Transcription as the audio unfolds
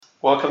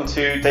Welcome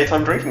to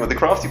Daytime Drinking with the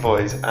Crafty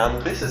Boys,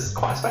 and this is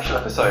quite a special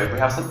episode. We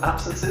have some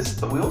absences,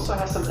 but we also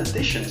have some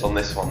additions on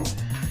this one.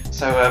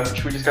 So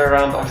should we just go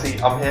around? Obviously,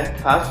 I'm here,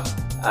 Pav,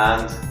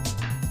 and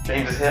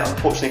James is here.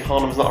 Unfortunately,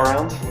 Harnum's not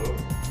around.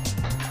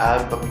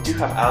 But we do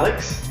have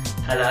Alex.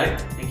 Hello,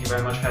 thank you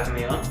very much for having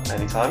me on.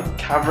 Anytime.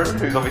 Cameron,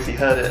 who's obviously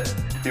heard it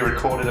be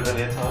recorded a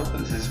million times, but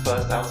this is his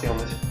first outing on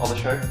the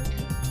show.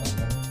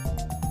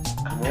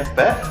 And we have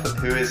Beth,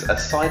 who is a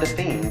cider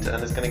fiend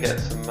and is going to get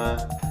some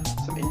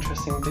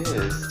interesting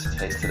beers to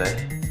taste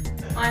today.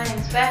 My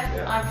name's Beth,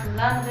 I'm from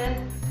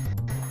London.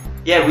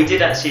 Yeah, we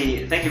did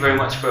actually, thank you very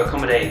much for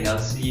accommodating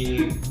us.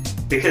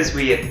 Because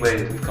we've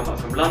come up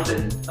from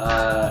London,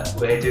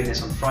 we're doing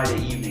this on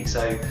Friday evening,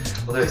 so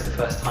although it's the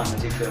first time, I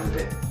do feel a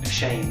bit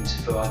ashamed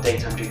for our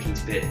daytime drinking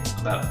to be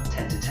at about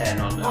 10 to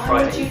 10 on a Why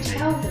Friday would you evening.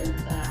 tell them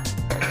that?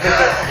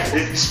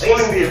 It's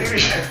spoiling the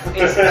illusion.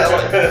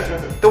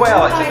 The way I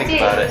like to think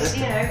about it,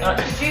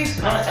 Introduce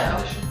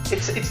myself.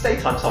 it's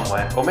daytime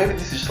somewhere, or maybe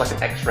this is just like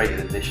an X-rated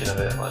edition of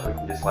it. Like we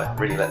can just like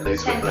really let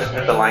loose with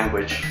the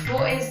language.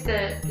 What is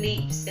the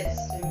bleep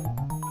system?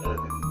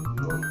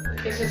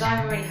 Because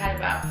I've already had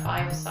about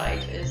 5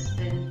 ciders.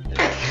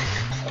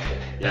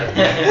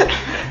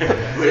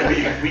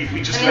 We just And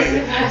this is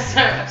made the first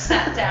time I've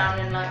sat down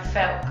and like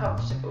felt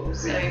comfortable.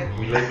 So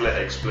we label it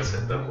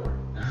explicit, don't worry.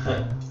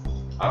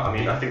 I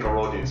mean, I think our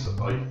audience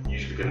are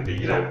usually going to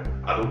be,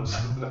 adults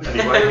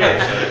anyway.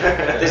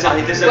 There's a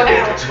big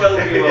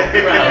 12-year-old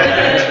crowd.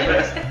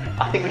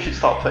 I think we should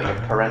start putting a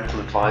parental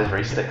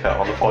advisory sticker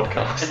on the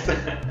podcast.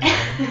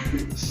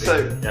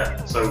 So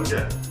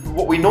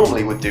what we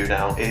normally would do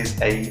now is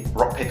a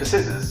rock, paper,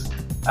 scissors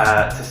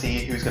to see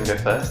who's going to go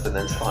first, and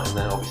then starting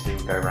there, obviously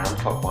we go around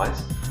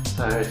clockwise.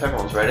 So if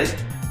everyone's ready,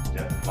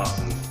 Nice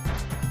and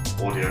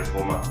audio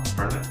format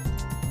friendly.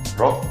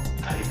 rock,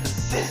 paper,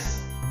 scissors.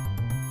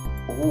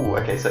 Ooh,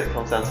 okay, so it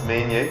comes down to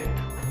me and you.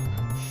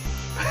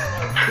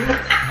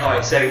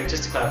 Alright, so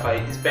just to clarify,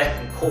 it's Beth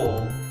and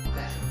Paul.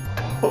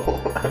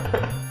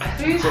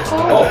 who's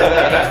Paul? Oh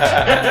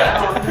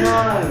no! Have you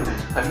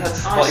had I'm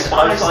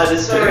 5-sided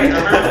sorry, too?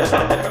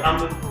 I'm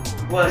the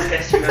worst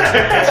guest you've ever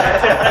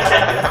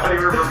had.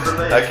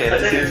 Okay,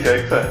 let's see who's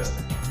going first.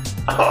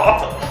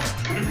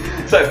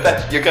 So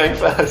Beth, you're going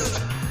first.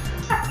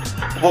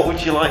 What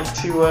would you like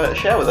to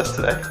share with us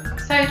today?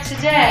 So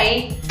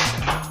today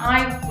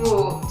I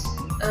brought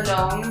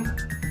along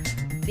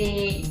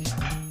the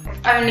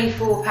only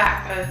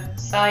 4-pack of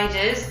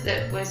ciders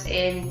that was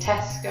in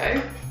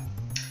Tesco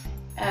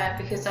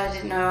because I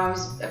didn't know I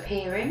was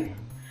appearing.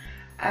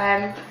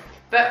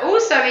 But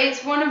also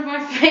it's one of my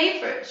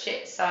favourite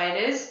shit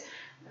ciders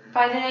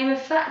by the name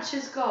of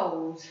Thatcher's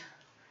Gold.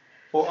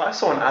 Well, I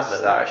saw an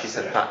advert that actually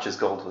said Thatcher's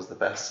Gold was the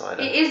best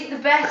cider. It is the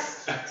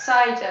best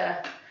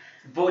cider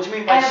But what do you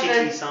mean by Ever.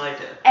 shitty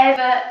cider?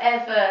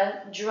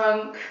 ever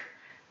drunk,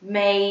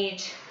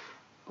 made,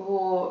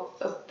 or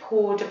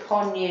poured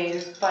upon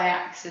you by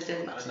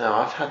accident. No,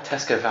 I've had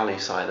Tesco Value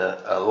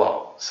cider a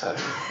lot, so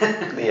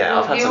yeah,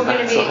 I've had You're some going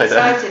bad to be cider.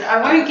 excited.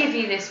 I won't give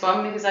you this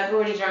one because I've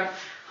already drunk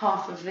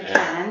half of the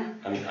can.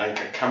 I mean,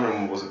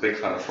 Cameron was a big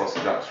fan of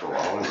Frosty Jacks for a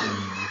while, wasn't he?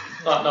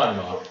 Not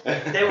anymore.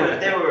 They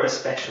were a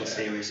special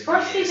series of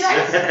Frosty years.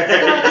 Jacks.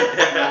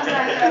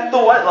 The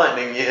White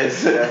Lightning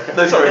years.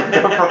 No, sorry,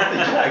 the Frosty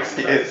Jacks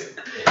years.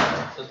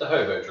 The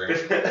hobo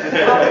drink.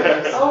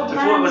 Oh,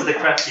 Before it was the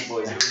Crafty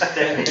Boys, it was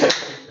definitely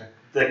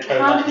the How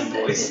K-Lightning does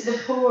Boys. the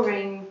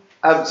pouring?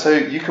 So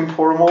you can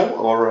pour them all,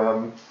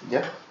 or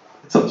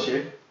it's up to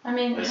you. I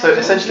mean, So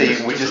essentially,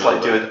 we just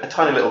like do a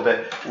tiny little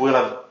bit. We'll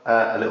have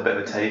a little bit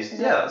of a taste.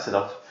 Yeah, that's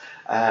enough.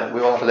 We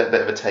will have a little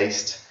bit of a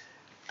taste,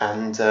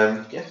 and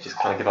just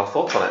kind of give our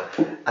thoughts on it.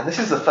 And this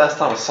is the first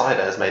time a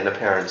cider has made an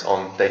appearance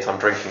on Daytime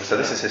Drinking, so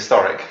this is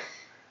historic.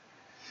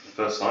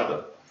 First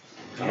cider.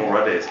 And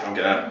already I'm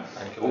getting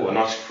a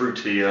nice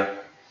fruity.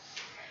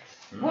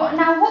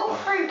 What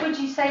fruit would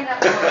you say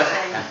that was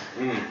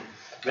then?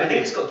 I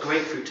think it's got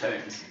grapefruit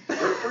tones.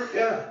 Grapefruit,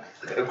 yeah.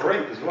 A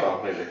grape as well,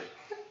 maybe.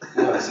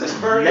 Yeah, it's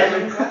very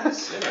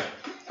Lemongrass? Yeah.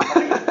 I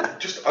think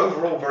just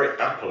overall very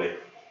appley.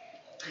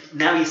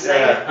 Now you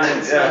say it, I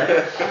can smell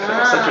it.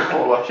 Such a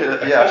fool. I should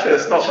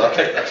have stopped that.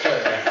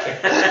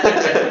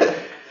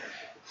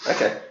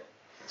 Okay,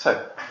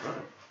 so.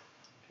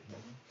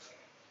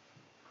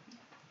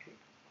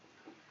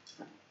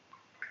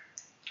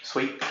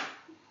 Sweet.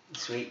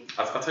 Sweet.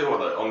 I'll tell you what,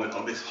 though,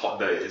 on this hot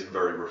day, it is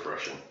very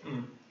refreshing.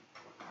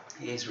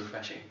 It is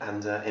refreshing.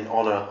 And in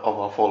honour of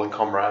our fallen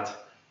comrade,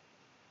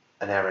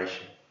 an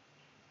aeration.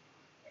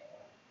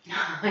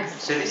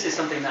 So this is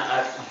something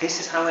that this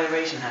is how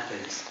aeration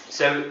happens.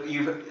 So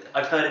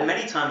I've heard it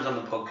many times on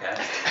the podcast.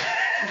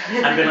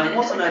 I've been like,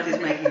 what on earth is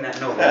making that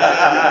noise?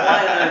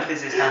 Why on earth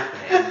is this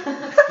happening?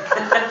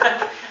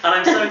 And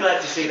I'm so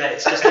glad to see that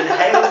it's just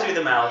inhaled through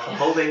the mouth,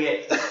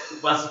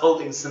 whilst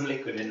holding some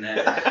liquid in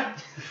there.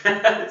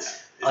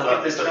 It's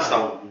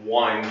that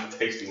wine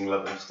tasting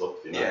level stuff,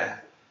 you know? Yeah.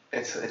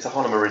 It's a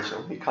Honham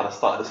original. You kind of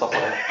started us off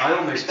on it. I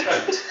almost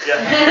choked.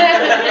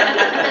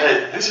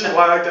 Yeah. This is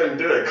why I don't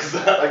do it, because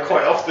I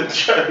quite often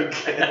choke.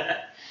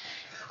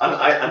 And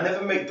I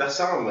never make that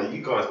sound that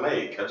you guys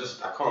make. I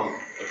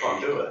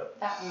can't do it.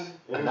 That one.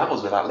 And that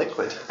was without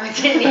liquid. I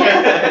didn't,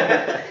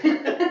 yeah. You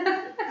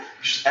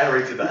just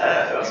aerated the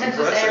air. That's Just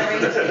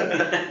impressive.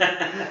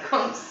 aerating.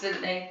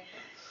 Constantly.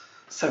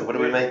 So, what do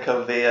we make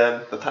of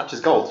the Thatcher's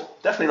Gold?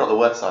 Definitely not the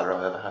worst cider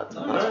I've ever had,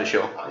 No, that's no. for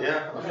sure.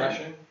 Yeah,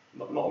 Refreshing.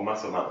 not a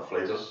massive amount of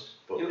flavour,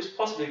 but It was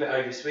possibly a bit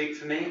over sweet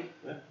for me,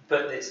 Yeah.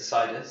 but it's a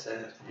cider, so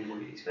that's probably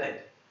what you'd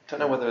expect. Don't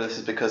know whether this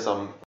is because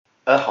I'm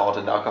a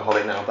hardened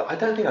alcoholic now, but I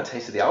don't think I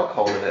tasted the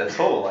alcohol in it at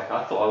all. Like,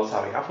 I thought I was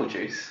having apple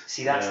juice.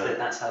 See, that's Yeah.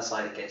 that's how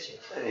cider gets you.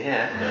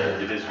 Yeah.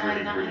 it is really,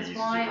 And that really is easy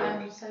why to drink.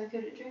 I'm so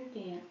good at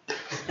drinking it.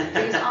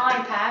 Because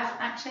I, Pav,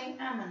 actually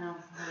am an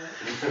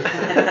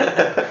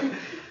alcoholic.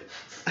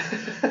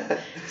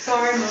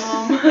 Sorry,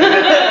 Mum.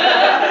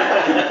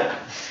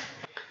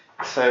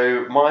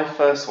 So, my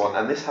first one,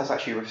 and this has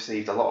actually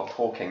received a lot of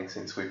talking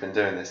since we've been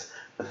doing this,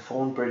 the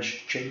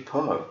Thornbridge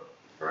Jaipur.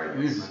 Very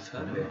nice. I've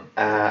heard of it.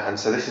 And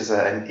so this is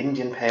an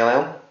Indian Pale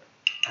Ale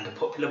And a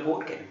popular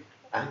board game.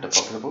 and a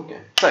popular board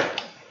game. So,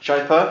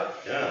 Jaipur,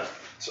 Yeah.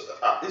 So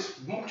it's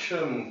much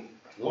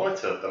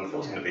lighter than I thought it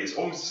was going to be. It's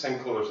almost the same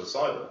colour as the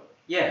cider.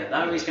 Yeah,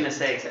 I was going to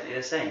say exactly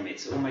the same.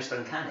 It's almost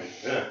uncanny.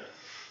 Yeah.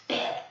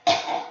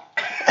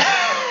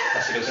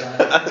 That's a good sign.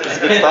 that's a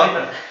good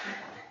start.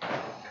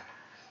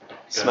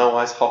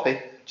 Smell-wise, hoppy,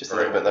 just a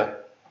Very little bit though.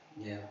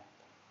 Yeah.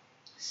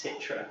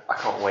 Citra. I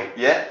can't wait.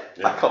 Yeah,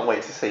 Yeah. I can't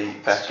wait to see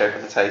Beth go for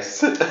the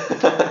taste.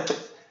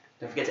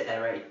 Don't forget to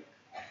aerate.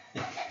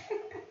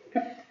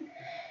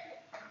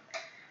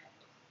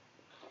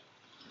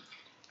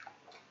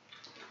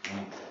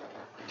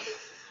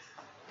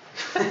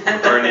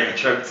 Aaron even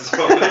choked as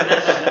well.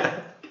 Yeah.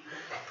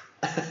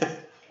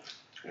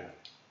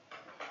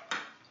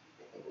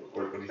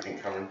 What do you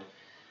think, Cameron?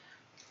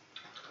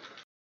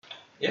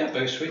 Yeah,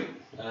 very sweet.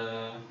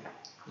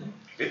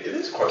 It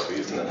is quite sweet,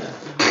 isn't it?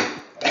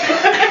 Can't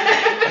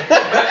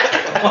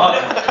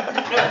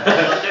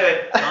do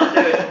it. Can't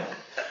do it.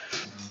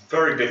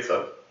 Very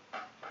bitter.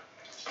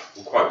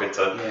 Quite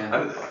bitter.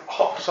 Yeah. And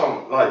hops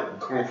aren't like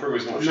coming through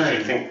as much No. as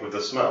you think with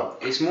the smell.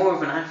 It's more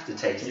of an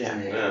aftertaste,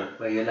 isn't it? Yeah.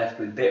 Where you're left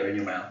with bitter in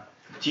your mouth.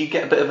 Do you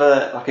get a bit of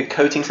a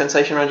coating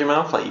sensation around your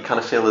mouth? Like you kind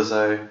of feel as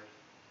though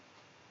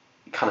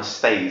it kind of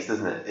stays,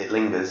 doesn't it? It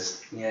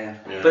lingers. Yeah.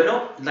 Yeah. But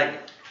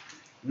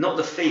not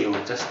the feel,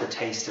 just the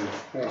taste of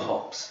the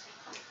hops.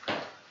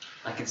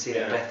 I can see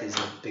that Yeah. Beth is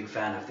a big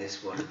fan of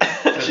this one.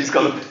 She's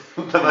got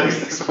the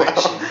most as well.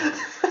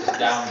 Just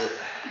downed it.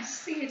 I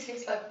just think it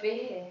tastes like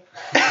beer.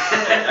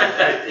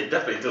 It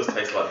definitely does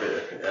taste like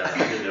beer. Yeah, I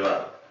can do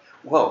that.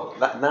 Well,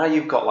 now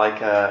you've got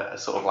like a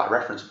sort of like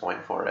reference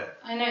point for it.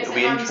 I know, It'll so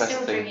be I'm still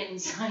interesting. drinking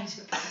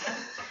cider.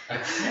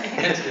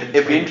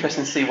 It'd be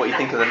interesting to see what you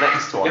think of the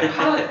next one.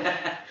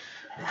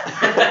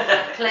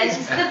 Cleanse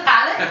the palate. Cleanse the with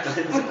palate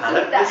with some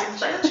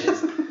that.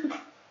 Thatchers.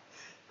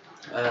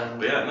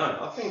 But yeah, no,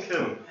 I think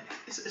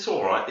it's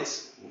all right.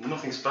 It's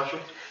nothing special.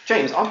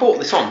 James, I bought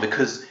this on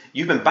because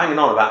you've been banging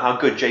on about how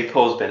good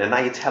Jaipur's been, and now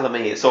you're telling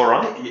me it's all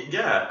right.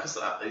 Yeah, because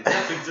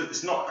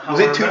it's not how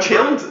Was I it too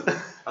remember chilled? it.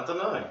 I don't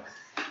know.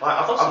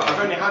 Like I've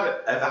only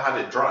ever had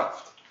it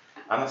draft,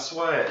 and I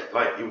swear,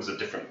 like it was a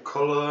different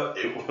colour.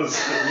 It was.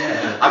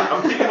 Yeah.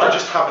 I'm thinking I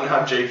just haven't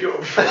had Jaipur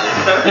before.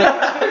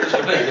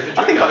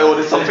 I think I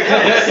ordered something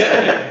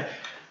else.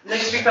 No,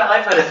 to be fair,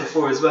 I've had it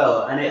before as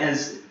well, and it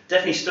has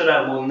definitely stood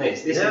out more than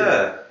this. This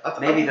Yeah. is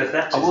maybe the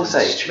Thatchers. I will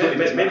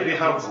say, Maybe they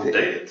have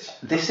dated.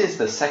 This is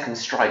the second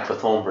strike for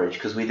Thornbridge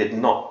because we did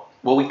not.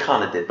 Well, we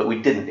kind of did, but we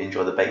didn't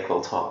enjoy the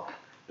Bakewell tart.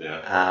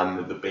 Yeah.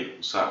 The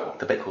baked sour.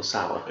 The Bakewell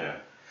sour. Yeah.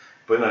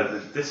 But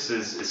no,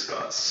 it's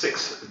got a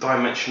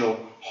 6-dimensional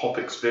hop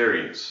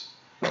experience.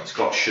 It's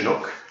got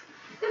Chinook,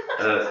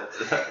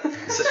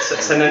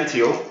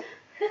 Centennial.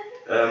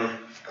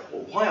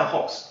 Why are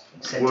hops?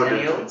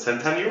 Centennial? Worded?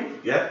 Centennial,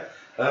 yeah.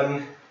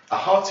 A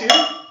Hartium?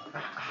 A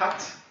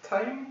hat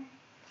time?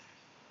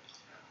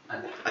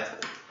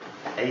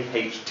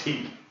 AHT.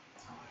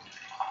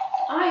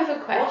 I have a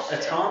What? question.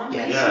 A tarn?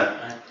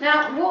 Yeah.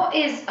 Now, what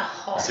is a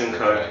hop?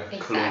 Simcoe, Exactly.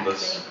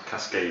 Columbus,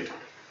 Cascade.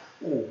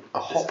 Ooh, a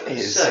hop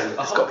is. So, a There's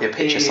hop got to be a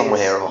picture is-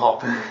 somewhere of a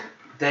hop.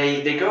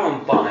 They grow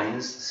on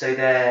vines, so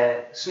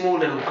they're small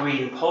little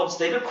green pods.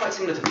 They look quite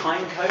similar to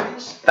pine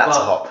cones. That's a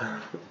but hop.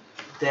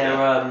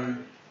 They're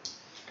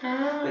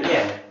but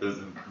yeah, They're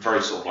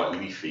very sort of like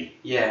leafy.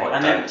 yeah. Quite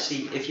And then dense.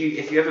 see if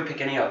you ever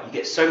pick any up, you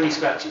get so many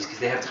scratches because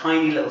they have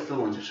tiny little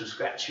thorns which will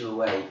scratch you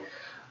away.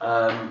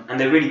 And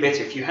they're really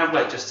bitter. If you have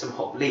like just some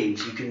hop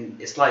leaves, you can.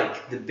 It's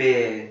like the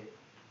beer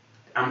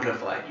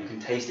amplified. You can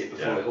taste it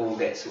before Yeah. it all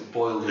gets sort of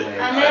boiled away. And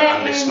And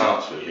they're they in- smell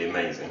absolutely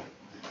amazing.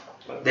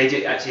 They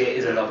do actually. It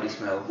is a lovely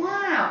smell.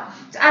 Wow.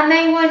 And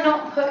they were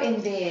not put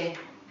in beer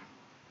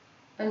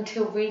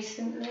until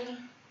recently.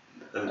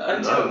 No,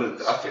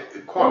 I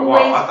think quite a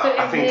Always while. put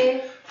in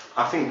beer.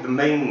 I think the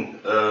main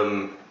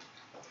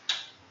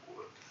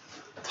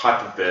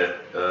type of beer,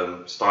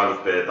 style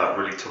of beer that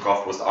really took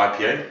off was the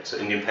IPA, so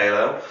Indian Pale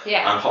Ale.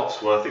 Yeah. And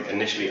hops were, I think,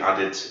 initially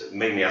added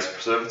mainly as a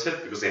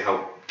preservative because they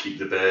help keep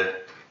the beer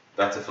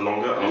better for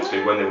longer. And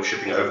obviously, when they were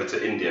shipping it over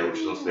to India, which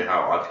is obviously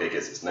how IPA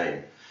gets its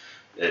name,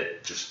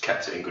 it just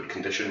kept it in good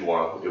condition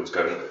while it was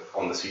going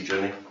on the sea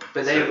journey.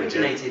 But they So it did.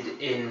 originated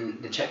in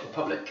the Czech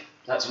Republic.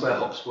 That's where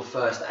hops were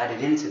first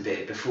added into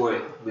beer before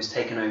it was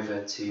taken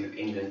over to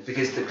England.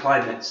 Because the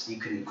climates, you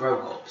couldn't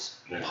grow hops,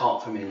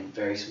 apart from in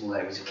very small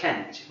areas of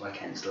Kent, which is why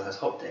Kent still has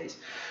hop days.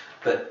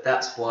 But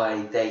that's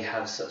why they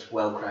have such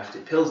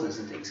well-crafted pilsners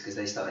and things, because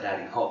they started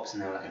adding hops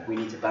and they were like, we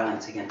need to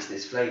balance against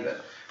this flavour.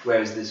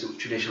 Whereas the sort of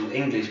traditional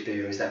English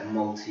beer is that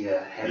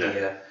maltier,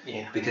 heavier,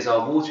 because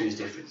our water is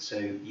different, so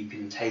you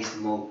can taste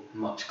the malt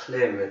much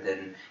clearer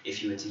than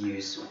if you were to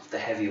use sort of the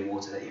heavier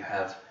water that you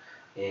have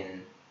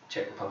in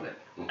Czech Republic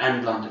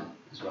and London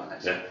as well.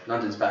 Actually. Yeah.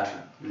 London's bad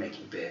for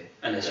making beer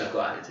unless you've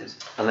got additives.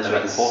 Unless you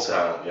import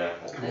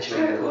it. Unless you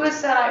import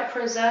Was that like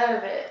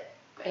preserve it,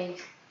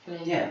 basically?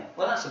 Yeah,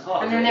 well that's a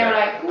part And of then it. they were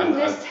like, And- ooh,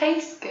 this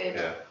tastes good.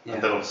 Yeah.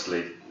 And then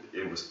obviously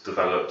it was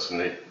developed and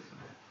they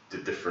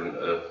did different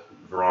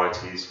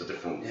varieties for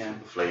different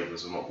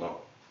flavours and whatnot.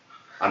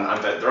 And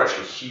they're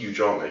actually huge,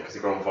 aren't they? Because they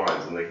grow on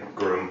vines and they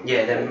grow them.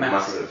 Yeah, they're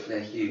massive.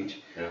 They're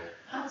huge. Yeah.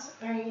 That's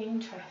very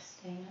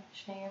interesting,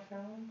 actually,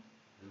 everyone.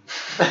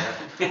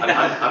 and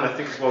I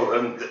think as well,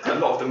 a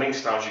lot of the main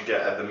styles you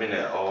get at the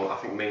minute are, I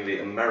think, mainly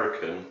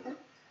American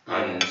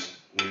and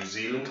New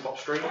Zealand hop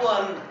strains.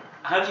 Well,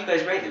 how do you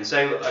guys rate them?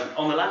 So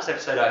on the last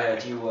episode I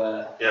heard you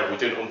were... Yeah, we're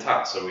doing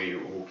Untapped, so we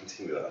will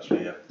continue that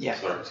actually. Yeah.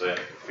 Sorry, so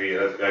if we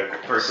very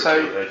quickly,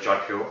 So- Dry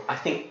Pure. I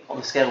think on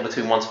the scale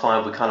between 1 to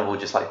 5, we kind of all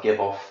just like give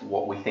off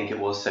what we think it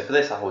was. So for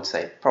this, I would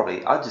say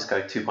probably I'd just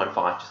go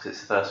 2.5 just because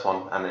it's the first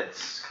one and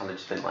it's kind of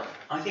just been like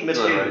I think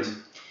middle of the road.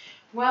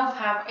 Well,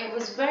 Pab, it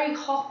was very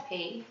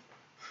hoppy,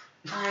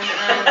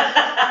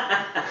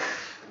 and,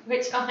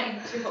 which I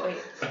enjoyed.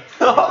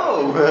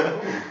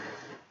 Oh!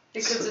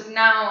 Because of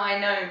now I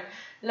know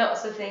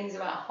lots of things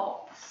about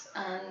hops,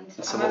 and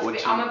So what would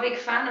I'm a big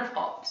fan of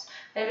hops.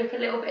 They look a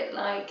little bit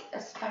like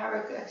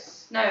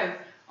asparagus. No,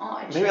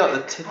 artichoke. Maybe like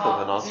the tip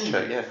of an hearts.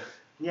 artichoke, yeah.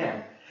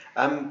 Yeah.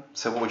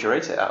 So what would you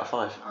rate it out of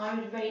 5? I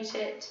would rate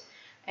it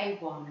a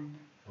 1.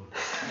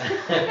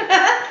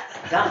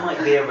 That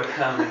might be a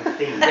recurring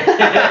theme.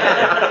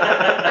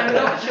 I'm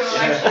not sure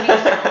I should be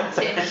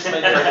counted.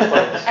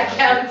 I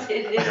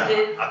counted this.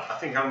 I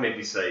think I'll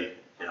maybe say,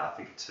 I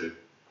think a 2.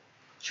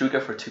 Should we go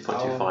for a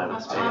 2.25? I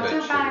Let's do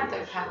feel it. bad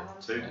though,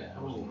 Pab. 2? Yeah, I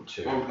wasn't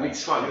too. Well, meet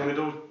slightly in the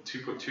middle,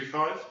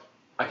 2.25.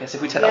 I guess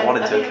if we take that one I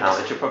into think account,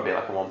 it's- it should probably be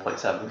like a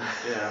 1.7.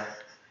 Yeah.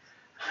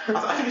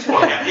 I think it's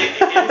one. Yeah,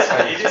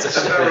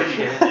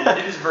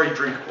 it is very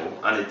drinkable,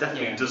 and it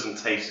definitely doesn't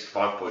taste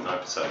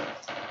 5.9%.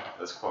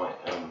 That's quite.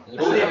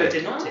 All the other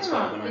did not taste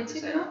Ah, 5.9%.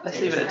 it did not Let's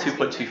taste leave it at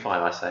that. 2.25,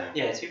 I say.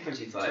 Yeah,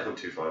 2.25.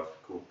 2.25.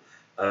 Cool.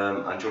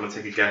 And do you want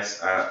to take a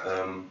guess at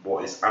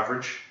what its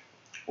average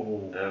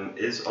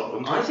is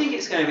on I think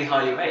it's going to be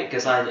highly rated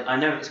because I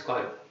know it's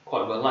quite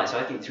well liked, so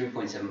I think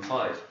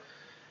 3.75.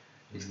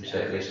 You can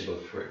say at least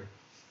above 3.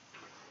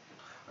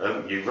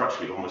 You're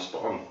actually almost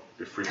spot on.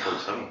 You're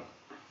 3.7.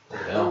 Yeah.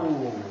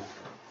 Oh.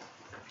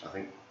 I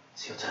think.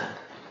 It's your turn.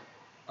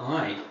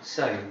 Alright,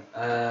 so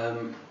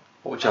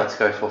What would you like to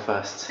go for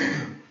first?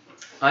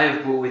 I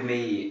have brought with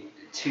me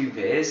 2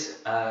 beers,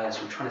 so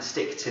I'm trying to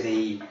stick to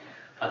the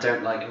I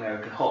don't like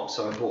American hops,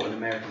 so I bought an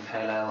American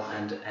Pale Ale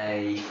and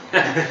a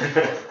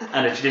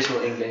and a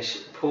traditional English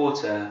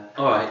porter.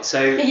 Alright,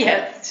 so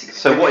Yeah.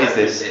 So what is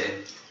this?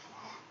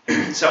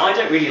 So I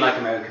don't really like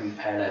American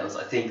Pale Ales.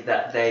 I think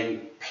that they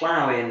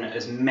plough in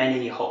as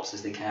many hops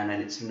as they can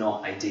and it's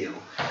not ideal.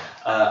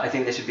 I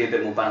think there should be a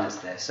bit more balance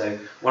there. So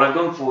what I've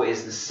gone for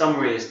is the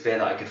summariest beer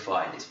that I could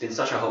find. It's been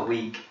such a hot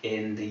week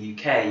in the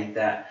UK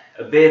that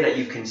a beer that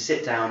you can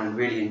sit down and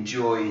really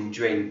enjoy and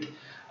drink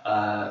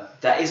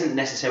that isn't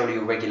necessarily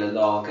a regular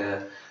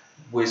lager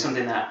was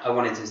something that I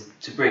wanted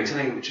to bring,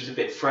 something which was a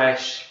bit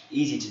fresh,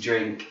 easy to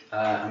drink,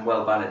 and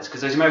well balanced.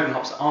 Because those American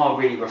hops are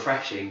really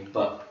refreshing,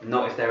 but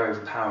not if they're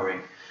overpowering.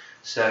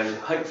 So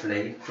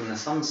hopefully, from the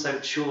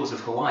sun-soaked shores of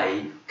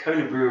Hawaii,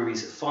 Kona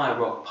Brewery's Fire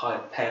Rock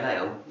Pale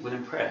Ale will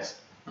impress.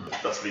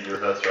 That's leave your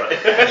rehearse, right?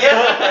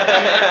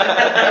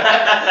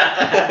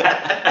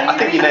 I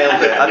think you nailed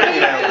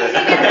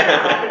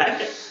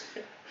it.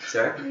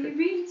 Sorry? Are you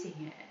reading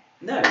it?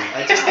 No,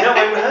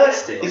 I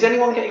rehearsed it. Is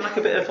anyone getting like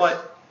a bit of like,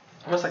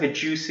 almost like a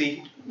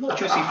juicy, not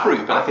juicy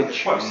fruit, but like a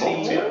Quite malty,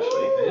 juicy...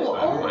 actually.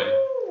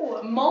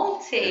 Oh,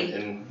 malty.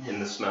 In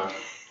the smell.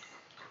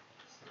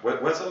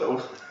 Where's a little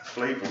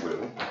flavour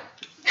wheel?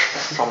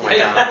 Somewhere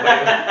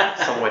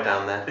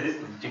down there.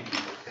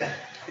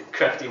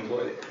 Crafting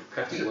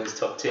Boy's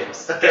top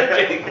tips.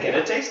 Get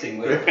a tasting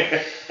wheel.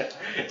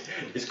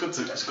 It's good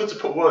to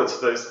put words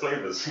to those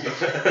flavours.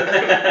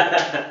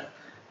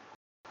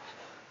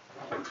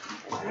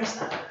 Where is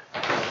that?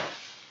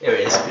 Here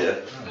it is. Yeah.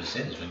 I've never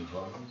seen this one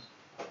before.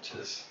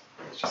 It's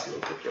just a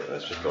little bit like that.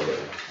 It's just got a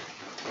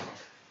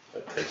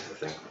taste the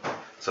thing.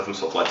 So if I'm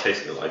sort of like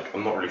tasting it, like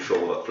I'm not really sure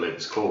what that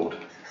flavour's called.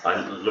 I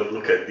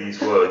look at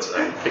these words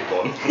and pick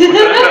one.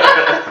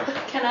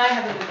 Can I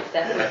have a look at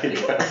that,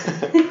 please?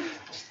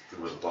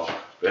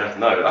 Yeah,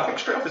 no, I think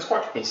straight off it's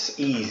quite. It's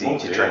easy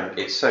Malty, to drink.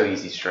 It's so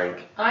easy to drink.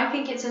 I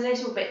think it's a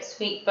little bit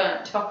sweet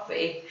burnt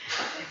toffee.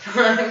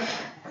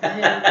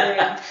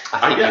 Yeah.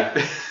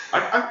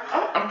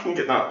 I can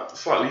get that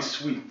slightly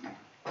sweet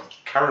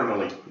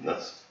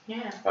caramelliness.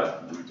 Yeah.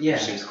 Yeah.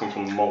 Which seems to come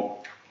from the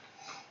malt.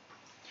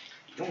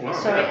 Oh, wow,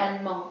 Sorry, yeah.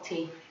 and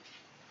malty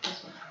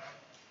as well.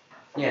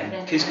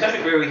 Yeah, because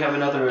Code Brewery have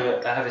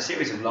have a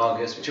series of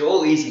lagers which are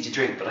all easy to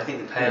drink, but I think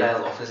the pale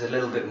ale offers a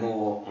little bit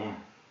more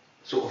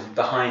sort of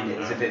behind it.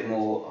 There's a bit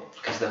more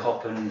because the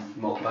hop and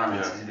malt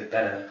balance is a bit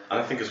better. And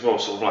I think as well,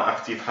 sort of like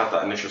after you've had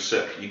that initial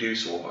sip, you do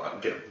sort of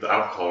like get the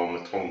alcohol on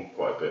the tongue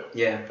quite a bit.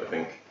 Yeah. I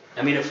think.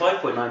 I mean, at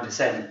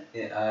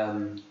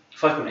 5.9%,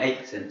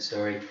 5.8%,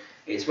 sorry,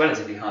 it's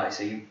relatively high,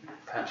 so you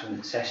perhaps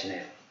wouldn't session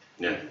it.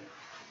 Yeah.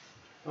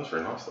 That's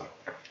very nice though.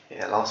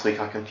 Yeah, last week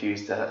I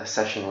confused a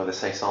session with a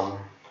saison.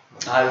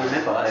 I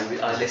remember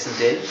I listened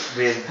in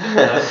with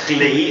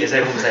glee as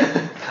everyone was like,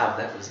 "How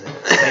that was a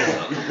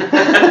saison."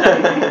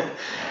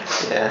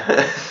 Yeah.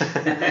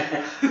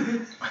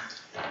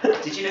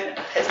 Did you know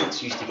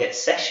peasants used to get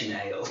session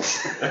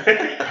ales?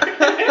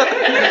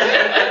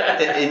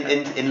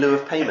 in lieu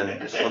of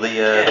payment for the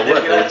they'd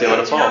work be they would like, do on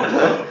a "Do you know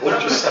farm. what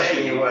I'm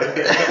saying you were?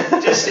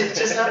 just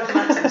have a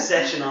maximum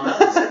session on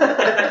us."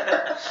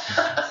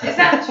 Is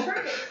that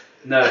true?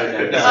 No. Oh,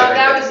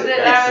 that was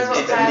what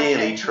It's Dad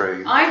nearly said.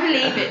 true. I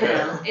believe it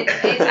now.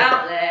 It's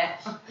out there,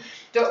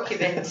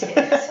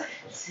 documented.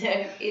 So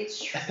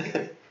it's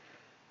true.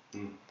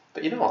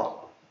 But you know what?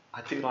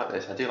 I do like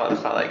this. I do like the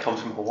fact that it comes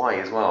from Hawaii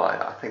as well.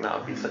 I think that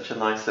would be such a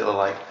nice little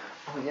like,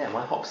 oh yeah,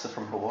 my hops are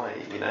from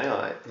Hawaii, you know?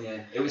 Like,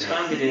 Yeah, it was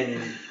founded in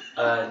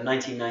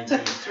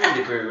 1993,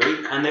 the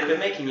brewery, and they've been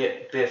making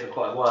beer for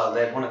quite a while.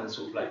 They're one of the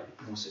sort of like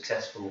more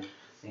successful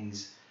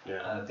things.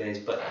 Beers,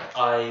 but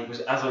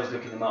as I was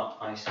looking them up,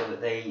 I saw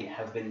that they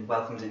have been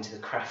welcomed into the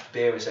Craft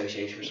Beer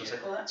Association, which I was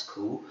like, oh, that's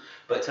cool.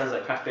 But it turns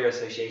out Craft Beer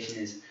Association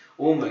is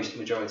almost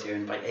majority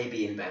owned by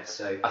AB InBev,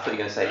 so. I thought you were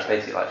going to say it's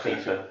basically like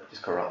FIFA,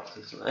 just corrupt,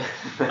 isn't it?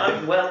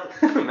 Well,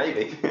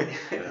 maybe.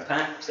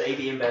 perhaps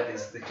AB InBev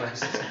is the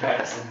closest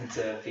comparison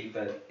to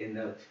FIFA in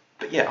the.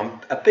 But yeah, I'm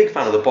a big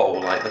fan of the bottle.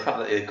 Like the fact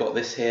that they've got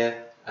this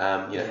here,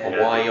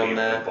 Hawaii on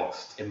there,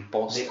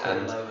 embossed, Nick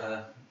and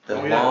Aloha. the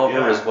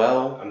lava as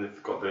well. And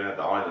they've got the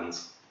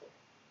islands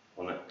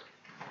on it.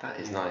 That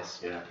is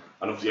nice. Yeah.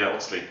 And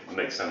obviously it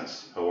makes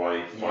sense.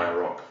 Hawaii, fire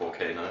rock,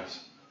 volcanoes.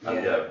 And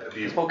a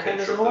beautiful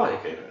volcanoes picture in of the Hawaii?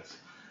 volcanoes.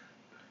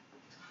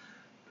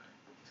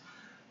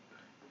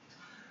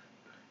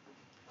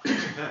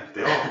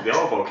 Yeah, they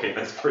are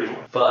volcanoes pretty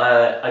much.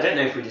 But I don't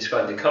know if we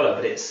described the colour,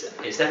 but it's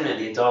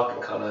definitely a darker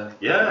colour.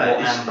 Yeah, more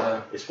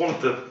amber. it's one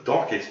of the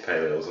darkest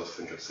pale ales I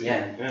think I've seen.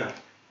 Yeah.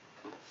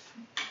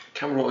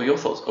 Cameron, what were your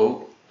thoughts?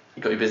 Oh,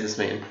 you got your business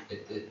meeting.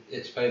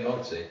 It's very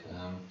malty.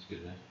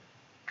 Excuse me.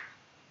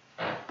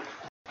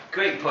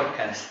 Great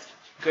podcast.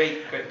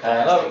 Great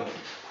Hello.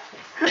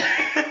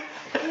 podcasting.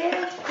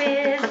 It's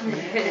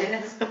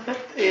business.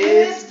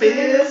 It's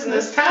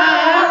business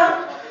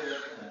time.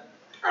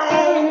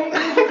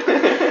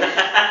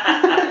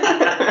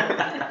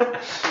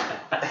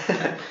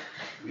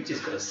 We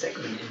just got a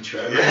segment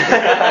intro.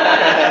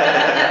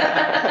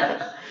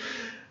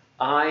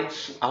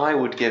 I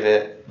would give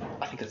it,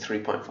 I think, a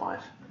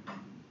 3.5.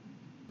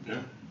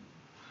 Yeah.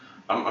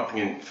 I'm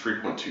thinking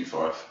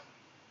 3.25.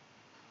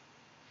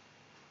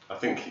 I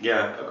think,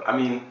 I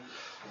mean,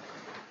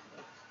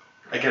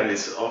 again,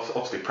 it's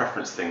obviously a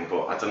preference thing,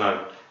 but I don't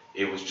know,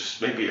 it was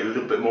just maybe a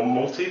little bit more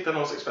malty than I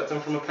was expecting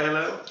from a pale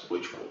ale,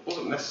 which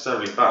wasn't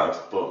necessarily bad,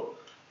 but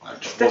I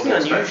just It's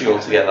definitely wasn't unusual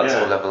to get that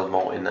sort of yeah. level of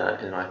malt in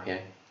an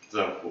IPA.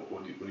 So,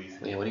 what do you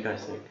think? Yeah, what do you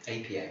guys think?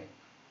 APA.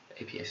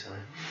 APA, sorry.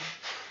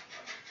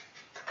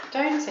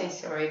 Don't say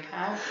sorry,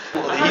 Pat.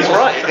 He's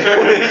right.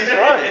 He's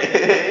right.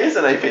 It is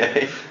an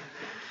APA.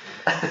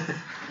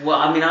 Well,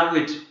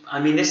 I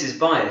mean, this is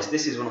biased.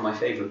 This is one of my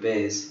favourite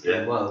beers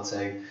in the world, so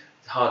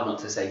it's hard not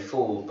to say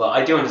 4. But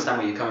I do understand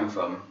where you're coming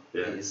from.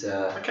 Yeah. It's,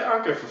 Okay,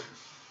 I'll go for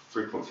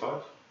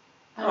 3.5.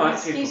 Alright,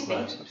 Excuse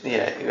me.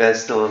 Yeah,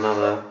 there's still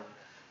another.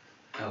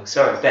 Oh,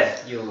 sorry,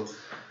 Beth, you're.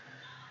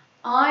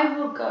 I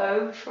will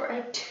go for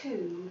a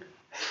 2.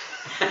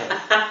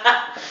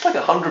 It's like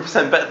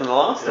 100% better than the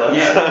last one.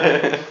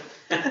 Yeah.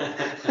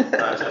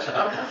 Actually,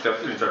 I'm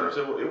feeling generous.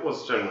 It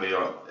was generally,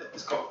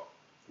 it's got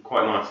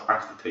quite a nice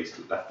aftertaste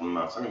left in the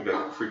mouth. So I'm going to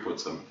go for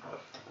 3.75.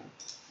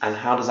 And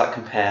how does that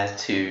compare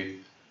to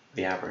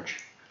the average?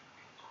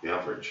 The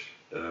average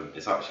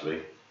is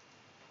actually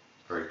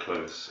very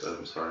close.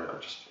 Sorry, I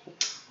just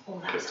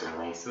clicked on the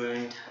wrong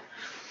thing.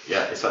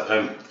 Yeah, it's at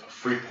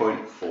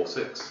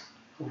 3.46.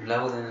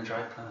 Lower than a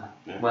dry plant.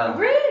 Yeah. Well,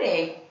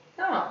 Really?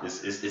 Oh.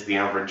 Is the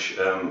average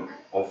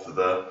of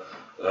the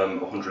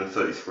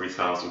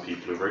 133,000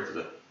 people who rated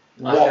it.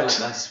 I feel like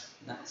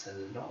that's a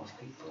lot of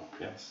people.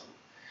 Yes.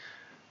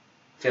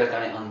 I feel like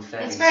I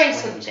unfairly. It's very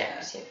swayed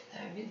subjective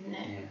though, isn't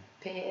it? Yeah.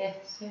 Beer,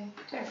 so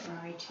don't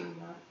worry too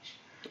much.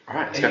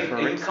 Alright, let's go for a Are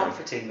you rinse then.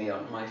 comforting me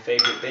on my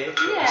favourite beer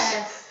choice?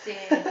 Yes,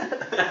 dear.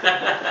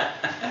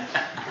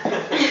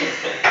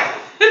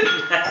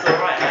 That's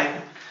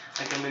alright,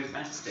 I can move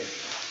majestic.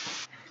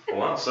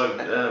 Wow.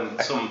 So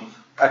some.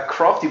 A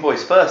Crafty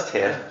Boys first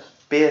here.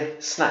 Beer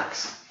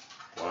snacks.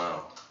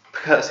 Wow.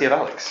 Courtesy of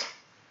Alex.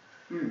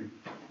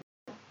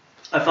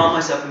 I found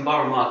myself in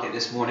Borough Market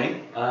this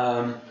morning,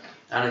 and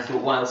I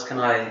thought, what else can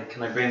I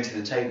bring to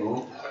the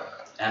table?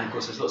 And of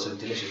course, there's lots of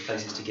delicious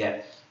places to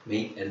get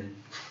meat and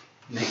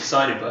make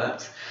cider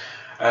perhaps.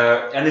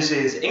 And this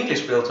is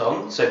English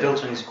biltong. So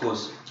biltong is of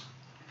course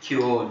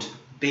cured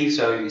beef,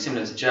 so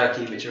similar to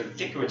jerky, which I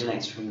think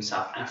originates from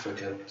South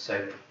Africa.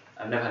 So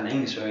I've never had an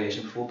English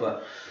variation before,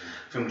 but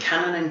from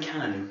Cannon and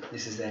Cannon,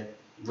 this is their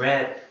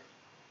rare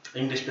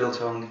English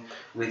biltong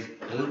with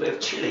a little bit of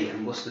chilli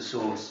and Worcester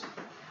sauce.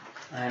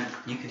 And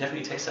you can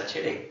definitely taste that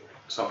chilli.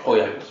 Oh,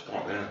 yeah.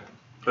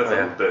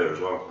 Perfect with beer as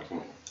well.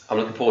 I'm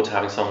looking forward to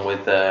having some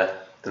with the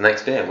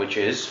next beer, which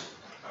is...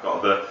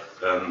 Got the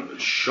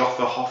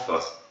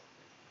Schofferhofer.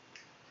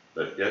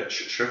 Yeah,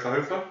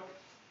 Schofferhofer?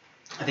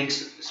 I think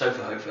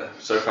Sofahofer.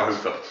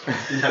 Schofferhofer.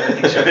 No, I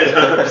think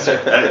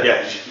Sofahofer.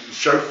 Yeah,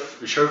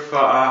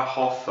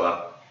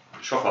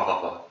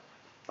 Schofferhofer.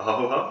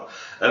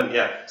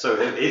 Yeah, so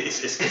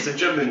it's a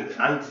German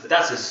and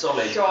That's a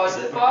solid.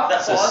 Schofferhofer.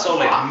 That's a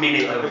solid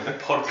minute of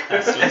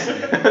podcast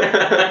listening.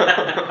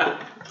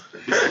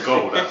 it's the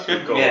goal. That's the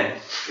goal. Yeah.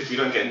 If you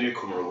don't get a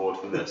newcomer award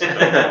for this, then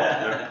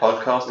no.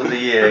 Podcast of the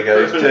year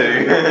goes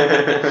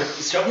to...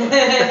 So on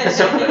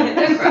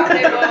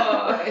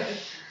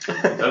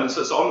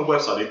the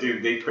website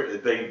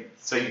they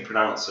say you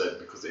pronounce it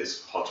because it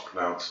is hard to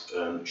pronounce.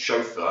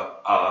 Chauffeur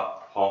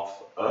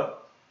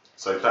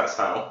So that's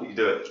how you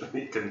do it.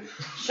 You can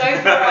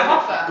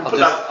Schofferhofer.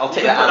 I'll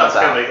take that answer.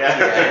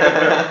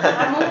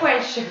 I'm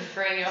always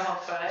chauffeuring a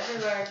hoffer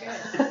everywhere I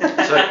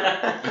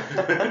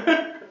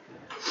go.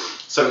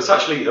 So it's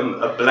actually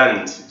a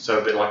blend, so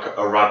a bit like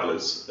a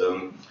Radler's,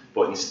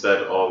 but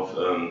instead of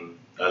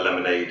a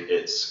lemonade,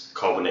 it's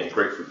carbonated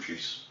grapefruit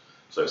juice.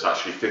 So it's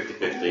actually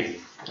 50-50,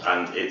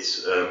 and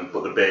it's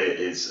but the beer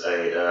is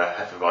a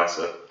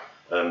Hefeweizen,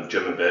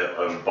 German beer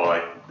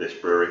by this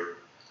brewery,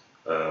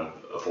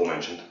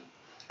 aforementioned.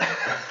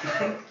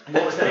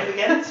 What was the name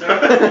again? Sorry.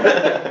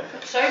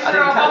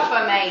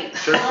 Schofferhofer, mate.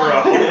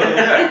 Schofferhofer,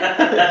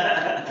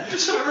 yeah. You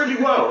just said it really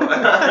well.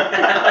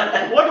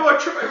 Why do I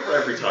trip over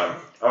every time?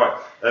 Alright,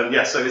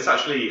 yeah, so it's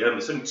actually,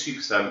 it's only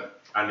 2%,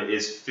 and it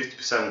is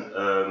 50%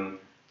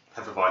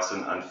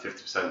 Hefeweizen and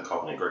 50%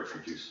 carbonated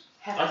grapefruit juice.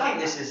 I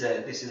think this is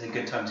a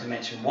good time to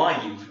mention why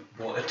you've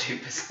bought a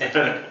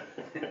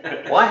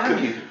 2%. Why have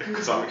you?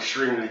 Because I'm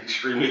extremely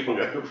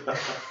hungover.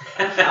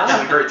 It's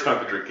a great time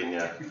for drinking,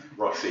 yeah.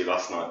 Rock City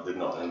last night did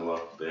not end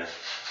well, but yeah.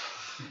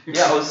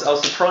 Yeah, I was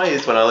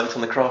surprised when I looked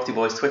on the Crafty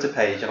Boys Twitter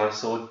page and I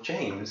saw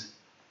James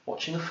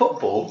watching the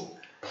football,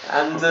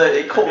 and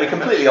it caught me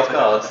completely off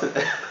guard.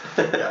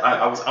 Yeah,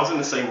 I was in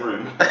the same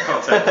room. I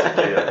can't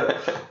technically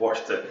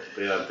watched it.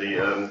 But yeah,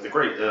 the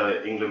great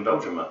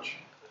England-Belgium match.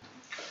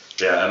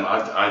 Yeah,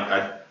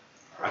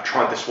 I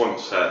tried this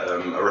once at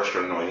a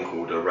restaurant in Nottingham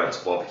called Red's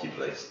Barbecue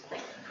Place,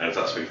 and it was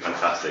absolutely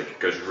fantastic. It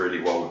goes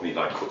really well with meat,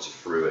 like cuts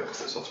through it,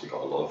 because it's obviously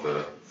got a lot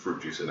of fruit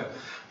juice in it.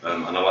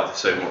 And I liked it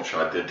so much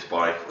I did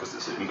buy, because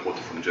it's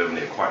imported from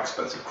Germany, a quite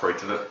expensive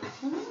crate of it.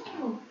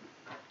 Ooh.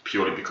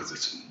 Purely because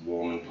it's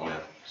warm. Oh yeah,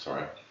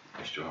 sorry,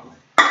 I should have me.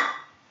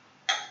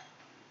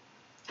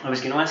 I was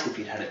going to ask if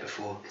you'd had it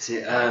before, because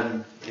it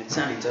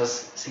certainly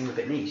does seem a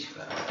bit niche.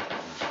 But...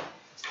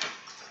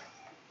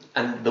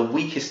 And the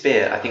weakest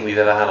beer I think we've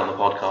ever had on the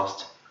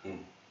podcast.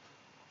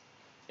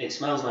 It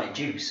smells like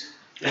juice.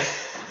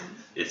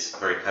 It's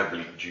very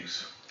heavily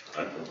juice,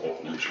 or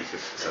literally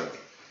 50%.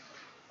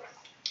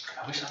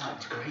 I wish I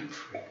liked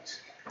grapefruit.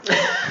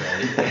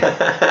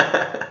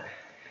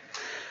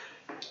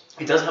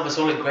 It does have a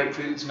solid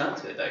grapefruit smell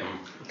to it, though.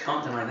 You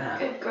can't deny that.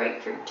 Good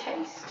grapefruit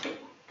taste.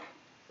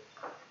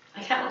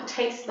 I cannot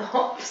taste the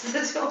hops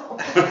at all.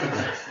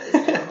 There's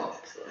no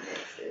hops on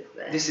this, is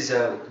there? This is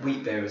a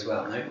wheat beer as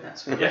well, no?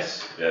 That's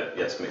Yes,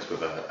 mixed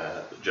with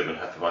a German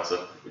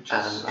Hefeweizen, which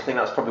is. I think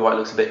that's probably why it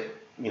looks a bit,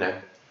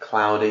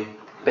 cloudy,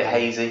 a bit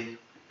hazy.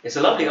 It's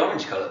a lovely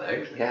orange colour,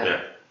 though.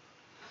 Yeah.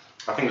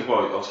 I think as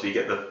well, obviously you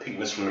get the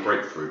pinkness from the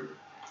grapefruit,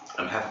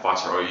 and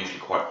Hefeweizen are usually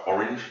quite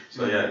orange,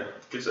 so yeah,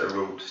 it gives it a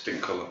real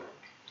distinct colour.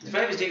 The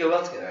flavours do go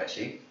well together,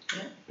 actually.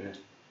 Yeah.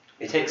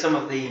 It takes some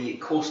of the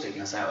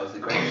causticness out of the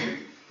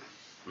grapefruit.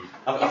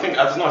 I think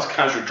as a nice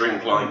casual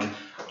drink, like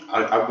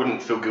I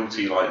wouldn't feel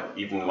guilty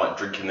even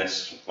drinking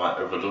this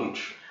over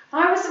lunch.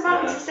 I was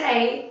about to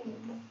say,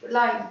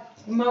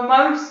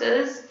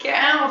 mimosas, get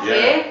out of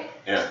here.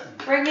 Yeah.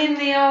 Bring in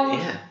the old.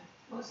 Yeah.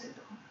 What's it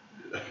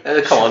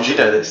called? Come on, you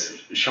know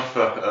this.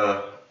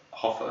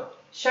 Schofferhofer.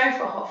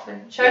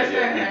 Schofferhofen.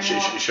 Schofferhofen.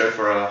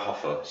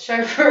 Schofferhofer.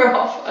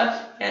 Schofferhofer.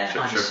 Yeah.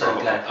 I'm so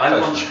glad. I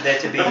want there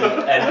to be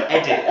an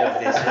edit of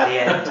this at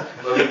the end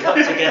where we cut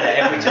together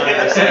every time we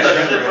say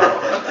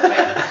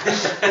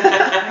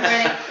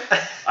Ready?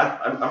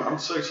 I'm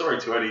so sorry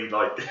to any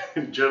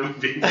German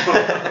people.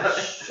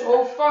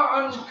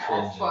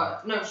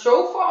 Schofferhofer. No,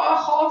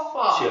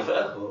 Schofferhofer.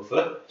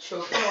 Schofferhofer.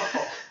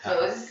 Schofferhofer. No,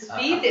 it's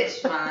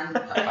Swedish, man.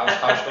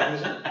 How strong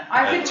is it?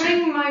 I could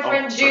ring my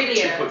friend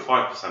Julia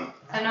 2.5%.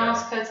 and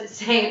ask her to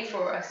say it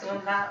for us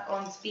on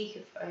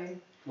speakerphone.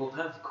 Well,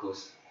 Pav, of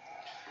course.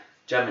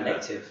 German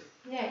native.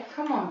 Yeah,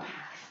 come on,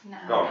 Path. No.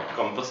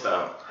 Go on, bust it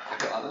out.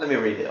 Let me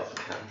read it off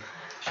the can.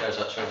 Shows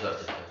up.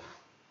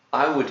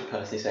 I would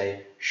personally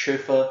say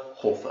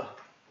Schöfferhofer.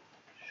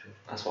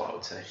 That's what I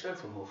would say.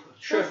 Schoenfelhofer.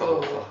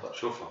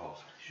 Schöfferhofer.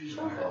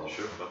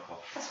 Schöfferhofer.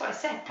 That's what I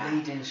said.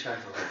 Bleeding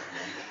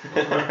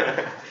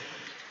Schoenfelhofer.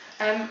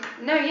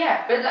 No,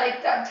 yeah, but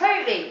like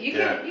totally, you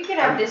could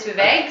have this with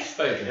eggs.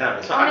 Yeah,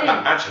 so I mean-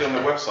 actually on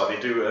their website they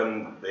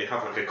do they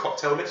have like a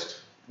cocktail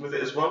list with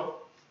it as well.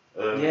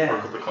 For a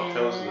couple of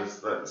cocktails, and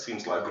that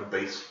seems like a good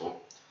base for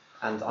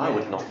And I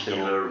would not feel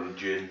tequila and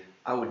gin.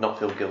 I would not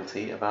feel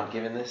guilty about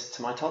giving this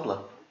to my toddler.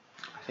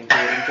 I think he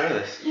would enjoy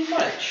this. You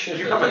should.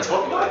 You have a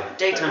toddler?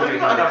 Daytime What do you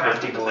drinking with the have?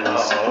 crafty boys.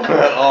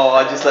 Oh,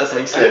 I just let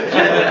something slip.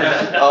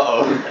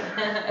 Uh-oh.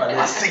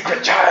 A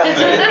secret child.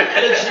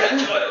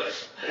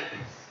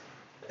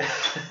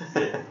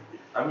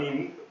 I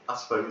mean, I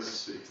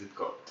suppose if they've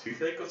got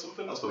toothache or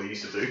something, that's what they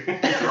used to do.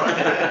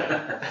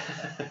 Right?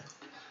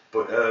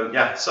 But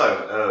yeah,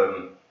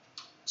 so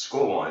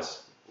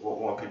score-wise,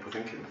 what are people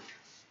thinking?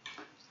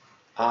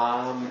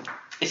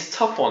 It's a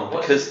tough one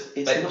because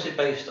it's What's it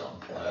based on?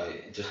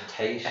 Like, just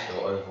taste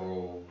or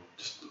overall?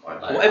 Just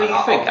whatever you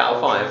think out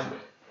of 5.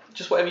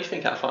 Just whatever you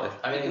think out of 5.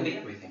 I It can mean, be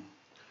everything.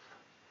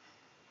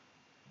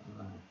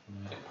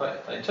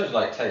 in terms of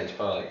like taste,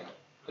 probably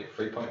like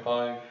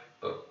 3.5.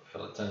 But for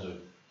like, in terms of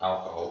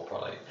alcohol,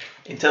 probably.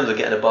 In terms of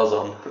getting a buzz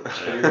on.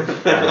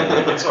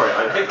 Sorry,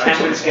 I think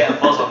Cameron's get a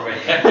buzz on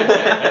ready.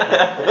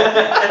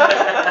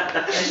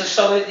 It's a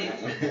solid.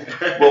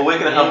 Well, we're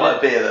going to have like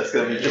a beer that's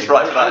going to be just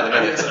right for that in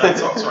a minute.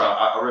 Sorry,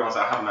 I realised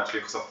I haven't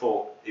actually because I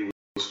thought it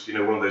was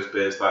one of those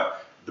beers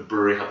that the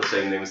brewery had the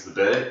same name as the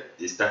beer.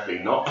 It's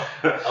definitely not.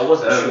 I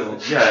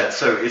wasn't sure. Yeah,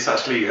 so it's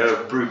actually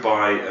brewed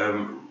by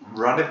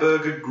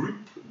Radeberger Group.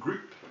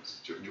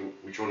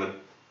 Would you want to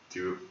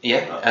do?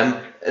 Yeah,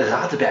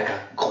 Radeberger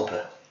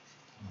Gruppe.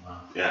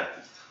 Yeah,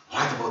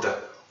 Radeberger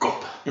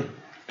Group.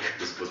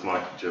 This was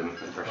my German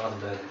impression. What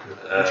do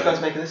you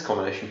guys make of this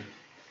combination?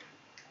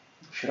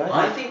 Should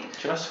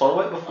I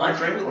swallow it before I I think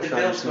drink, or with should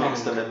the I just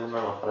mix Biltong- them in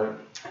my mouth? I don't.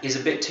 Is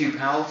a bit too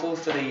powerful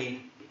for the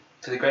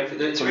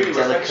grapefruit. It's Sort of really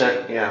refreshing,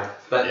 delicate, yeah.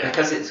 but Yeah.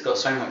 because it's got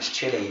so much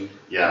chili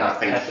Yeah, I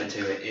think pepper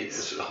to it,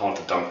 it's hard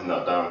to dampen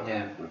that down.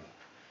 yeah.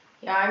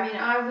 Yeah, I mean,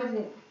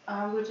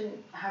 I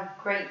wouldn't have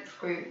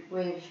grapefruit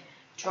with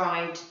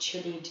dried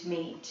chilled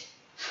meat.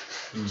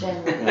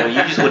 Generally. Well, you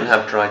just wouldn't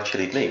have dried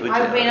chilied meat, would you?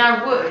 I mean,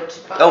 I would,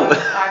 but Oh.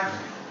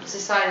 I've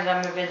decided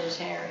I'm a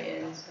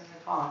vegetarian, so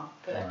I can't.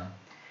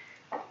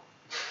 But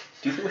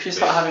Do you think we should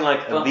start having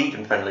like a Well-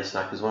 vegan-friendly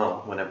snack as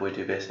well whenever we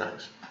do beer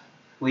snacks?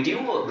 We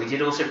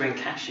did also bring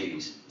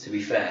cashews, to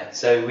be fair.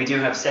 So we do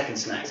have second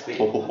snacks. But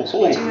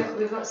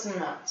we've got some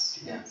nuts.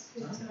 Yeah.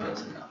 We've got some Got nuts.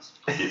 some nuts.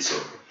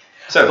 It's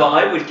So, But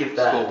I would give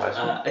that. Score-wise.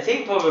 I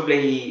think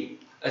probably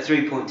a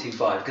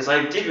 3.25 because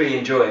I did really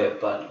enjoy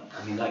it. But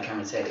I mean, like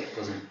Cameron said, it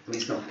wasn't. At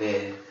least not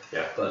beer.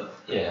 Yeah. But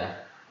Yeah.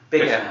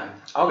 big Yeah. fan.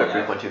 I'll go Yeah.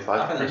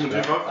 3.25. I think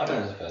that's fair. I think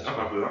that's a fair I'm score.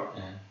 happy with that.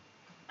 Yeah.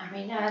 I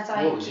mean, as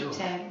I What was keep yours?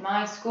 saying,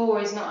 my score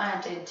is not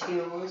added to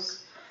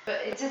yours, but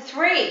it's a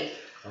 3.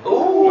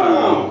 Ooh.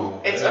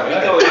 Wow. It's Yeah. only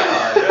going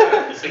up.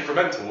 Yeah, it's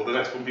incremental. Will the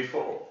next one be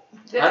 4?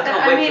 I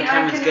can't wait for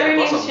Cameron to get a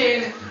buzz on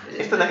me.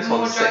 If the next more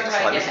one's drugs 6,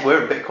 I like, get.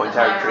 we're in Bitcoin Am I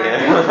territory right?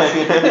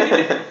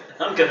 here.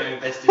 I'm going to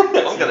invest in I'm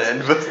going to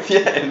invest,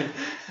 yeah.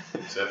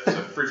 So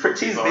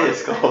Fritzy's 3.25. beer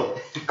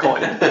score.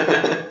 Coin.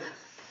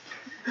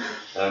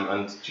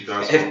 And do you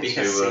guys want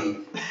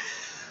FBSC.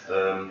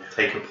 to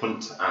take a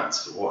punt at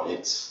what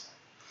its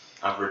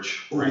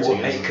average Ooh, rating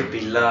is? it could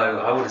be low.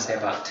 I want to say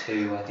about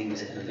 2. I think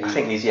it's going to be. I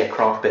think these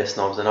craft beer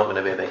snobs are not going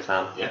to be a big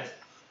fan. Yeah.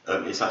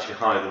 It's actually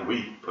higher than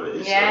we put it.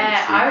 It's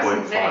Yeah, I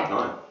was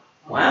 3.59.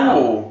 Wow.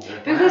 Ooh.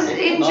 Because Wow.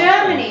 in Nice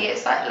Germany,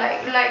 it's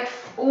like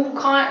all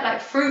kind like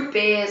fruit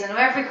beers and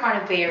every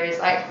kind of beer is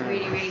like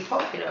really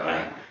popular,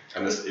 right?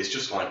 And it's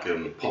just like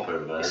pop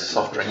over there. It's a isn't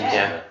soft it? drink, Yeah.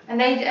 yeah. And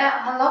they,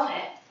 I love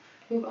it.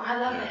 I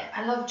love Yeah. it.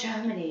 I love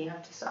Germany.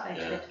 I've decided.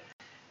 Yeah.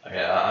 Okay,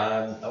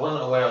 I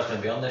wasn't aware I was going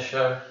to be on this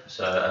show,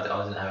 so I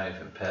didn't have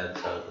anything prepared,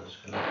 so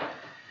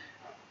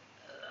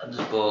I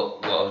just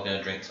bought what I was going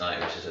to drink tonight,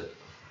 which is a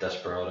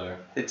Desperado.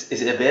 Is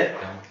it a beer?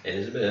 It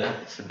is a beer.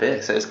 It's a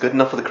beer, so it's good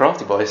enough for the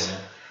crafty boys.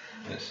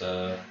 Yeah. It's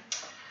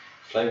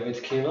flavoured with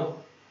tequila,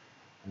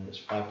 and it's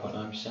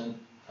 5.9%,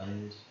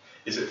 and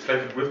Is it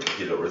flavoured with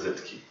tequila or is it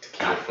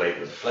tequila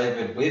flavoured?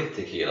 flavoured with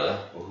tequila,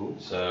 Ooh.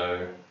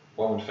 so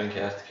one would think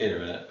it has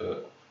tequila in it,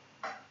 but...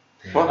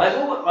 What?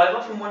 I've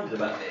often wondered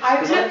about this. I've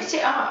 'cause looked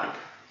it up,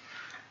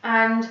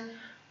 and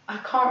I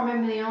can't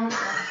remember the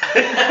answer.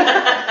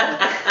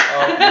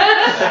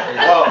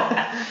 Well,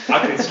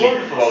 I can sleep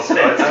for while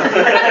tonight.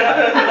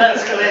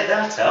 Let's clear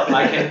that up.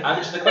 I can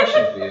answer the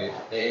question for you.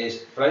 It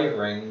is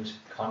flavourings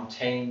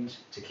contained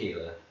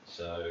tequila,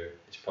 so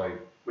it's probably...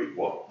 Wait,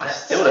 what? I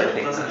still don't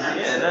think doesn't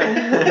that's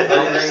answer.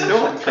 I'm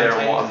still not clear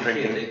on what I'm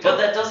Contained drinking. But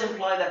that does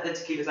imply that the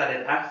tequila's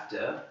added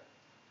after,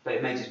 but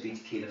it may just be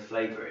tequila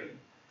flavouring.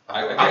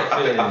 I get a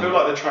feeling. I feel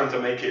like they're trying to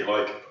make it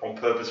like on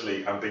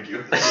purposely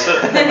ambiguous.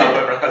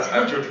 However, it has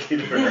actual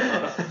tequila in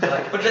it.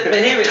 Like, but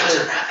here it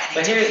says.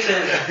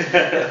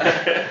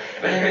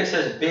 But here it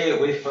says beer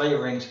with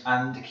flavourings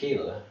and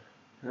tequila.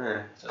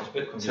 Yeah. So it's a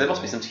bit confusing. So there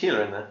must be some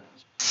tequila in there.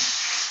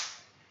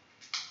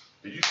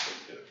 Did you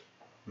taste it?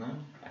 No,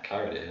 I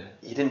carried it here.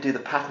 You didn't do the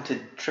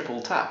patented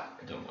triple tap.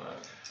 It don't work.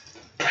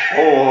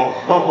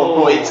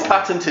 Oh, it's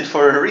patented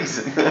for a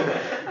reason.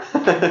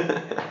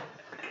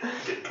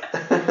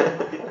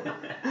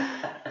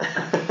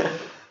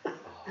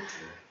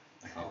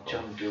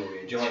 John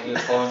Dorian. Do you want to do the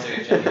following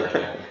to each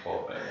other?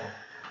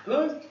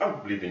 No, I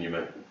believe in you,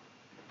 mate.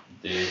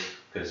 Do you?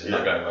 Because it's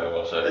not going very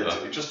well so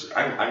far. Just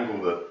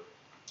angle the.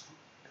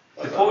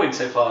 The pouring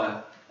so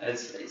far,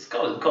 it's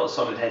got a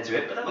solid head to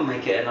it, but that'll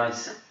make it a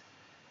nice.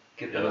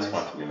 Give it Yeah, a that's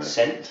nice fine for me, mate.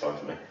 scent. It's fine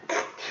for me.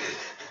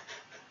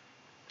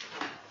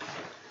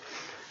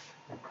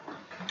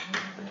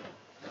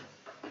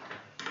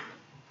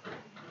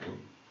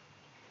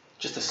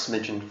 Just a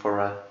smidgen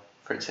for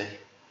Fritzy.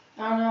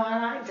 Oh no,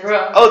 I like this.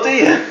 Oh, do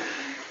you?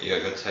 You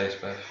got good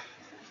taste, Beth.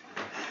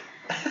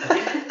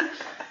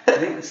 I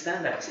think the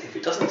standout is if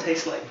it doesn't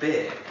taste like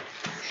beer,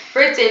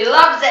 Fritzy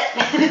loves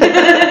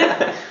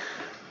it.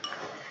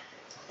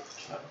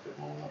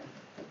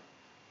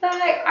 No,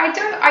 like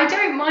I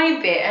don't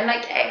mind beer, and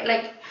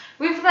like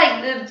with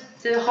like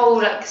the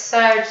whole like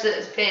surge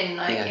that's been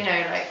like Yeah. you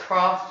know like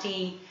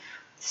crafty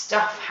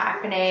stuff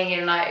happening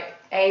and like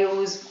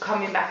ales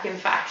coming back in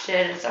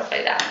fashion and stuff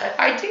like that. Like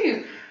I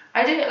do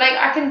like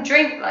I can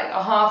drink like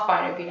a half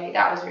pint and be like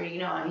that was really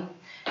nice.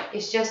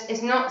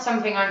 It's not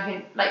something I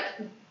can like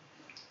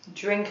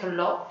drink a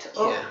lot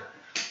of. Yeah.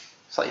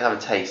 It's like you have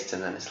a taste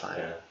and then it's like,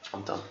 Yeah.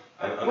 I'm done.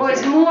 Well,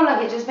 it's more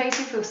like it just makes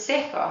you feel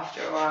sick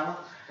after a while.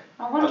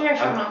 I wonder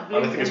if I'm not And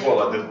I think it's gluten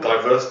more like the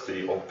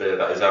diversity of beer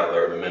that is out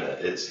there at the minute.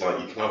 It's like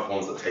you can have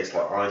ones that taste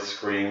like ice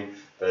cream.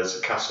 There's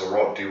Castle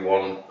Rock do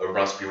one, a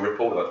raspberry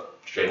ripple that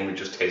genuinely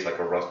just tastes like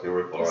a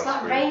raspberry ripple It's ice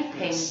like cream.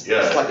 vaping.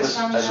 Yeah, It's like It's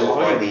a not sort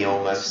of viney like-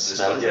 almost it's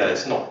smell. like- isn't yeah, it?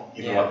 it's not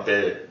even Yeah. like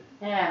beer.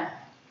 Yeah,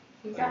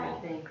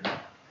 exactly.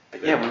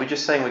 But yeah, we were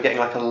just saying we're getting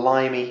like a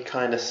limey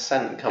kind of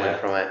scent coming Yeah.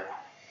 from it.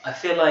 I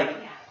feel like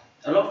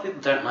a lot of people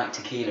don't like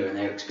tequila, and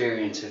their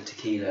experience of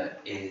tequila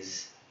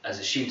is as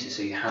a shooter,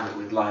 so you have it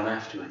with lime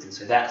afterwards, and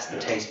so that's the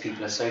taste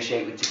people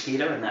associate with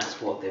tequila, and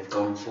that's what they've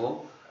gone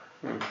for.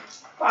 But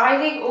I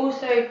think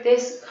also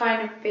this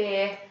kind of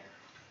beer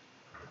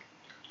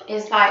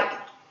is like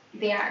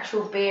the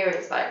actual beer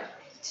is like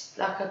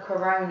a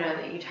Corona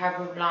that you'd have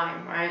with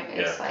lime, right?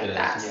 It's Yeah, like It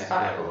that is, yeah,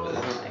 style. yeah,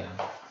 Like,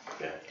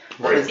 yeah.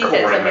 What is he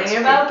said something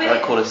about They beer.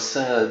 call it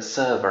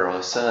Serva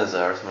or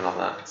Cerza or something like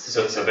that.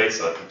 So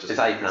cerveza, just, Is that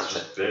how you it's pronounce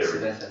just So beer.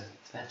 better.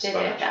 Did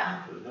it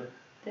that? Isn't it?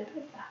 Did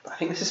it that? I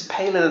think this is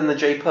paler than the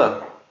J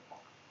Pub.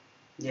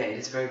 Yeah, it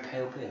is a very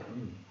pale beer.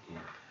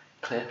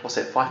 Clear. What's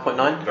it?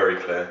 5.9. Very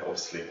clear,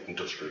 obviously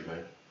industrially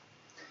made.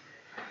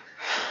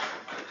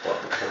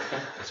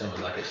 It's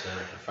almost like it's a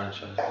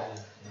franchise.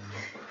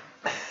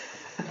 Yeah.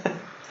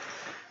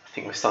 I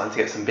think we're starting to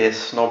get some beer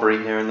snobbery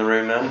here in the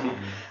room now.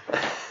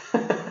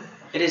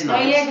 It is Oh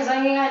nice. yeah, because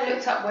I think I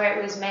looked up where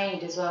it was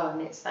made as well,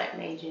 and it's like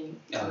made in.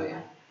 Oh, yeah.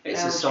 It's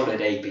a Belgium.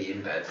 solid AB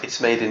in Bev. It's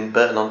made in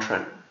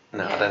Burton-on-Trent.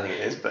 No, I Yeah. don't think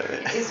it is, but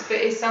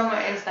It's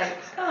somewhere. It's like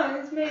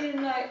it's made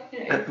in like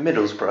you know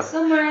Middlesbrough.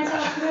 somewhere in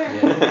South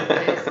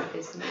America.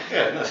 It's not.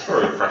 Yeah, that's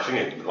very refreshing.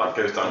 It like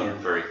goes down Yeah.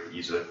 very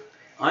easily.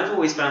 I've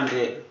always found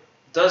it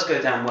does go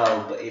down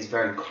well, but is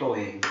very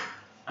cloying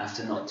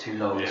after not too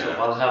long. Yeah. So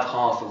I'll have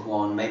half of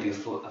one, maybe a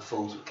full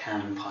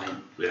can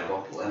pint Yeah.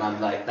 bottle, and I'm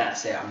like,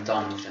 that's it, I'm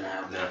done for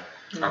now. Yeah.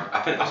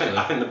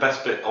 I think the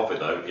best bit of it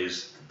though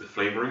is the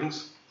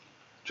flavourings.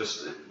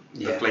 Just the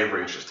Yeah.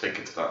 flavourings just take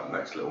it to that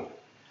next level.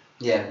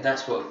 Yeah,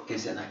 that's what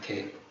gives it that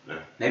kick. Yeah.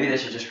 Maybe they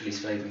should just release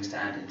flavourings to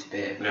add into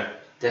beer. Yeah.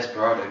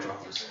 Desperado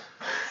droppers.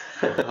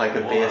 Like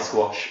a beer Wow.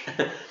 squash.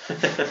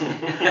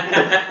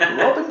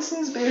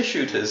 Robinson's beer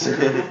shooters.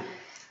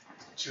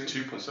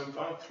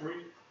 2.75, 3.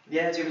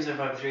 Yeah,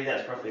 2.73,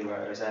 that's probably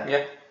where I was at.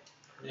 Yeah.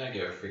 Yeah, I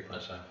give it a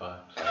 3.75.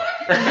 So.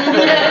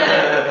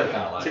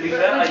 To be But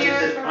fair, I would you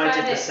have did the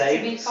preferred it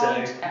same, to be so.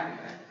 cold, Cameron?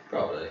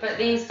 Probably. But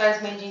these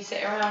guys made you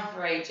sit around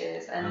for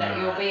ages and let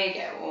your Nah. beer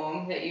get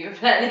warm that you were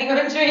planning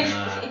on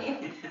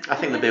drinking. I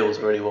think the beer was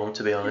really warm,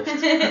 to be honest.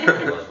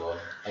 It was one.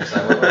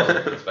 Actually, I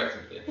wasn't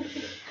expecting to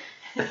be.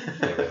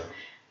 There we go.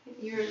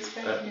 You were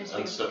expecting it to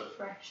be and so-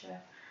 fresher.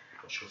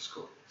 What's your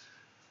score?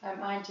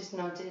 I just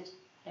nodded.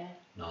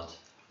 Nod.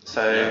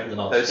 So Yeah, the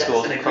nod. those That's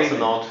scores an across the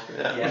nod.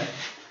 agreement. Yeah.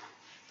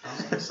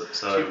 Yeah. So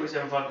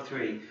 2.75 to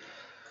 3.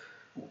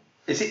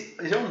 Is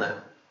it on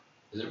there?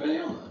 Is it really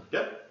on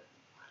there?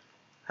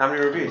 How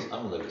many reviews?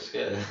 I'm a little bit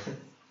scared.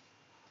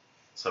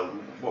 So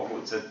what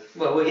was it?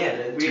 Well,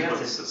 yeah, we have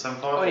to. 2.75?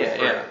 Oh yeah,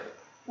 yeah.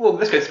 Well,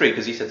 let's go 3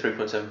 because you said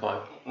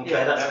 3.75.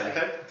 Yeah, that's fair.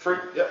 okay. 3.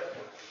 Yep.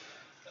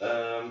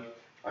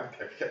 I'm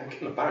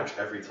getting a badge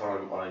every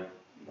time I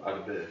add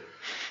a beer.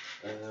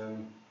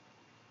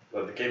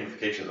 Well, the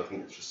gamifications I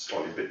think it's just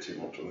slightly a bit too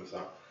much on this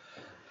app.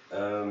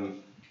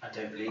 I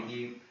don't believe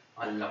you.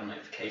 I love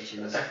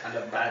notifications. I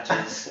love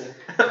badges.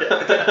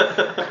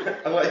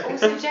 I like.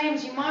 Also,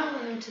 James, you might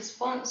want them to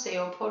sponsor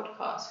your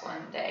podcast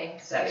one day.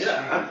 So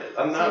Yeah,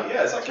 and now,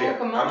 yeah, exactly.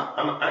 Talk 'em up.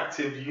 I'm an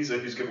active user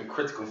who's giving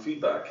critical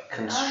feedback.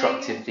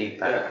 Constructive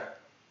feedback.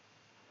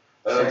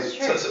 Yeah. That's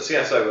true.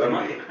 So I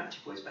might get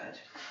Cratchit Boys badge.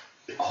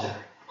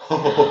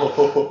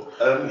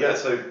 yeah,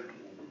 so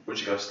what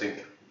do you guys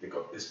think?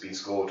 It's been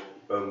scored.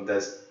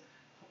 There's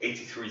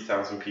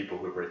 83,000 people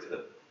who have rated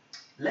it.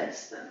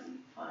 Less than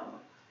 5.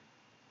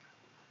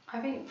 I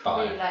think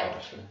probably 5, like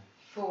obviously.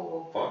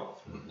 4. 5?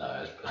 No,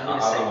 it's, I'm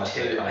gonna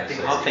say 2. I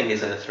think I think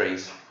it's in the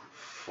 3s.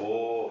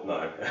 4?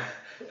 No.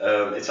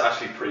 It's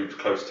actually pretty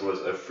close to us,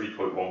 a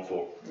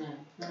 3.14.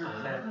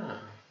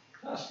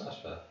 That's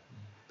fair.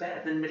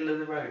 Better than middle of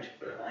the road.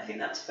 I think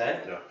that's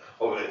fair. Yeah.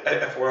 Oh,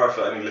 FYI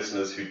for any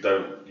listeners who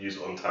don't use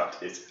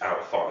Untapped, it's out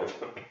of 5.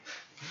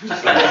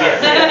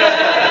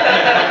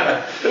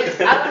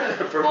 It's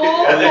out of 4.2.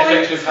 And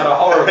Netflix have had a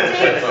horrible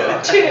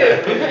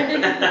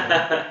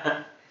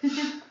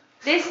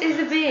This is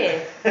a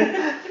beer.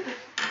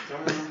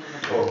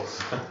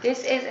 This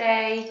is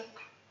a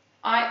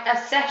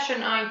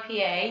session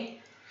IPA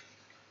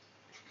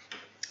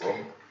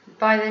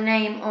by the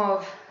name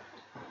of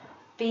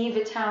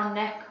Beavertown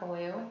Neck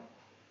Oil.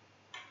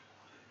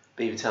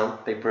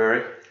 Beavertown, big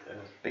brewery,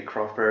 big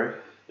craft brewery.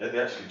 Yeah, they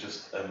actually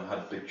just had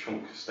a big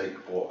chunk of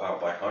steak bought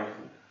out by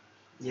Heineken.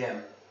 Yeah.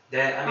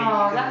 I mean,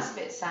 Oh, that's a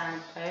bit sad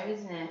though,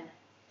 isn't it?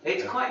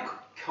 it's quite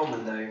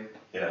common though.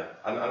 Yeah,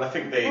 and I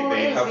think they Well, it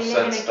is. have We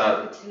said live in a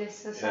that.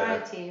 capitalist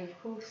society,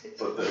 of course it's.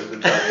 But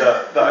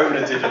the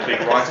owner did a big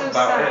write So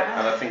about it, sad.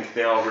 and I think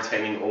they are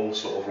retaining all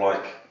sort of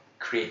like,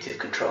 Creative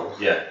control.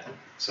 yeah.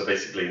 So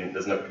basically,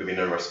 there's not going to be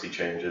no recipe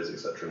changes,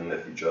 etc. in the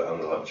near future, and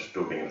they're like just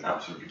building an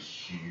absolutely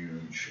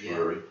huge Yeah.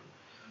 brewery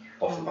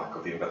off the back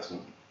of the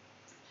investment.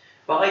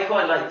 But I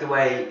quite like the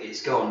way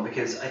it's gone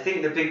because I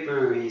think the big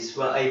breweries,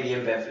 well, AB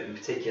InBev in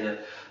particular,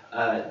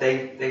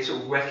 they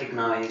sort of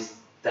recognised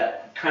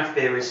that craft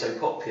beer is so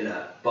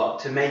popular, but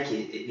to make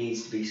it, it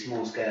needs to be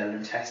small scale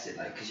and tested,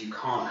 like because you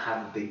can't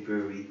have a big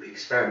brewery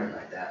experiment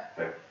like that.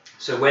 No.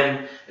 So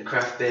when a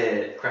craft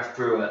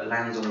brewer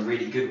lands on a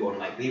really good one,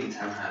 like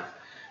Beavertown have,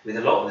 with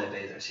a lot of their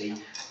beers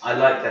actually, I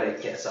like that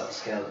it gets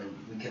upscaled and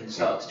we can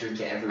start to drink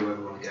it everywhere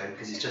we want to go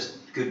because it's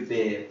just good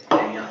beer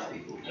getting out to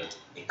people.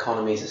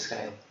 Economies of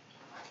scale.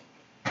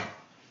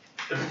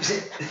 I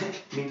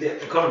mean,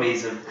 the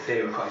economies of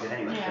beer are quite good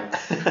anyway.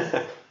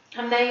 Yeah.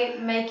 And they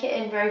make it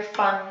in very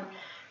fun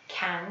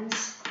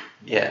cans.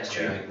 Yeah. That's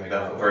true. They're very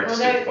Although-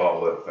 distinct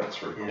artwork,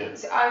 that's really cool. Yeah.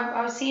 So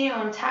I've seen it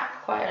on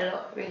tap quite a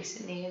lot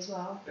recently as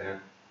well. Yeah.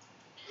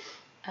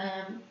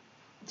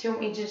 Do you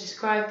want me to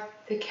describe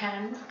the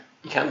can?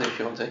 You can do if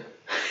you want to.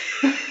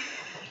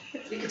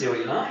 You can do what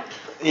you like.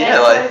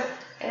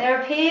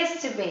 There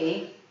appears to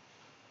be.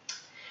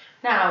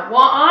 Now,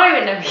 what I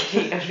would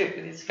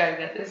immediately describe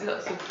that there's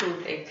lots of cool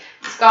things: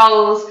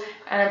 skulls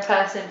and a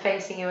person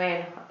facing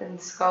away and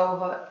skull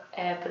hot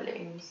air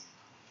balloons.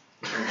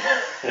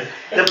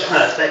 The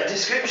perfect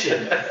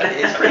description.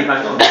 It's pretty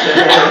bang on.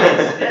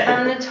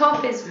 And the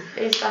top is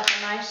like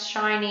a nice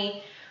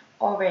shiny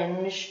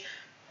orange.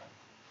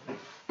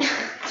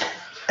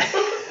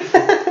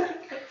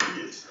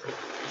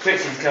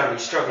 Fritzy's currently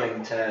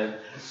struggling to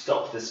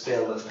stop the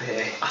spill of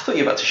beer. I thought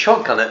you were about to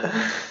shotgun it.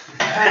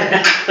 I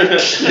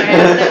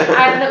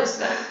had a little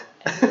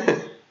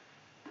slip.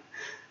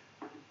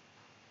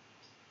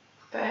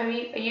 But have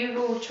you've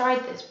all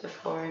tried this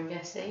before, I'm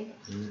guessing?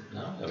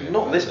 No,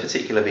 Not this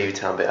particular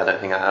Beavertown bit, I don't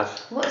think I have.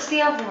 What's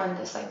the other one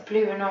that's like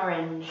blue and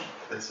orange?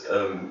 It's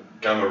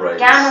Gamma Ray.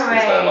 Gamma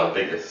is their Ray. like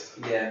biggest.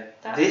 Yeah.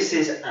 That- This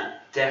is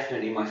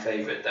definitely my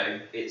favourite though.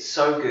 It's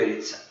so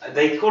good.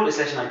 They call it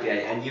session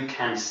IPA and you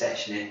can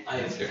session it.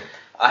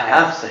 I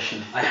have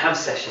session. I have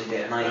sessioned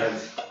it and I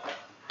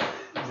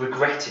have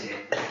regretted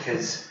it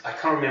because I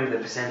can't remember the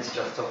percentage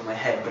off the top of my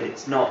head, but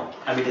it's not.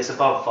 I mean, it's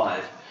above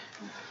 5.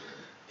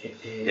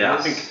 Yeah,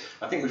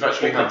 I think we've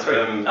actually had.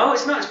 Oh,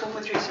 it's not. It's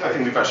 4.3. I Sorry.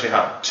 think we've actually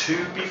had 2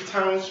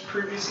 Beavertowns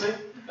previously.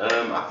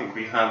 I think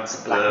we had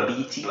Black the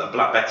Beatty.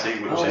 Black Betty,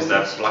 which Oh, is their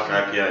yes. black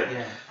IPA,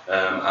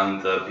 Yeah.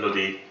 and the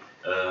bloody,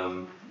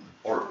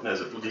 or no,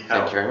 is it bloody hell?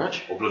 Thank you very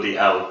much. Or bloody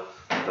L,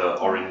 the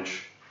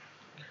orange.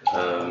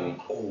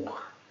 Oh,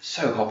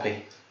 so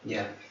hoppy.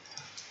 Yeah.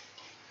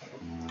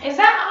 Is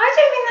that? I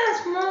don't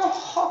think that's more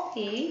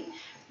hoppy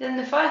than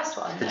the first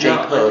one. The No, J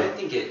I Club. don't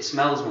think it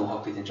smells more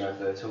hoppy than Dry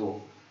Fur at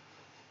all.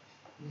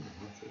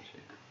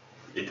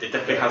 It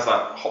definitely has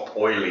that hop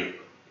oily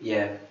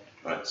Yeah.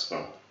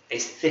 smell.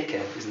 It's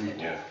thicker, isn't it?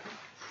 Yeah.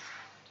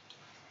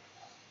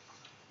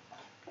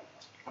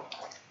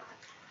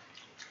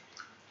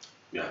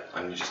 Yeah,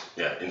 and you just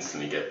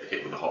instantly get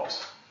hit with the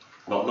hops.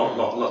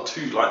 Not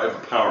too like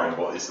overpowering,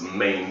 but it's the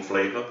main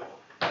flavour.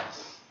 I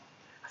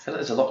feel like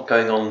there's a lot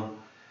going on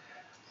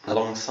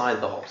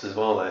alongside the hops as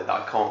well, though. That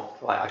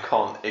I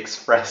can't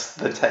express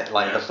the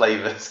the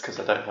flavours because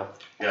I don't have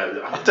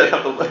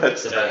the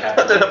words. I don't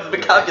have the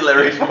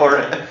vocabulary for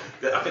it.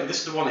 I think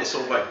this is the one that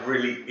sort of like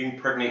really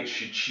impregnates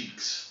your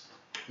cheeks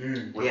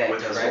Mm, With, yeah, it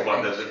with the does. sort of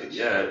like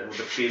Very with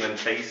the feel and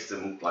taste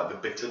and like the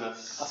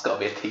bitterness. That's got to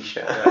be a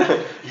t-shirt.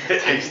 Yeah.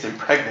 Taste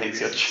impregnates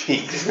your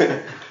cheeks.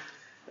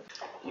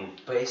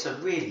 But it's a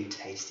really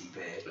tasty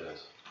beer.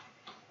 Yes.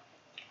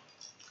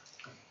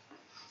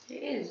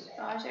 It is.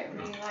 I don't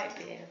really like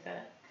beer,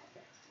 but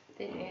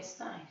it's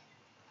nice.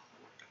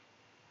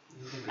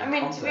 You can be I a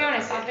mean, to convert be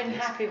honest, to I've been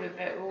this. happy with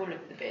all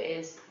of the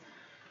beers.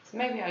 So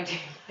maybe I do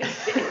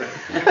like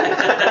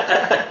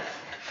beer.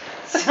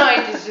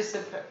 Cider is just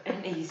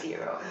an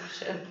easier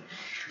option.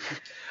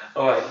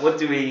 Alright, what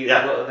do we?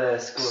 Yeah. What are the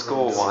scores?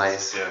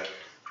 Score-wise, Yeah.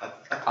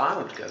 I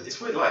would go.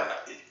 It's weird, like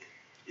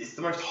it's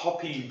the most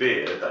hoppy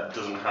beer that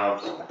doesn't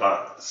have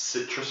that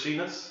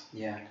citrusiness.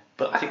 Yeah.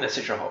 But I think they're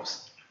citra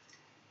hops.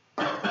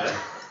 Yeah.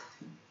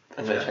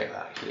 I'm going to check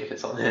that actually if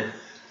it's on here.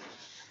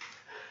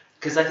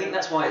 Because I think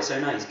that's why it's so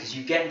nice, because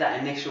you get that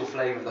initial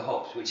flavour of the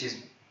hops, which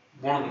is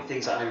one of the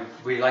things that I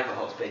really like about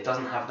hops, but it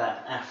doesn't have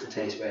that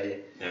aftertaste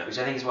Yeah. which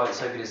I think is why it's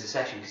so good as a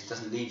session, because it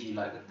doesn't leave you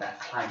like with that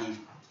claggy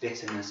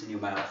bitterness in your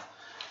mouth.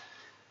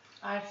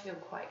 I feel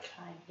quite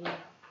claggy.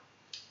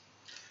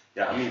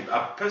 Yeah, I mean,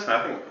 personally,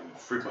 I think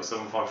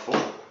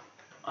 3.754.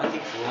 I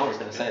think I was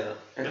going to say that.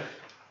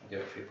 I'll give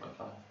it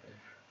 3.5.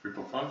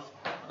 3.5.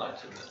 I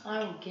liked it.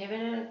 I'm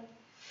giving it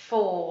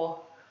 4.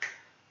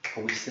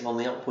 Are we still on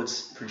the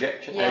upwards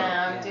projection?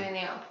 Yeah, I'm Yeah. doing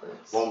the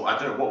upwards. Well, I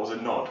don't know, what was a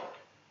nod?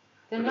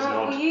 The it was nod,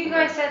 nod. well, you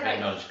guys I said think like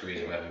not just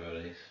agrees with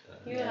everybody.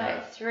 So. you were Yeah.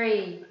 like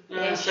 3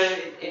 Yeah, so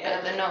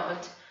at the nod.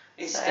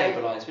 it's So-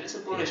 stabilised, but it's a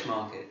bullish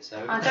market, so.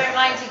 I don't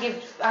like to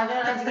give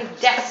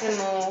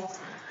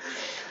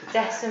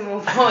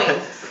decimal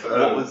points.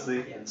 What was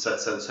the? So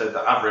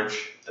the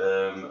average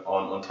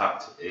on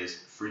Untappd is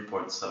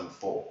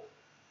 3.74.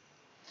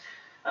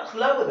 That's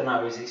lower than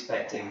I was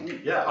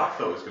expecting. Yeah, I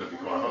thought it was going to be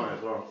quite high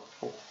as well.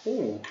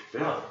 Ooh.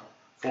 Yeah,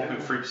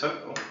 4.3%.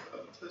 Oh,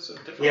 that's a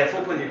different. Yeah,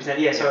 4.3%.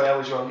 Yeah, sorry, I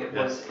was wrong. It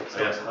Yeah. was. It's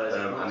Yeah, not as high as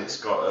it was. and it's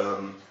got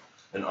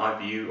an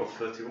IBU of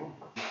 31.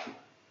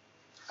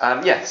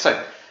 Yeah,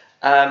 so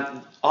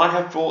I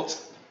have brought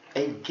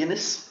a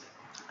Guinness.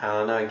 And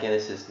I know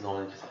Guinness is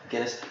normally just like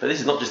Guinness, but this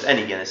is not just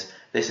any Guinness.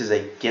 This is a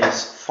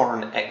Guinness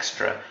Foreign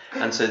Extra.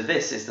 And so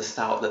this is the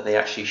stout that they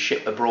actually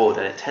ship abroad,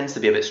 and it tends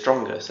to be a bit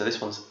stronger. So this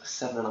one's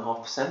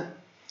 7.5%.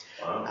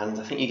 Wow. And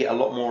I think you get a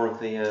lot more of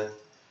the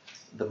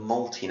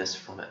maltiness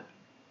from it.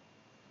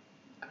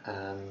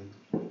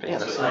 But yeah,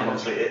 that's So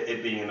obviously,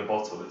 it being in a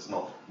bottle, it's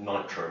not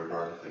nitro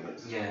or anything.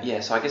 It's,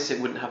 Yeah. so I guess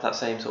it wouldn't have that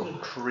same sort of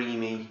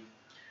creamy,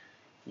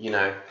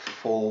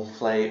 full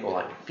flavour or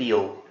like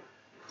feel.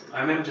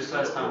 I remember the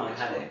first time I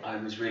had it, I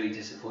was really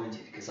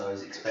disappointed because I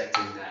was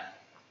expecting that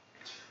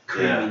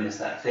creaminess,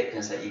 that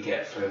thickness that you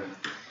get from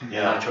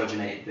Yeah.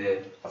 nitrogenated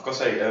beer. I've got to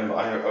say,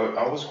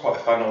 I was quite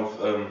a fan of.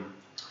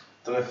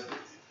 Don't know if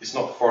it's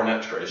not Foreign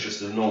Extra. It's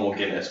just a normal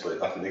Guinness,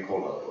 but I think they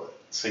call it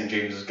St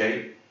James's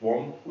Gate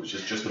one, which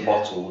is just a Yeah.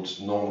 bottled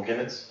normal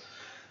Guinness.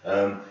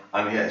 And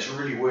yeah, it's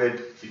really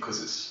weird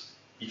because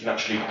you can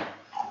actually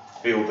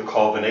feel the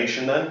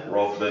carbonation then,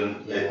 rather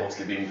than it Yeah.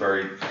 obviously being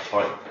very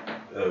tight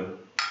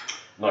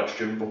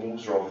nitrogen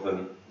bubbles rather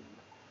than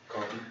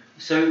carbon.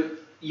 So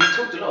you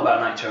talked a lot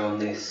about nitro on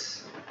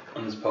this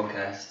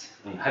podcast.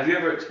 Mm. Have you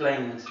ever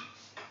explained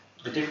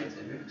the difference?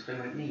 Have you ever explained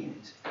what it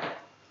means?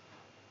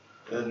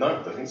 No,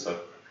 I don't think so.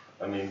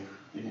 I mean,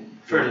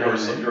 For a you're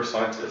layman. a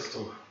scientist.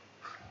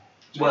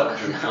 Well,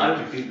 Feel I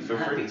would be feel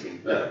happy free.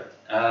 to.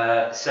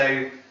 Yeah.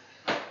 So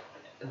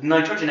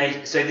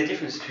nitrogenate. So the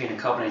difference between a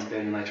carbonated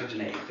beer and a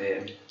nitrogenated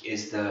beer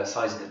is the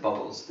size of the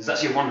bubbles. There's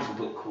actually a wonderful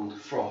book called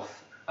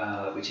Froth,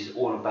 which is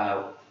all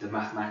about the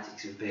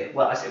mathematics of beer.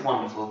 Well, I say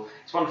wonderful.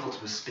 It's wonderful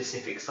to a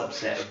specific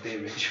subset of beer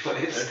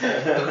enjoyers,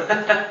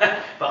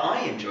 but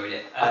I enjoyed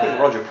it. I think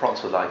Roger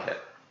Protz would like it.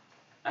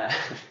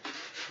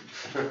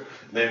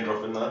 Name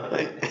dropping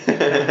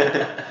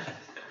there.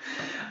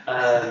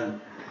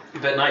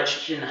 But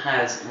nitrogen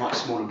has much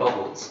smaller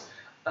bubbles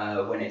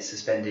when it's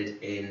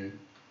suspended in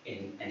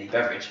any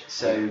beverage.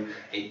 So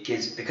it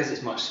gives, because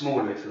it's much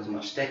smaller, it feels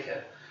much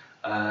thicker,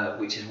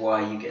 which is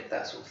why you get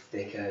that sort of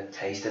thicker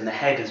taste. And the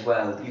head as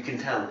well, you can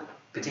tell,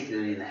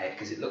 particularly in the head,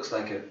 because it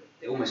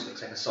almost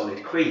looks like a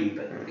solid cream,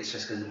 but it's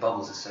just because the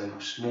bubbles are so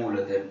much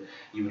smaller than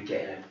you would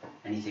get in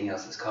anything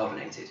else that's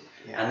carbonated.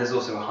 Yeah. And there's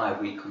also a higher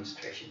wheat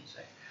concentration. So.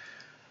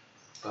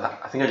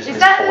 But I think I just Is missed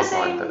that the pause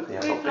same line, but yeah,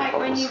 with not big like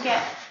when bubbles. you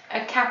get a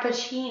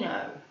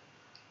cappuccino?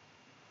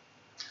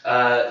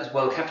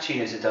 well,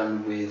 cappuccinos are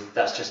done with,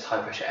 that's just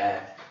high pressure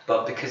air,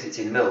 but because it's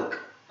in milk,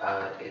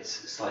 it's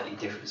slightly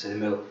different. So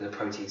the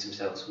proteins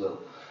themselves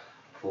will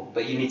form,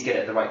 but you need to get it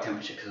at the right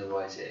temperature because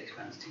otherwise it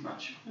expands too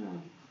much.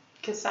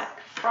 Because that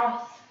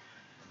froth,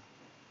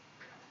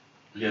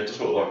 Yeah, it does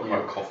look like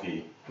quite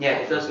coffee. Yeah,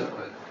 it does look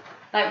quite.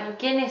 like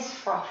Guinness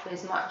froth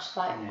is much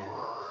like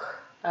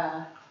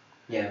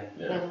Yeah,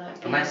 Yeah.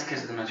 and that's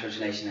because of the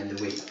nitrogenation and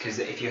the wheat. Because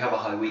if you have a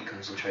high wheat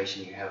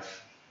concentration,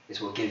 it's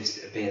what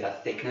gives a beer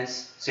that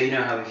thickness. So you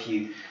know how if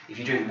you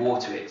drink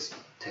water, it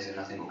tastes like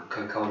nothing, or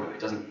Coca-Cola, it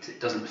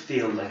doesn't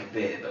feel like a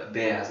beer, but a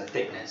beer has a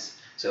thickness.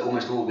 So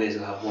almost all beers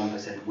will have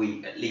 1%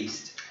 wheat at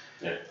least,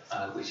 Yeah.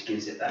 which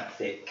gives it that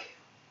thick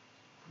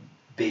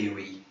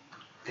beery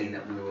thing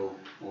that we were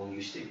all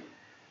used to.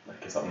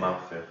 Like, is that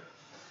mouthfeel?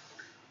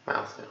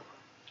 Mouthfeel.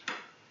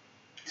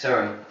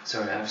 Sorry,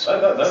 I've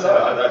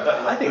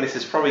I think this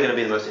is probably going to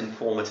be the most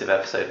informative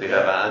episode we've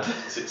ever had.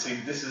 See,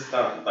 this is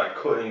that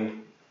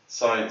cutting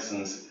science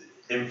and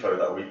info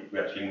that we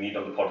actually need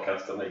on the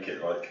podcast to make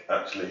it like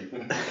actually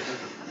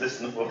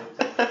listenable.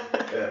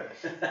 Yeah.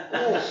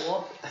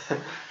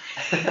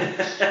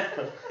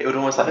 It would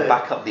almost like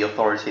back up the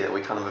authority that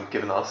we kind of have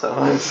given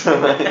ourselves. You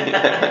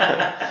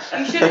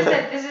should have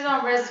said, this is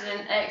our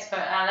resident expert,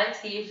 Alex.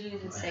 He usually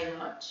doesn't say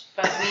much,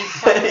 but we've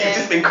told him. He's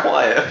just been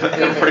quiet for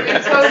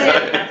We've told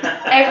him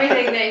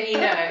everything that he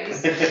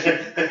knows,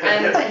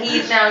 and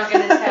he's now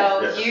going to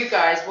tell you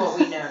guys what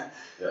we know.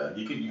 Yeah,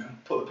 you can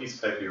put a piece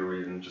of paper you're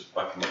reading just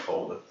back in the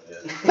folder.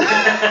 Yeah.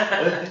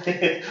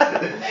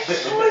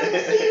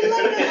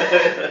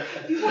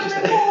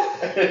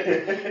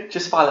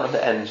 Just file it on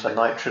the end, like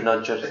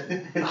nitronudger.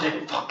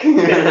 Oh, fuck.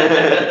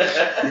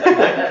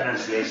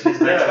 Pronunciation is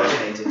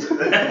nitrogenated.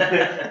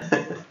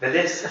 But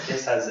this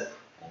has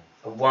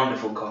a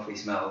wonderful coffee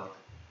smell.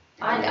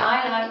 I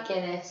like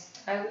Guinness.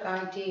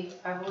 I do.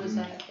 I've always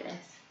liked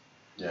Guinness.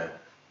 Yeah.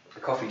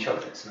 The coffee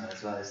chocolate smell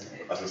as well, isn't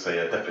it? I was going to say,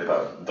 yeah, definitely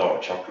that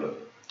dark chocolate.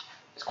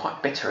 It's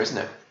quite bitter, isn't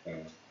it?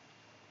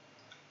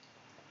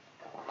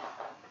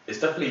 It's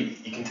definitely,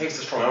 you can taste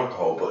the strong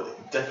alcohol, but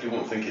you definitely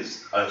won't think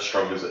it's as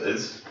strong as it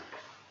is.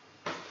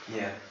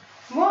 Yeah.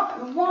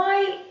 What?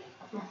 Why?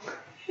 You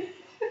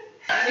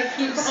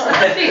keep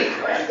asking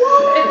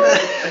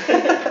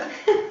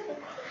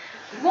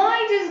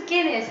Why does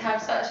Guinness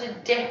have such a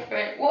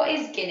different... What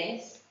is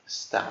Guinness?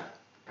 Stout.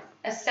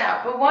 A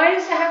stout. But why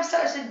does it have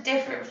such a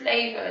different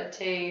flavour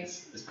to...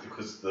 It's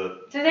because the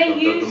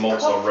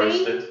malts coffee? are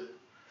roasted.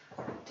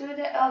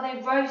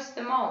 They roast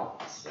the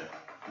malts? Yeah.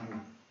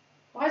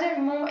 Why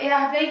don't more... Yeah,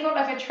 have they got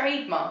like a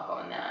trademark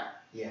on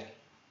that? Yeah.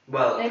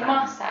 Well, They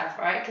must have,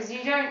 right? Because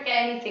you don't get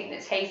anything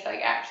that tastes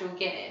like actual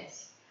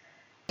Guinness.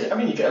 I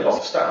mean, you get a lot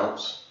of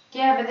stouts.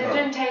 Yeah, but they No.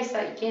 don't taste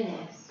like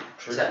Guinness.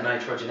 It's that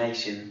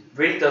nitrogenation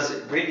really does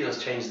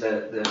change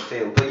the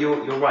feel. But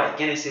you're right.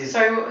 Guinness is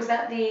Sorry, what was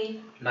that? The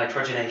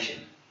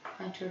nitrogenation.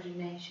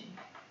 nitrogenation.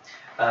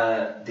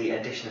 The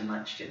addition of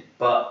nitrogen.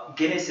 But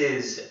Guinness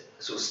is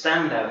sort of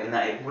standout in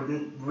that it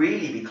wouldn't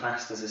really be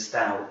classed as a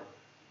stout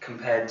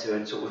compared to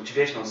a sort of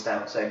traditional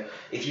stout. So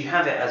if you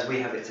have it as we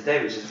have it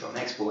today, which is from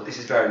export, this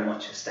is very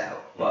much a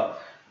stout.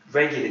 But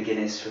regular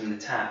Guinness from the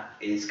tap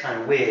is kind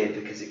of weird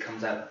because it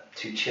comes out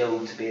too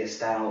chilled to be a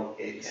stout.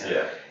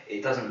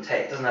 It doesn't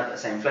have that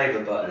same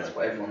flavour, but that's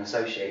what everyone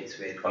associates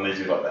with. And they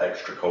do like the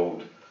extra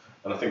cold.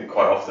 And I think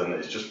quite often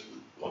it's just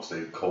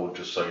obviously cold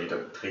just so you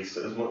don't taste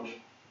it as much.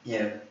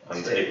 Yeah.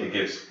 And it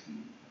gives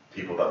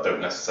people that don't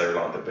necessarily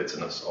like the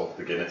bitterness of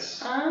the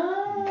Guinness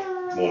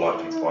more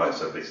likely to buy it,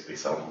 so they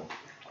sell more.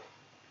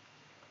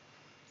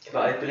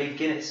 But I believe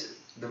Guinness,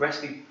 the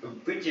recipe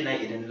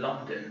originated in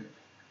London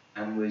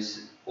and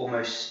was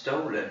almost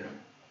stolen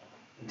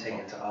and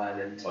taken to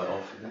Ireland. Quite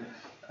often.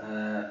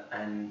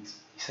 And You're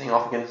saying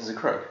Arthur Guinness is a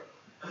crook?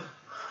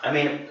 I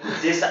mean,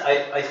 this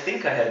I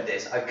think I heard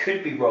this. I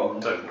could be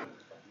wrong. So,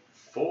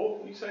 4,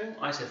 what are you saying?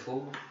 I said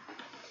 4.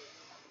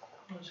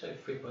 I'd say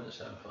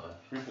 3.75.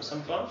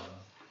 3.75?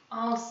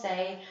 I'll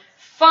say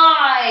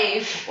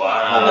 5.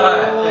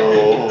 Wow.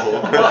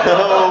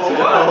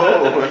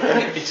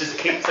 It just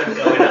keeps on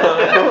going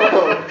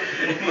up.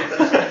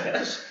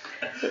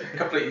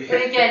 Completely.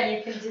 But again,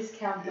 you can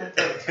discount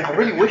that. I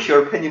really wish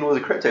your opinion was a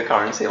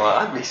cryptocurrency.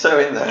 Like, I'd be so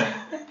in there.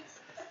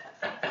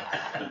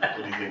 What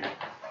do you think?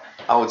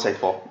 I would say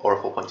 4 or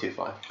a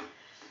 4.25.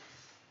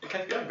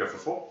 Okay, yeah, go for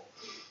 4.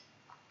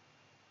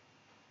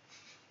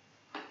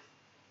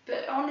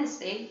 But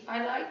honestly,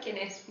 I like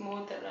Guinness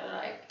more than I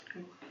like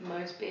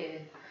most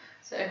beer.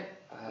 So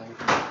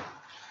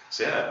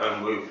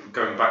We're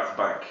going back to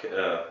back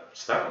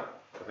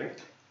stout, I think.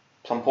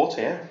 Plum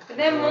porter, yeah. But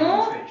they're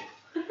more.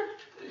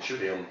 It should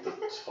be on the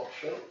top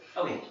shelf.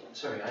 Oh yeah,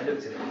 sorry, I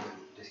looked at it and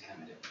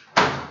discounted it.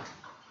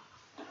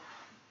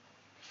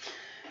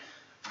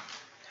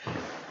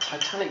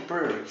 Titanic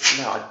Brewery.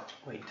 No,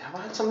 wait, have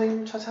I had something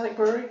from Titanic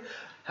Brewery?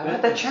 Have I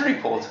had their cherry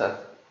porter?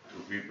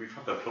 We've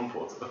had their plum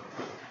porter.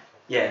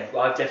 Yeah,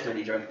 well, I've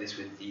definitely drunk this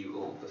with you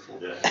all before.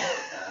 Yeah.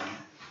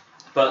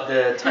 But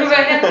the We went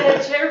at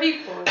their cherry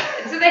porter.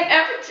 Do they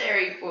have a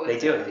cherry porter? they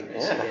do, I think.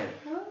 Yeah.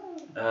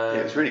 Oh.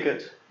 Yeah, it's really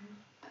good.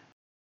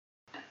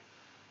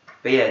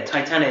 But yeah,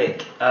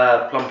 Titanic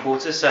plum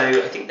porter. So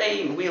I think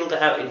they wheeled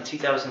it out in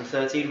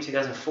 2013,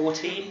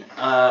 2014.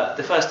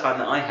 The first time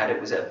that I had it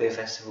was at a beer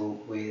festival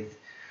with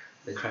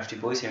the Crafty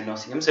Boys here in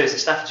Nottingham. So it's a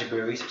Staffordshire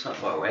brewery, so it's not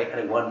far away, and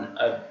it won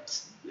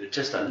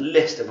just a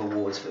list of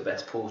awards for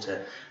best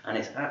porter, and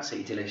it's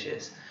absolutely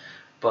delicious.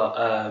 But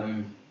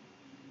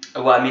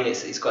well, I mean,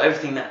 it's got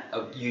everything that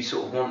you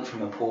sort of want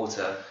from a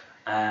porter,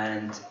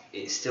 and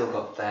it's still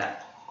got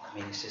that. I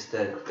mean, it's just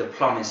the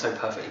plum is so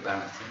perfectly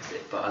balanced, isn't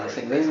it? But I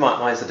think maybe my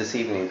eyes are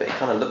deceiving me, but it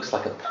kind of looks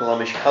like a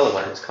plummish colour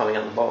when it's coming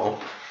out the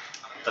bottle.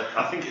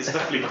 I think it's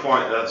definitely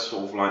quite a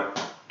sort of like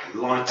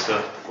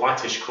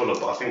lightish colour,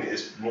 but I think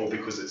it's more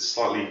because it's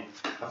slightly,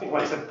 I think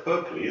like you said,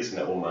 purpley, isn't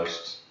it,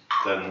 almost,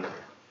 than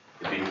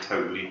it being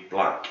totally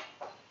black.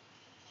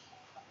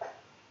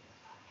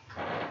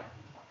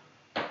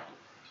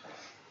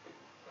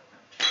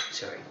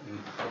 Sorry, you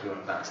probably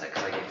want to balance that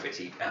because I gave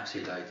Fritzy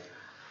absolute load.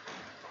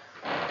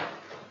 Yeah.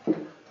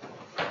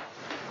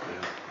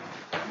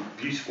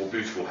 Beautiful,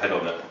 beautiful head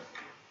on it.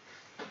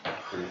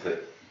 Really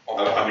thick.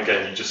 And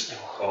again, you just,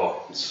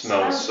 it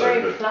smells so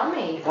very good.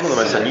 plummy. One of the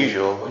most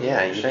unusual.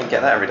 Yeah, you don't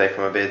get that every day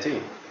from a beer, do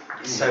you?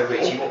 It's so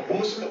rich.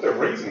 Almost a little bit of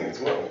raisin as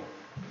well.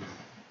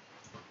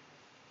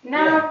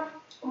 Now,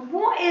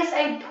 what is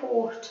a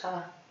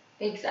porter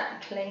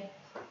exactly?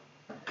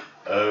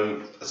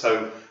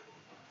 So,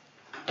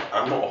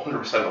 I'm not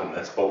 100% on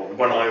this, but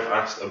when I've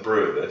asked a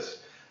brewer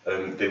this,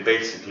 they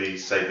basically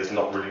say there's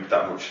not really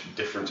that much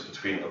difference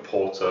between a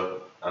porter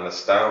and a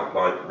stout,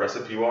 like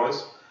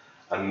recipe-wise,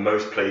 and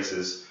most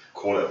places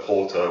call it a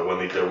porter when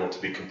they don't want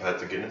to be compared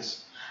to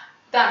Guinness.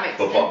 That makes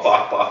sense.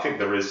 But I think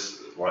there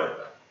is like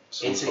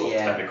some sort of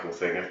technical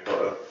thing.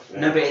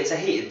 No, but it's a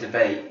heated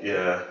debate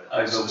Yeah.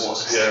 over So- what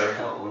so- a yeah.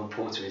 stout or a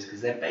porter is because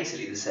they're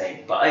basically the same.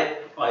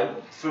 But I,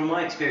 from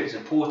my experience,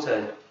 a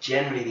porter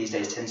generally these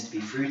days tends to be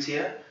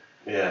fruitier.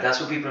 Yeah. That's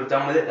what people have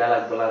done with it. They're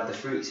like, we'll add the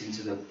fruits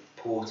into the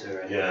porter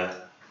and Yeah.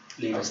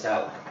 leave a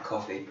stout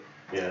coffee.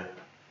 Yeah.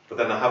 But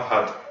then I have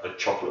had a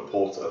chocolate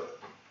porter.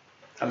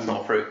 That's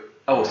not fruit.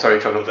 Oh, sorry,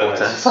 chocolate But then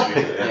porter. it's just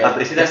sweet,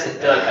 Yeah, see, that's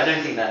it. I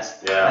don't think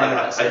that's. Yeah, I think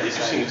that's it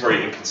just seems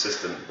very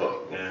inconsistent, but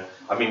yeah.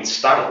 I mean,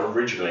 stout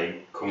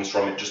originally comes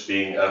from it just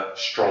being a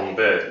strong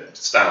beer,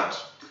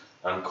 stout.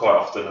 And quite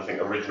often, I think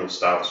original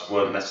stouts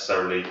weren't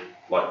necessarily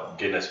like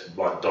Guinness,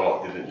 like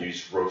dark, they didn't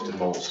use roasted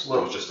malts, it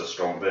was just a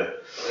strong beer.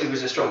 It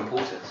was a strong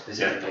porter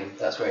specifically.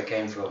 That's where it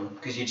came from.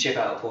 Because you'd ship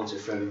out a porter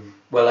from,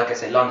 well, like I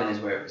say, London is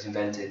where it was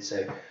invented.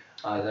 So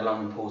the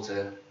London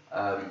porter,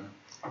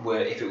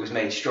 where if it was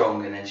made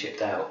strong and then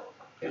shipped out,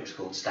 it was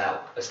called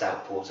a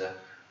stout porter.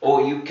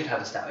 Or you could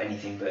have a stout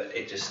anything, but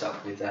it just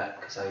stuck with that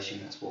because I assume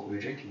that's what we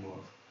were drinking more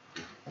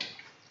of.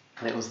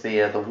 And it was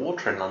the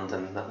water in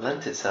London that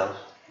lent itself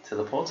to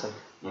the porter.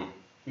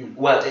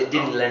 Well, it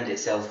didn't lend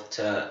itself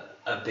to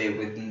a beer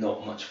with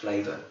not much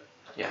flavour.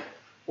 Yeah.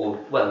 Or,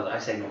 well, I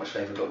say not much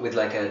flavour, but with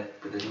like a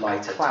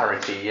lighter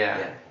Clarity, yeah.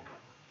 Yeah.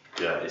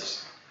 Yeah,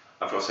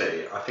 I've got to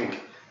say, I think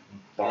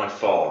by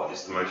far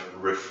it's the most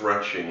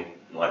refreshing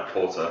like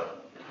porter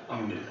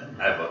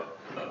ever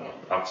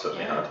I've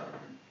certainly had.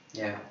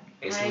 Yeah.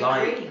 It's I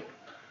light. agree.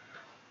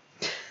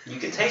 You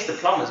can taste the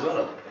plum as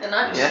well. And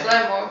I just Yeah.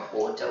 learned what a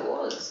porter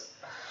was.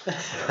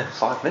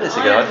 5 minutes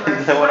I ago, I am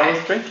didn't know what I was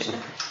refreshed.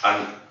 drinking.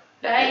 And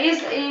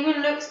It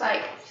even looks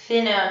like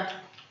thinner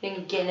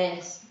than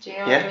Guinness. Do you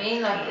know what Yeah. I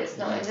mean? Like it's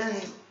not. It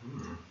doesn't.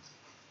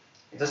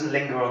 It doesn't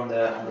linger on the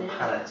Yeah.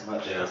 palate as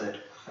much, Yeah. does it?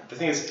 the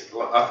thing is,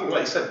 I think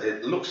like you said,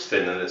 it looks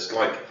thin and it's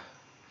like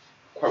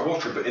quite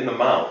watery, but in the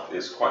mouth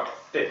it's quite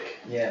thick,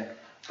 Yeah.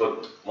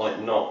 but like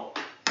not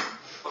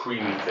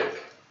creamy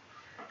thick.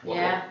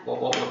 Yeah.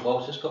 What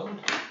was this called?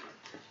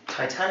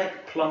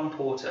 Titanic Plum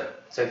Porter.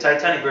 So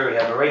Titanic Brewery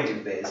have a range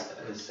of beers.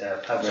 As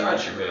Pablo I actually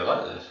mentioned. really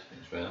like this.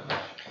 It's really nice.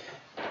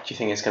 Do you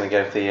think it's going to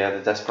give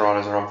the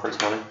Desperados a run for its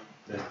money?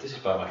 This is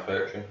by my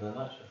favourite drink of the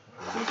night.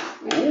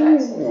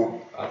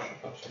 Ooh.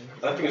 Actually.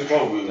 I think as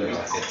well, we They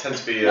like it. tend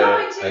to be. No,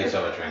 I I do. used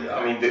to have a drink.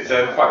 I mean,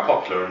 they're quite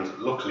popular, and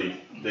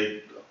luckily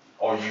they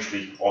are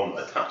usually on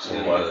a tap Some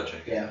of the somewhere. other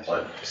drink. Yeah.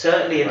 Like,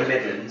 Certainly in the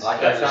Midlands, I I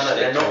can found that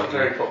they're stick to not what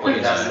very you- popular what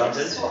you down in know.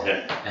 London,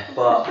 yeah,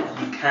 but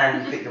you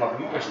can pick them up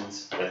in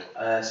Morrison's.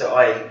 So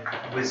I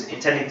was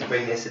intending to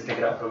bring this and pick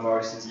it up from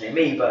Morrison's near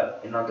me,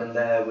 but in London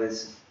there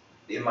was,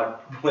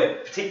 where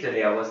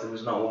particularly I was, there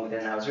was not one within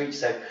an hour's reach,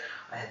 so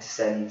I had to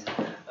send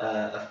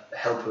a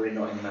helper in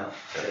Nottingham out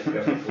to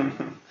grab it for me.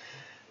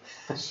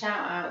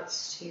 Shout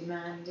outs to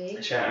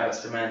Mandy. Shout outs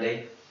to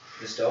Mandy,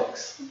 the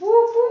stocks.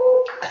 Whoop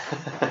whoop.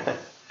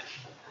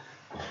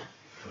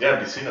 yeah,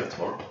 be seeing them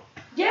tomorrow.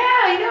 Yeah,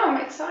 I know.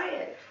 I'm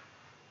excited.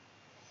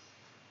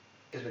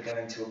 Because we're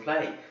going to a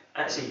play.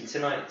 Actually,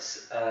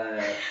 tonight's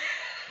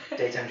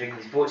daytime drinking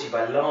is brought to you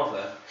by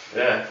Lava.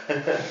 Yeah.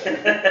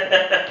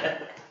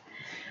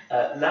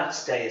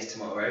 Last day is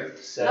tomorrow,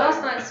 so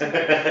Last night's. Go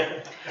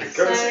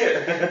and see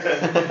it.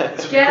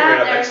 It's Get out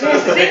coming there next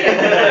and Thursday.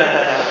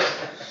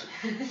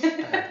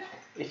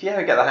 If you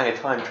ever get the hang of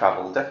time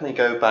travel, definitely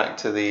go back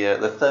to the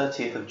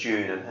 30th of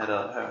June and head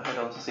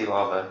on to see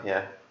Lava.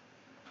 Yeah.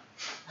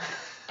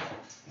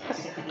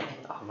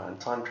 Oh man,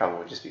 time travel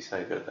would just be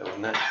so good, though,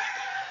 wouldn't it?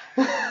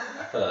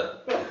 I feel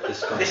like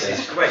this This conversation.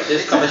 is great.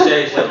 This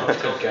conversation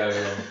could go.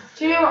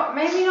 Do you know what?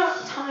 Maybe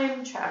not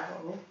time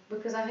travel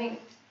because I think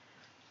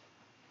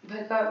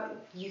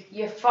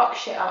you fuck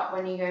shit up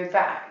when you go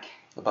back.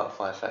 The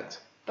butterfly effect.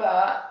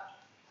 But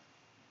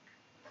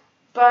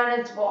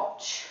Bernard's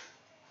watch.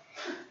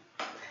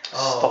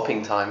 Oh,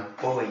 Stopping time.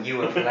 Boy,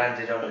 you have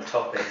landed on the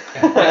topic.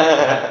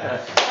 That.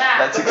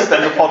 Let's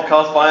extend the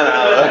podcast by an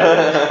hour.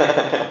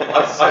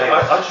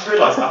 I just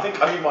realised I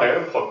think I need my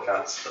own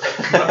podcast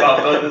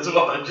about Bernard's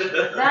Watch.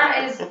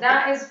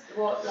 That is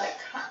what like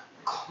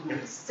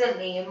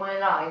constantly in my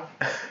life.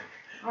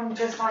 I'm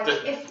just like,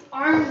 if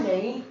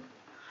only.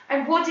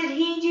 And what did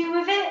he do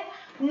with it?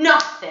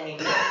 Nothing.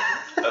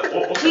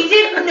 He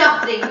did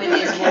nothing with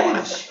his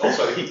watch.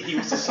 Also, he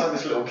was the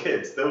saddest little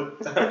kid.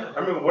 I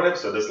remember one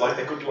episode, there's like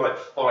a good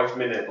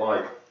 5-minute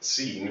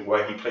scene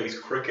where he plays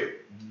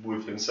cricket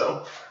with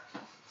himself.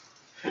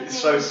 It's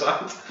so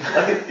sad.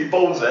 He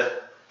bowls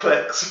it,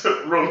 clicks,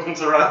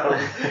 runs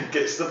around,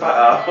 gets the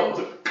bat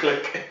out,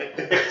 click,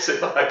 hits it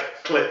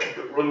back, click,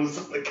 runs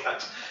to the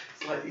catch.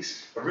 It's like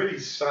he's a really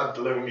sad,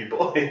 lonely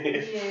boy.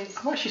 Yes.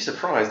 I'm actually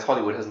surprised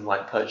Hollywood hasn't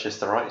purchased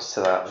the rights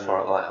to that for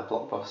a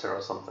blockbuster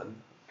or something.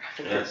 I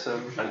think it's I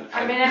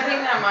mean, I think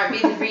that might be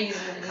the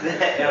reason.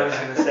 Yeah, I was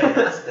going to say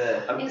that's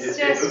the. It's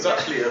It was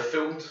actually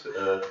filmed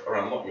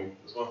around Nottingham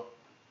as well.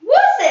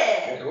 Was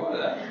it? It was,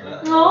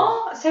 yeah.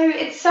 Oh, so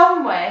it's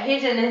somewhere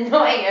hidden in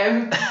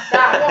Nottingham,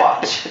 that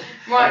watch.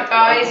 Right,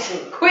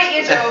 guys, quit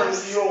your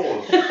jobs.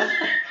 Yours.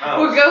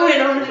 We're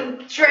going on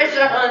a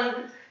treasure hunt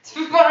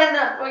to find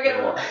that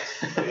fucking watch.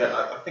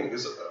 Yeah, I think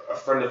there's a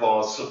friend of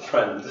ours, a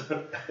friend,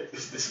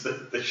 this is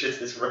the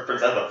shittest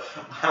reference ever.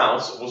 A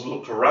house was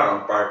looked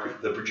around by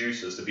the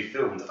producers to be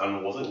filmed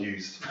and wasn't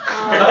used.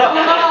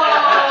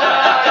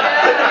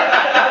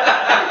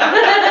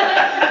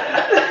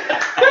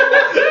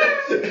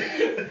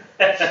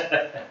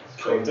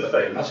 Claim to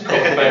fame. That's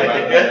called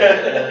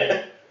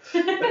fame,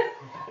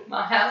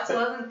 My house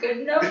wasn't good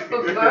enough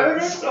for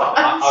bonus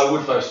I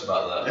would boast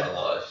about that a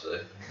lot, actually.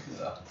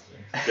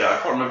 Yeah, I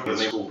can't remember the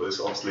school, but it's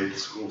obviously the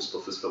school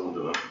stuff is filmed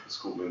in a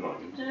school in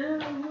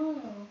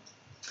Nottingham.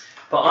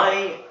 But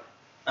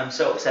I'm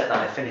so upset that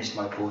I finished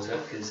my quarter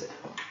because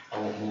I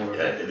want more of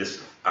Yeah, it. it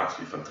is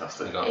absolutely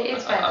fantastic. It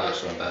is I got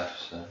some fantastic.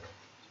 best, so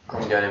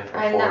I'm going in for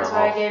a And 4.5. that's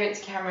why I gave it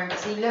to Cameron,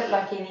 because he looked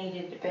like he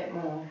needed a bit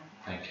more.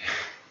 thank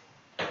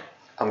you.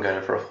 I'm going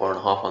in for a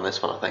 4.5 on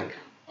this one, I think.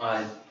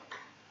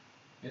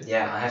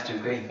 Yeah, I have to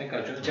agree. I think I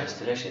It's just just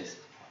delicious.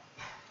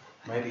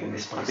 Maybe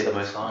this Might one's be the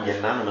most 5.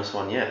 unanimous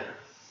one yet.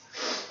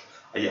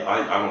 Yeah,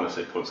 I want to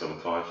say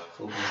 0.75.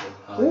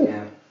 4.75,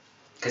 yeah.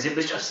 Because it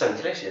was just so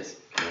delicious.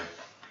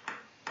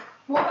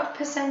 What a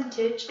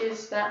percentage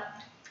is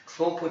that?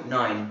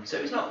 4.9, so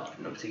it's not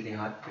particularly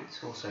high, but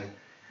it's also.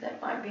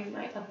 That might be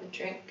my other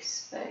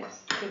drinks that is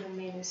giving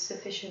me the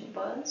sufficient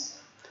buzz.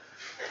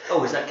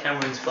 Oh, is that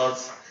Cameron's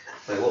buzz?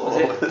 Wait, what was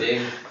it?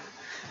 Ding.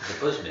 The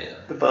buzz meter.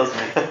 The buzz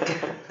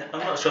meter. I'm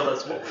not sure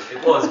that's what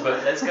it was,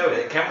 but let's go with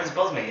it. Cameron's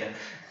buzz meter.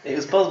 It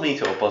was buzz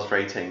meter or buzz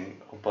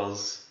rating or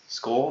buzz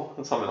score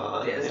or something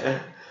like that. Yes. Yeah.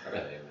 I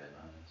don't even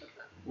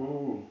know.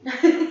 Ooh.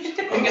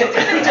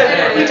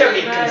 We don't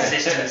need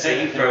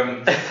consistency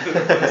from.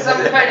 Some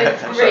kind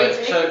of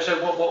rating. So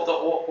what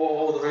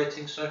were the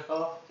ratings so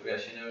far? Do we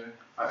actually know?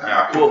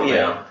 Well,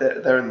 yeah,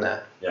 they're in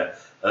there.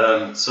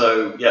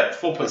 So yeah,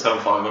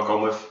 4.75 I've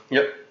gone with.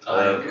 Yep.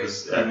 I agree.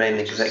 Because, You made an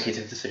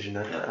executive decision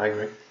there. I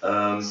agree.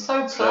 So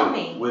So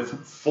plummy. with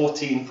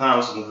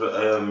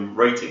 14,000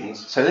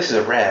 ratings. So this is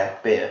a rare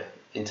beer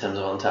in terms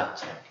of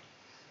Untapped.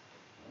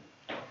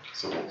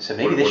 So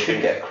maybe this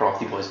should get a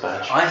Crafty Boys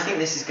badge. I think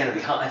this is going to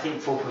be high. I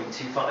think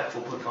 4.25,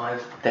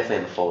 4.5. Definitely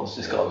in the fours.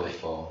 It's got to be.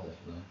 4,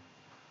 definitely.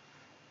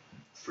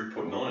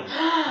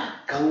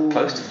 3.9.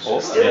 Close to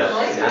 4. Still Yeah.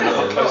 close.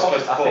 And Close to I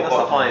think that's 4, the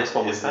but highest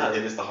one it we've is had.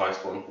 It is the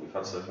highest one we've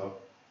had so far.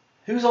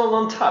 Who's on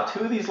Untapped?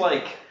 Who are these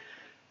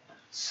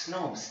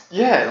Snobs.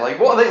 Yeah,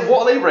 what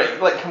are they rating?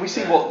 Can we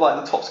see what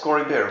the top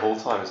scoring beer of all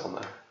time is on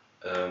there?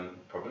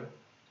 Probably.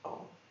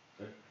 Oh.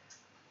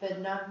 But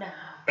not now.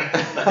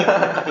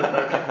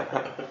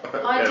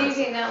 I I do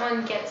think that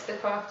one gets the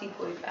Crafty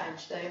Boy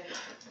badge though.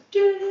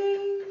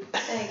 Doo-doo.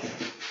 There you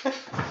go.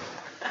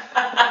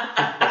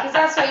 Because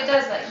that's what it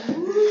does,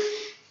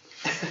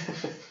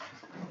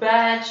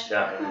 badge.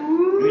 Yeah.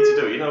 We need to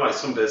do it. You know,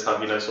 some beers have,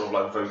 sort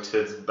of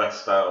voted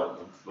best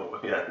out.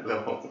 Yeah,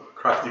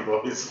 Crafty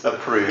Boys.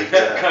 approved.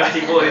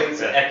 Crafty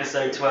Boys,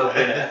 episode 12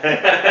 winner.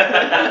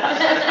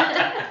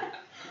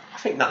 I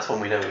think that's when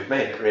we know we've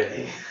made it,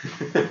 really.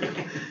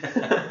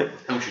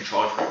 And we should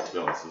charge for it, to be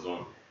honest, as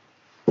well.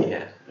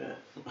 Yeah.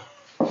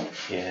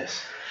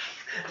 Yes.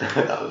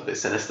 That was a bit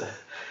sinister.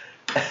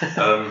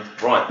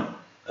 Right.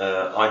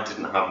 I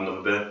didn't have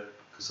another beer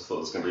because I thought there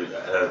was going to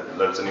be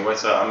loads anyway.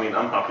 So I mean,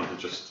 I'm happy to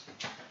just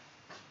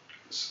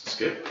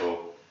skip or.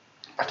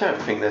 I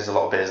don't think there's a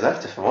lot of beers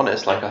left, if I'm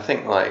honest. I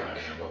think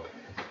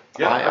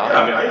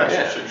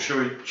Yeah.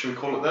 Should we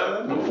call it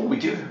there then? Ooh, we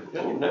do.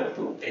 Yeah. Oh,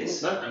 no.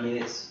 It's, No. I mean,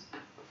 it's.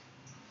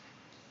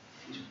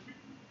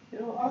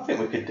 I think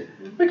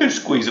we could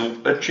squeeze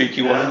a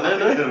cheeky one in there.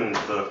 I No?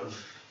 think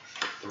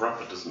the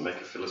wrapper doesn't make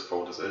it feel as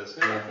cold as it is.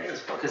 Yeah. I think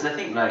it's quite Because cool. I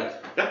think,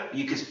 Yeah.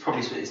 you could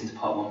probably split this into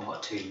part 1,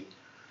 part 2.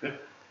 Yeah.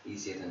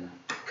 Easier than.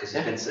 Because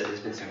there's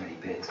been so many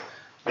beers.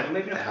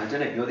 Maybe not. I don't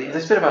know. You're the.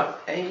 There's been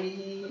about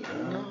 8.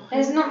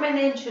 There's not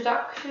many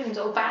introductions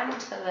or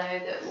banter though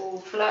that will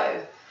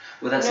flow.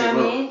 Well, that's You know it.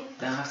 what I Well, mean?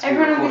 they'll have to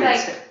Everyone be will be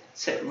recorded,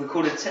 like-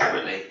 recorded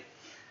separately.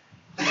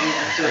 You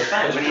have to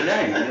fact when you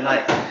know. You're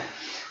like.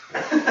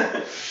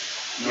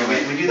 Yeah,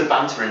 we do the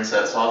banter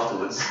inserts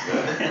afterwards.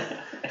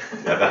 Yeah,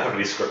 they're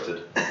heavily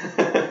scripted.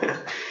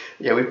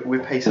 Yeah, we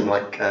pay some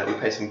like we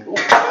pay some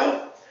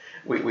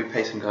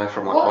guy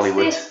from like What's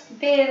Hollywood. this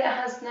beer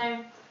that has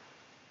no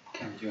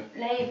Can you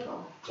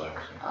label? Sorry.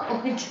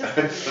 Oh,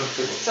 sorry,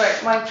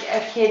 a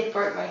kid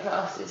broke my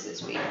glasses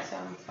this week, so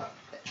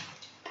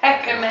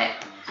Peckham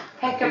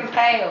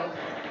Pale.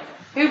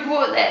 Who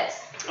bought this?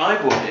 I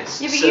bought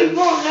this. Yeah, but so you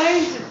bought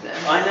loads of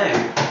them. I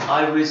know.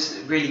 I was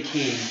really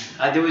keen.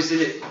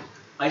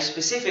 I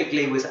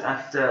specifically was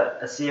after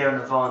a Sierra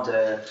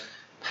Nevada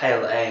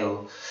Pale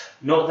Ale,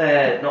 not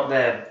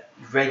their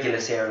regular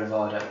Sierra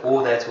Nevada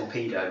or their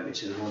Torpedo,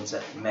 which are the ones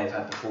that you may have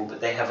had before.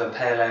 But they have a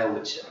Pale Ale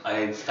which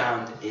I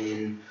found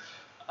in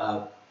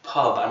a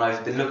pub, and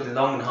I've been looking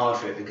long and hard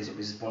for it because it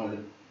was one of the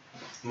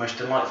most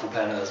delightful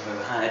Pale Ales I've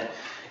ever had.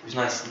 It was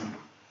nice and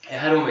it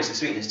had almost a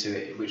sweetness to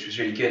it, which was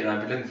really good, and I've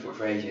been looking for it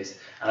for ages.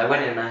 And I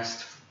went in and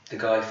asked the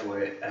guy for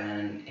it,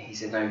 and he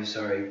said, no,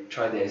 sorry,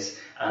 try this,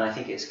 and I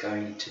think it's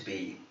going to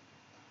be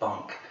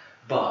bunk.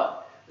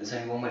 But there's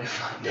only one way to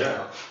find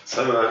out.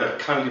 So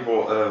kindly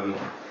bought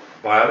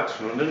by Alex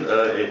from London.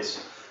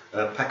 It's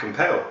Peckham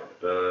Pale,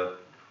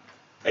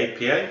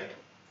 APA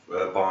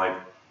by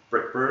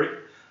Brick Brewery.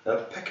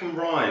 Peckham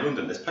Rye,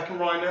 London. Is Peckham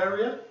Rye an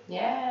area?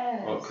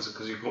 Yes.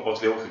 Because you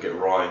obviously also get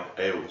rye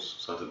ales,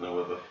 so I don't know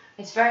whether.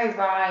 It's very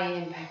rye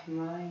in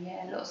Peckham Rye,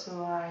 yeah, lots of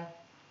rye.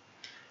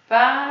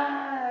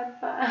 Bye,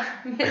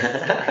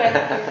 Mr.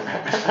 Peckham.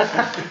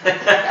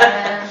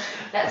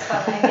 Let's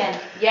start that again.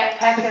 Yeah,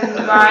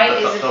 Peckham Rye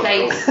is a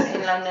place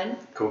in London.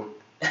 Cool.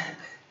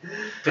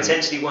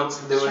 Potentially once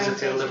there was a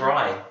field of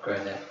rye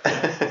growing there.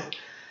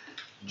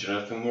 Do you know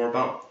anything more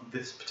about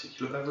this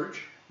particular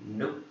beverage?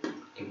 Nope.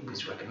 It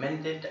was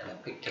recommended and I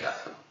picked it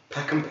up.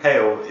 Peckham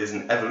Pale is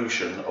an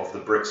evolution of the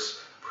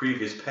Brits'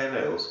 previous pale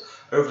ales.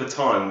 Over the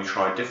time, we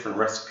tried different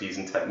recipes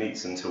and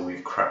techniques until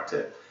we've cracked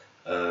it.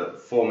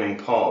 Forming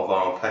part of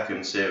our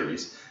Peckham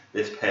series,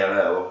 this pale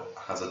ale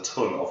has a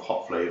ton of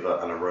hop flavour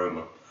and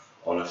aroma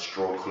on a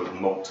straw-coloured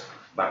malt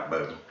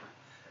backbone.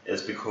 It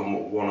has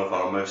become one of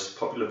our most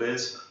popular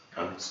beers,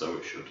 and so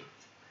it should.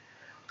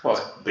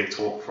 What? Big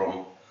talk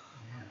from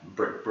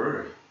Brick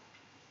Brewery.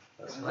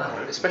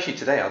 Wow. Especially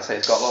today, I'd say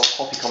it's got a lot of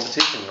hoppy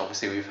competition.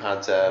 Obviously, we've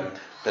had the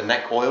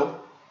neck oil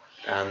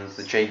and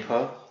the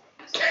J-Per.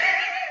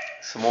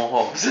 Some more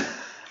hops.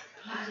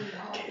 Bloody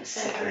hops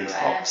Sick of these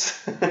everywhere.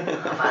 hops.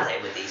 I've had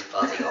it with these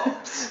bloody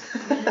hops.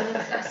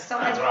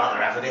 I'd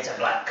rather have a bit of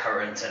black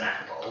currant and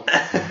apple.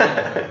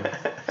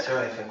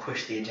 Sorry if I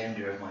pushed the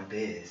agenda of my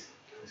beers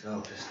as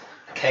well. Just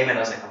I came in, I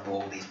was like, I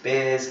bought all these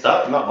beers.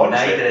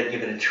 Honestly, now you're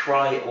gonna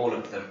try all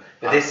of them.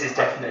 But this is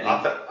definitely.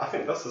 I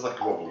think that's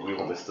exactly what we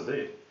want this to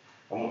be.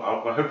 I'm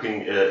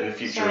hoping in the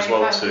future as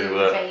well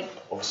to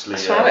obviously.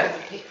 Sorry.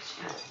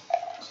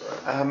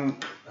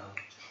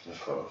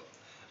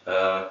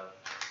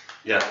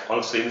 Yeah,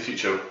 honestly, in the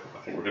future, I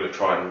think we're going to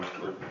try and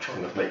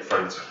make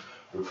friends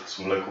with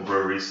some local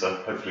breweries, and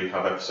hopefully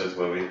have episodes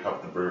where we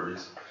have the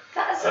breweries.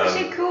 That's such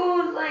a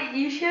cool, this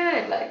is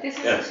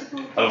Yeah. such a cool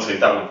And obviously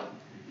that would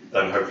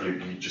then hopefully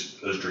be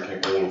just us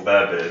drinking all of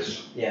their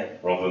beers, Yeah.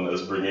 rather than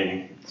us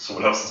bringing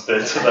someone else's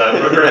beer to their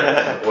brewery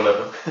or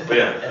whatever. But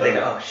yeah. And they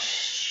go, oh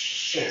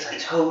shit, I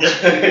told you.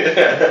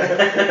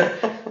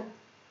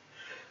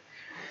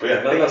 But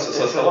yeah, no, that's I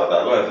like that.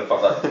 I like the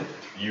fact that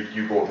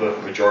you bought the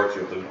majority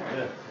of them.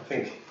 Yeah, I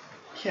think.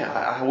 Yeah,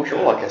 I wish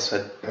all our guests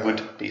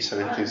would be so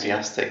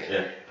enthusiastic.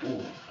 Yeah.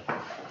 Ooh.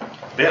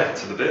 But yeah,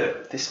 to the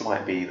beer. This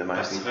might be the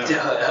most.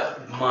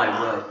 My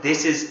word,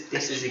 this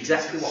is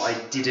exactly what I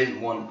didn't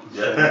want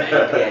from an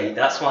APA.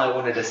 That's why I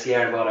wanted a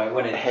Sierra Nevada. I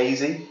wanted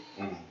Hazy.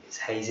 It's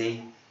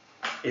hazy.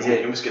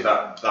 You must get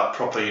that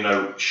proper,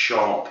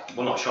 sharp,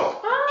 well not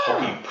sharp,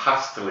 hoppy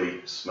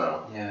pastely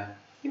smell. Yeah.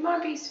 You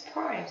might be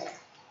surprised.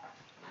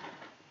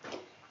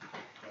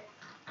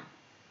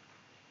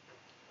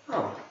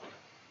 Oh.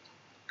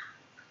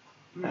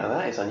 Now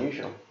that is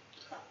unusual.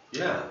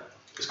 Yeah,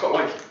 it's got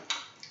like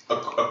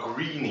a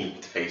greeny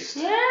taste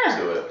Yeah.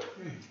 to it.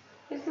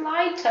 It's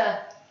lighter.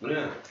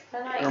 Yeah.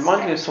 It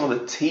reminds me of some of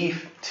the tea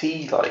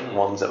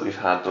ones that we've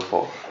had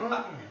before. And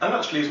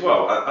actually as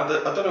well, I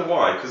don't know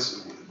why,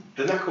 because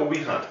the Neckel we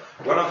had,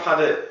 when I've had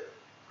it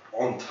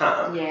on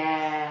tap,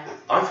 Yeah.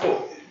 I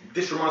thought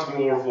this reminds me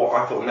more of what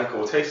I thought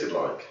Neckel tasted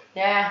like.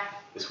 Yeah.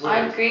 It's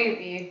I weird. agree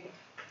with you.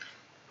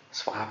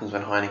 That's what happens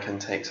when Heineken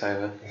takes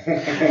over.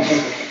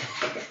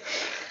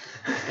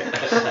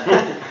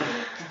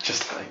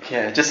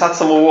 Just add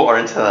some more water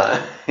into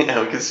that. We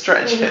can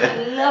stretch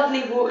it.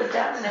 Lovely watered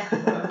down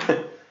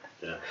there.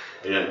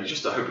 Yeah, you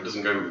just hope it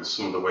doesn't go with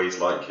some of the ways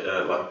like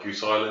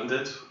Goose Island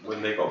did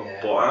when they got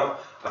Yeah. bought out.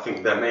 I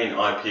think their main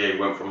IPA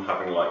went from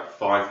having like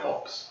 5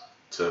 hops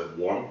to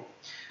 1.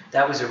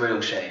 That was a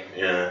real shame.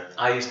 Yeah.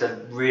 I used to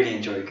really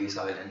enjoy Goose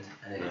Island,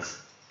 and it's.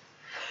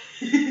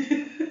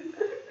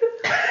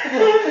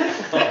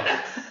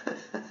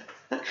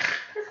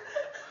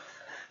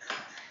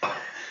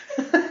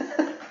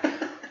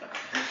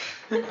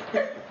 I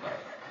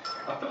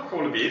feel like I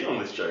want to be in on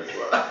this joke.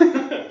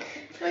 I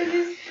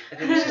just I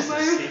think it's just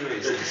a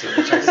series of sort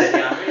of trying to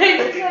say,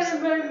 I just had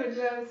a moment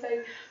where I was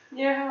like,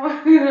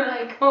 how we were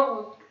like,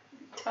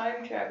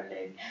 time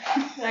travelling.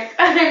 Like,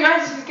 I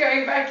imagine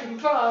going back in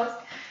past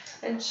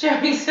and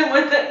showing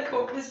someone that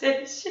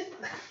conversation.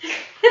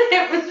 And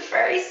it was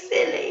very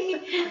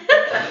silly.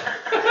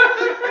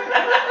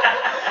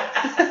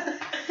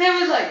 There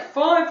was like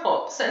 5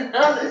 hops and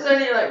now there's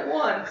only like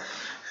 1.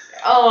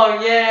 Oh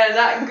yeah,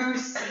 that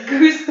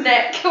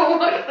gooseneck. Oh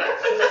my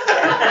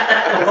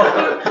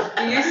God.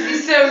 It used to be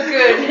so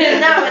good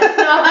and now it's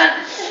not.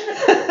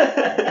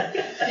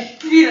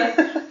 You'd be like,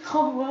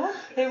 oh what?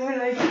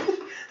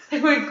 They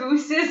were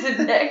gooses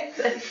and necks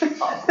and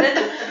hops and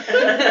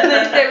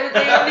then they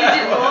only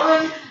did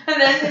 1 and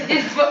then they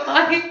did 5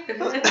 and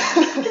then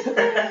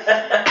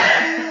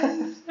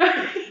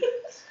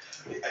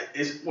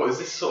Is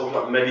this sort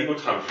of like medieval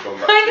times we've gone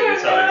back I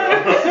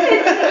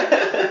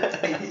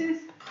to don't know.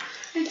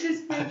 It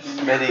just makes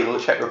me Medieval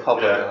Czech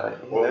Republic. Yeah.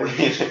 Like, Well,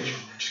 you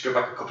just go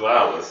back a couple of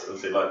hours and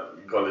see, like,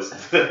 you've got to listen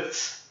to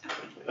this.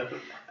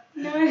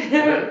 No,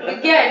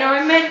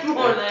 I meant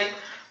more like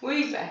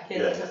way back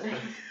in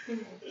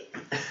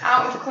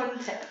out of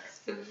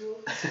context of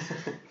what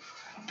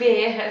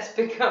beer has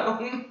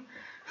become.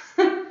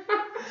 Talking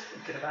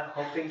about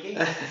hopping geese.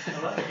 I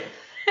like it.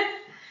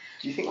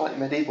 Do you think like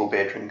medieval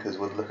beer drinkers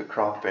would look at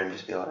craft beer and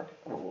just be like,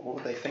 what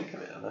would they think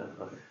of it? I don't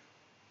know.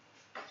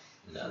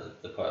 No,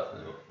 the quite often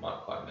they might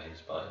be quite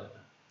amazed by it.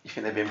 You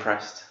think they'd be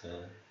impressed? Yeah.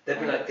 They'd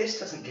be like, this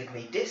doesn't give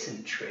me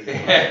dysentery.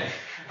 Yeah.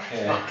 I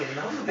fucking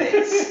love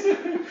this.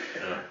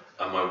 Yeah.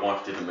 And my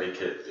wife didn't make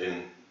it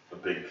in a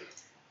big,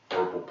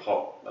 horrible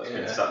pot that's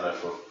been sat there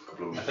for a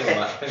couple of I weeks.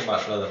 think it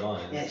might smell of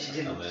mine. Yeah, she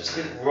didn't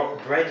Amazing.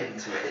 rock bread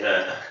into it.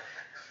 Yeah.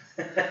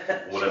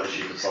 Whatever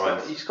she could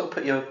find. You just got to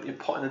put your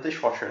pot in the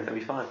dishwasher and it'll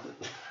be fine.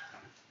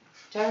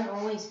 Don't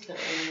always put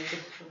it in the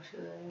dishwasher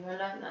though. I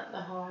learned that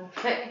the hard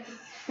way.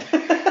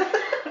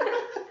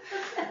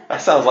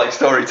 That sounds like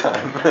story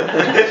time.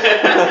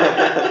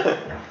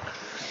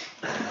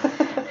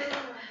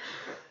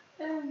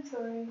 I'm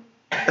sorry.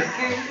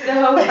 The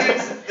whole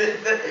goose.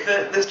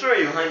 The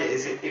story behind it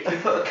is if you put a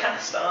fully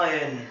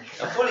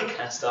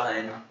cast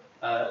iron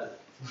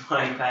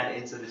frying pan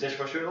into the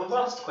dishwasher, it will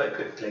rust quite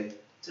quickly.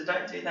 So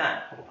don't do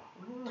that.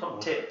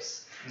 Top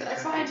tips.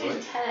 That's why I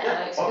didn't tell it,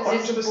 Alex, Yeah.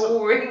 because it's a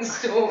boring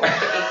story.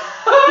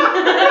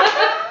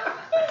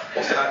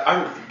 Also,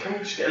 can we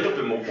just get a little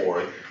bit more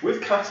boring?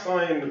 With cast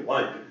iron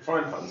like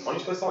frying pans, aren't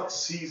you supposed to like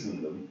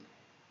season them?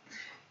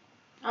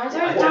 I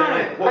don't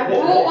know. I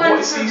bought What one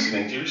is from.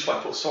 seasoning? Do you just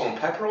like put salt and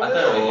pepper on I it?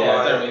 don't or, really, I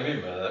like- don't really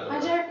mean by that. I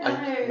don't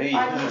know. Me,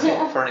 I use it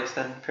bought, for an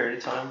extended period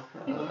of time.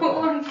 I bought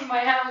one for my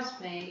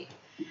housemate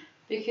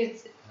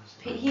because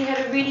he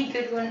had a really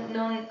good one.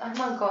 Oh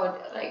my god!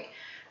 Like,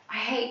 I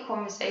hate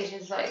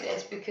conversations like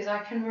this because I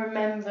can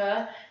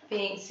remember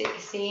being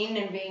 16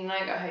 and being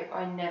like, I hope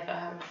I never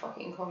have a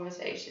fucking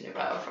conversation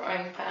about a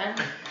frying pan.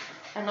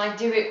 And I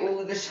do it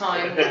all the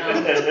time now.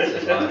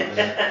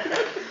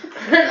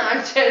 And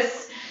I'm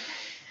just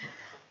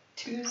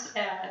too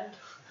sad.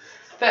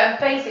 But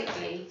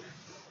basically,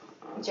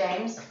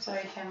 James,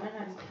 sorry Cameron,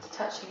 I'm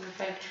touching the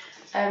phone.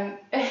 I'm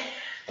going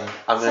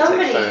to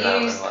Somebody take phone out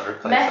and used like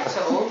replace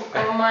metal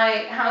on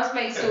my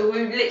housemate's store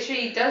who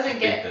literally doesn't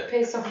get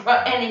pissed off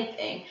about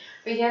anything.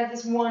 But he had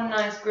this one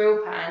nice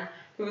grill pan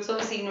who was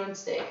obviously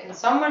non-stick and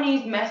someone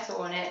used metal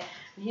on it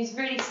and he's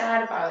really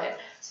sad about it.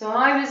 So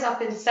I was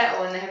up in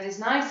Settle and they have this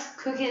nice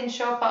cooking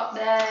shop up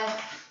there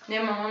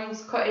near my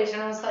mum's cottage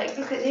and I was like,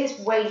 look at this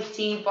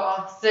weighty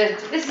bastard.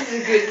 This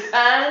is a good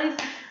pan.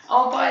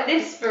 I'll buy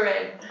this for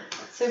him.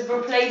 So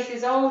replace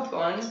his old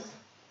one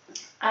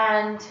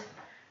and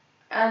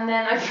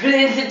then I put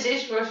it in the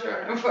dishwasher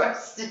and I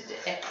rusted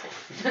it.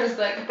 And I was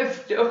like, I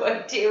have no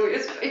idea what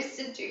you're supposed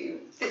to do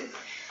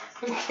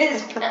with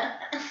this pan.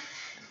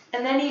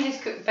 And then he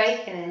just cooked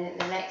bacon in it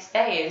the next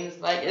day and was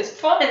like, it's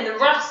fine, the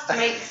rust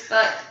makes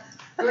like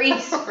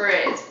grease for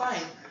it, it's fine.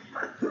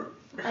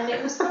 And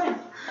it was fine.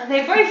 And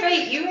they both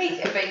ate, you ate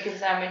a bacon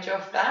sandwich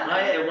off that.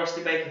 I ate a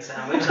rusty bacon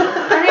sandwich.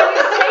 And it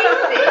was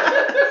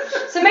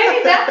tasty. So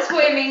maybe that's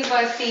what it means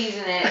by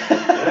season it.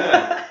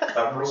 Yeah,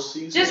 that raw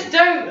seasoning. Just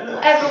don't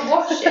ever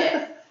wash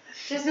it.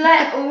 Just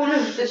let all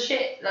of the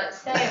shit like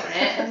stay on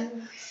it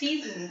and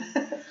season.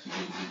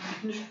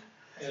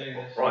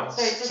 Right,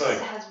 So it just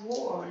has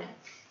water on it.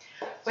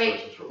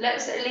 Wait,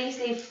 let's at least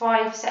leave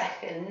 5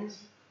 seconds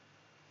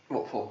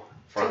What for?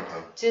 frying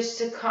pan. just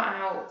to cut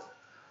out,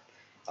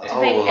 to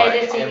Oh, make like,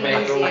 editing I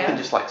I easier. can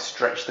just like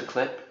stretch the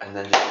clip and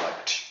then just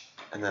like,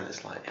 and then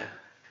it's like, yeah.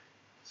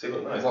 See,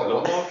 look nice. What,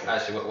 Little what, marker.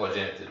 actually, what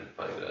James did was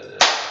quite a good idea.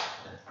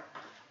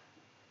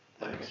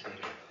 There we go.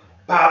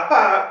 Ba,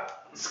 ba.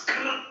 It's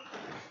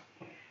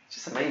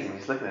just amazing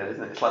just looking at it,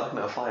 isn't it? It's like looking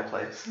at a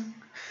fireplace.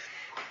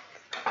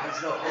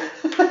 It's not hot.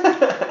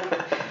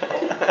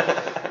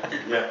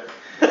 Yeah,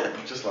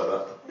 just like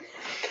that.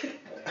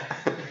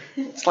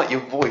 It's like your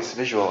voice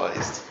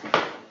visualised.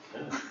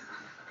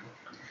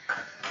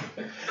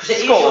 It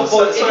is your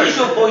voice, it is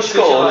your voice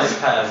Scores. visualised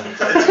pan.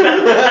 Exactly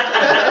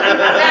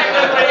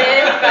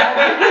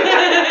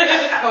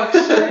what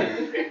it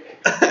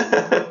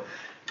is,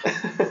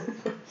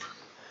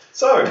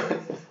 So,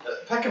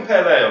 Pack and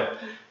Pale Ale.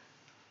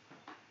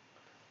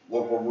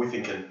 What were we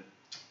thinking?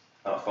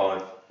 Out of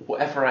 5.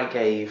 Whatever I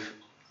gave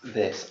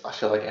this, I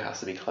feel like it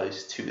has to be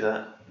close to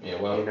that. Yeah,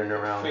 well, In and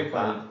around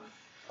 3.5,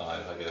 I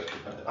give it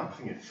 3.5. I'm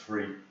thinking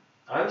 3.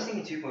 I was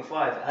thinking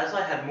 2.5. As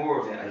I had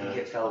more of it, I think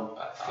it felt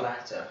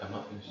flatter. I'm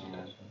not finished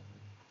yet.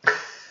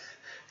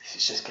 This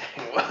is just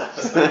getting worse.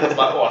 It's like,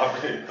 what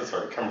happened? That's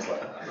right, the camera's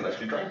like, I haven't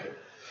actually drank it.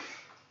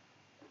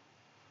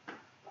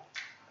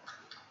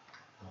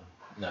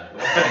 No.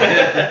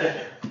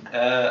 I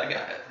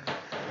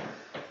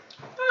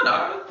don't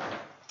know.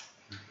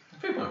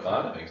 3.5,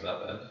 I don't think it's that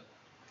bad.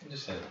 It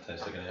just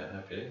tastes like an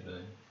IPA.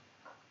 Really.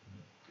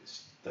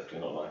 It's definitely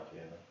not like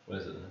IPA. What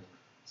is it then?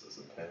 So it's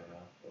a pale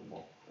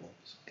ale.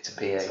 It's a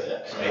PA. So,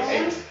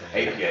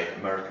 APA,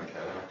 American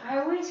pale ale. I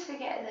always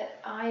forget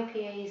that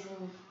IPAs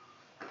and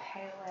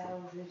pale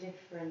ales are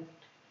different.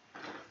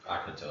 I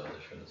can tell the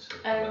difference.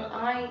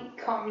 I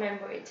can't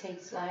remember what it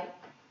tastes like,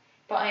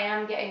 but I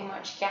am getting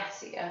much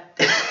gassier.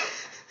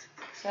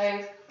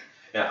 So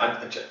Yeah,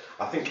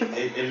 I think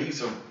it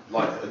leaves a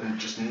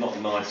just not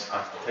nice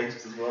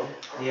aftertaste as well.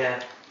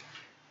 Yeah.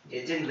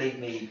 It didn't leave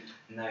me.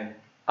 No.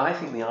 I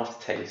think the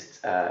aftertaste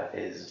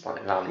is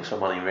like value for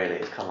money, really.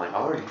 It's kind of like, I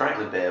already drank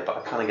the beer, but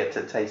I kind of get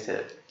to taste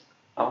it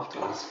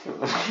afterwards for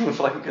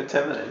like a good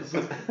 10 minutes.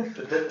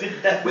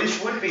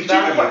 Which would be Did you go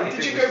value back, if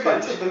did it you was go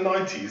back good. to the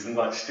 90s and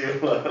like steal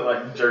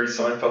like Jerry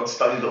Seinfeld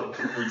stand-up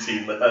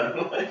routine then?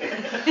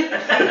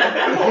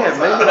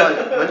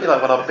 Yeah, maybe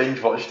like when I binge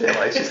watched it,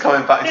 like it's just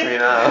coming back to me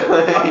now.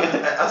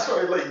 That's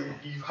why like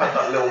you've had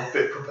that little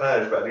bit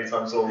prepared, but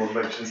anytime someone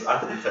mentions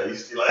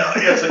aftertaste, you're like, oh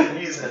yes, I can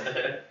use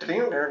it.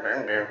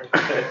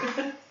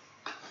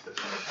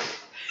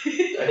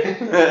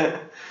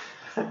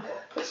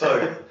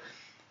 So,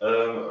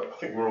 I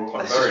think we're all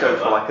quite Let's just varied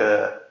go on for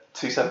that. like a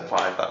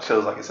 275. That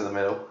feels like it's in the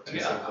middle.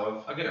 Yeah,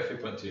 I'll give it a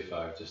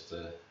 3.25 just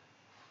to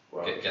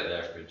Well, get the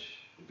average.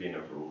 being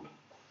overruled.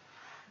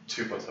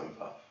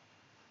 2.75.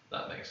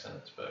 That makes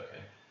sense, but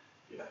okay.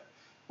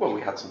 Well,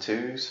 we had some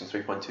 2s, some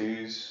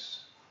 3.2s.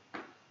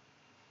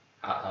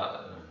 The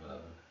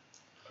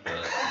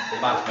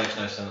math makes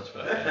no sense,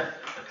 but okay.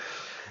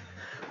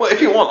 Well,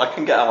 if you want, I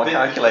can get out my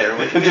calculator and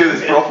we can do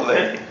this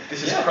properly.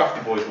 This is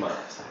Crafty Boys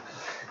maths.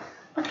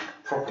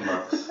 Proper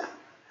maths.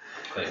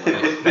 Fake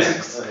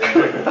maths,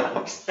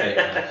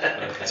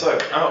 okay. So,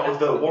 out of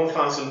the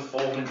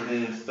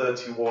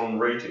 1,431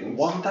 ratings,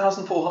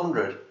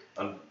 1,400.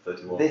 and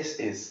 31. This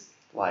is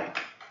like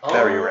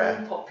very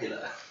rare.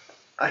 Popular.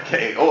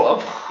 Okay,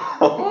 oh,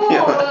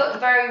 oh,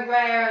 very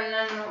rare and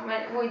then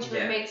not which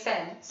would Yeah. make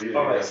sense.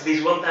 Alright, so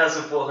these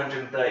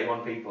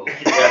 1,431 people,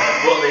 what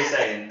are they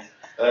saying?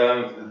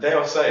 They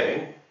are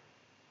saying.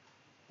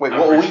 Wait,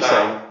 what are we averaged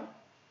saying? out,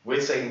 we're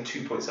saying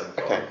 2.75.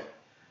 Okay.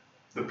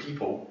 The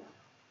people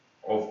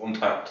of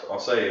Untapped are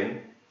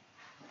saying.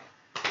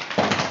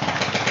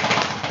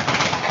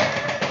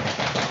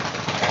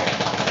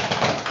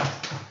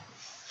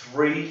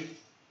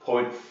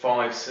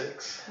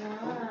 3.56.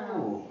 Wow.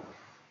 Ooh.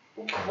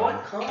 Quite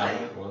high.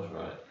 Cameron was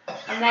right.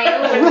 And they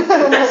all. That's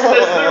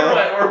no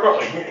right or wrong.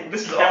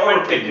 This is our Cameron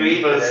opinion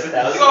agreed with versus.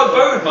 us. You gotta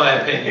vote with my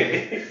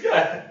opinion.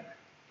 Yeah.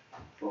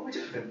 What would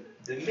you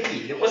the me?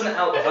 It wasn't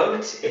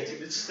outvoted, it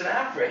was just an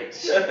average.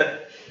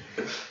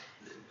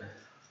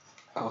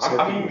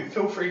 I mean,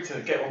 feel free to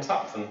get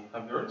Untapped and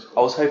have your own score.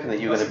 I was hoping that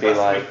you were going to be That's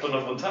like, the fun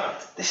of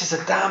Untapped. this is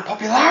a damn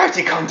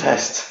popularity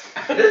contest.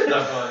 It is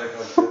definitely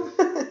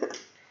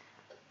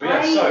But yeah,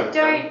 I so.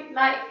 don't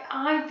like.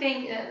 I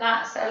think that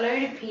that's a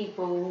load of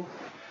people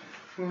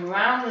from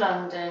around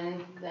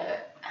London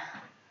that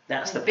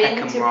That's the have been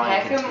Peckham to Rye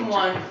Peckham contingent.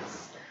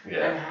 once and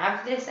Yeah.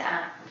 have this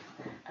app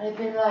and have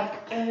been like,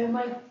 oh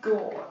my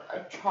god, I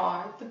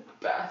tried the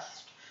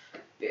best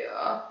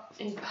beer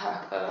in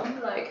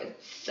Peckham. Like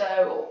it's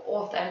so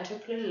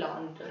authentically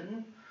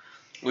London.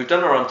 We've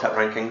done our Untapped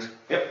rankings.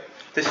 Yep.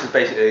 This is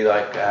basically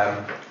like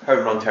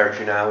home run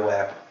territory now,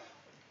 where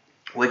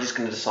we're just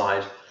going to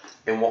decide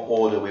in what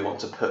order we want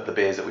to put the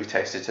beers that we've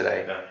tasted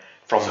today. Yeah.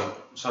 From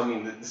So I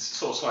mean, this is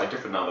sort of slightly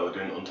different now that we're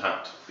doing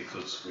Untapped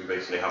because we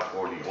basically have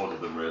already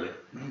ordered them really.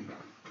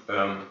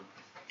 I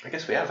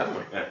guess we have, haven't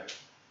we? Yeah.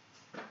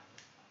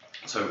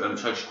 So shall I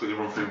just quickly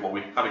run through what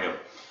we had again?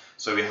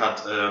 So we had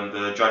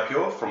the Dry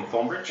Pure from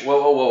Thornbridge.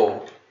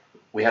 Whoa.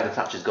 We had the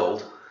Thatcher's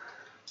Gold.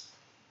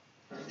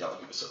 Yeah,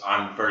 so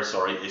I'm very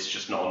sorry, it's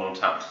just not on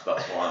Untapped.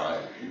 That's why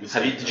I.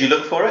 Did you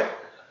look for it?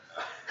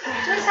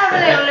 Just have a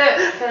little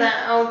look for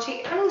that old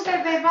chicken. And also,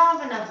 babe, I'll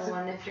have another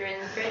one if you're in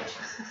the fridge.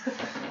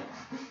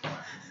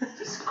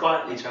 Just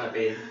quietly trying to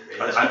be.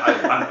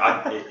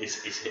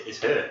 It's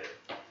here.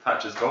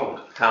 Thatcher's Gold.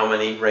 How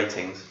many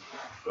ratings?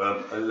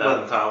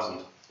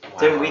 11,000.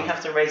 Don't we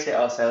have to rate it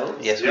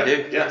ourselves? Yes, Yeah, we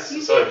do. Yes.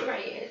 You So did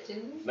rate it,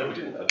 didn't you? no, we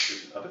didn't. I don't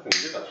think we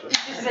did actually.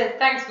 You just said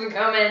thanks for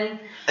coming.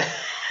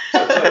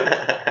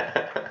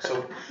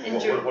 So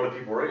Enjoy. what do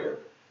people rate it?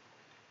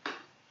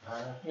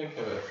 I'm gonna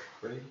give it a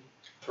 3.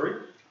 3?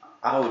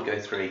 I would go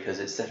 3 because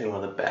it's definitely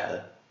one of the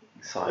better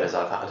ciders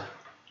I've had.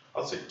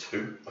 I'd say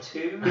 2. 2. I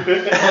think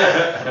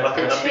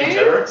that'd be 2?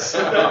 generous.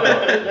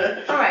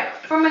 Alright,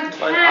 from a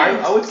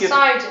canned I would give-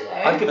 cider though.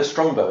 I'd give a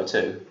Strongbow a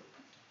 2.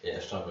 Yeah,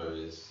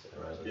 strawberry is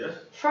irrelevant. Yeah.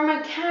 From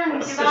a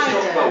canned That's a strong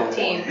cider bowl.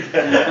 team.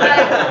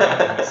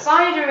 Like,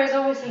 cider is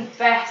obviously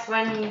best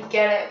when you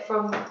get it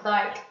from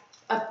like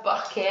a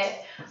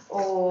bucket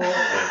or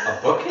A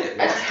bucket?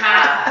 a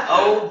tap.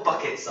 Old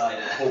bucket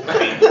cider. Or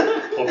peanut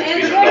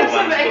In terms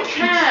of a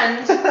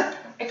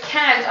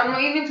canned, I'm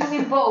not even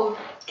talking bottled,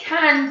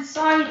 canned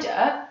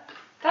cider,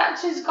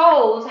 Thatcher's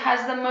Gold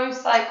has the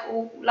most like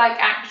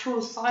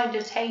actual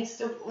cider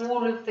taste of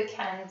all of the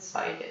canned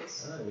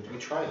ciders. Oh, we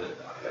tried it.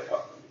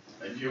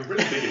 You're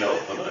really bigging it up,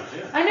 I know.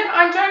 Yeah. I know,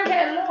 I drank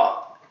it a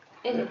lot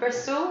in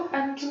Bristol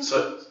and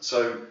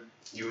So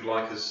you would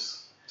like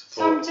us to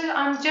so talk?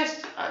 I'm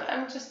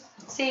just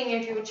seeing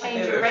if you would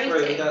change your Three,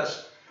 rating.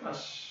 that's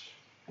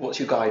What's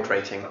your guide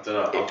rating? I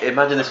don't know.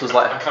 Imagine this was I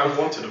like. kind of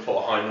wanted to put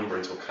a high number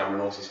until Cameron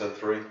also said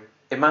 3.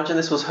 Imagine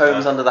this was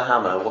Holmes Under the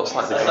Hammer. What's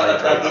like the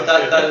guide rating?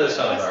 that does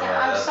sound about I've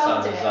right. That sold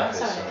sounds it,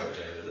 exactly I've sold so it. what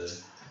David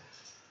is.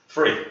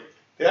 3.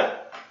 Yeah.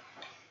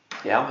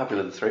 Yeah, I'm happy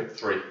with the 3.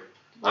 3.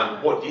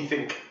 And what do you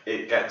think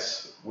it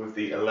gets with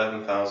the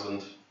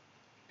 11,000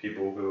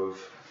 people who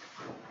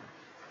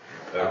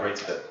have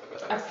rated it?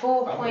 A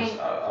 4.2.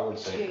 I would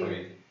say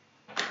 3.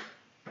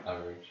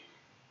 Average.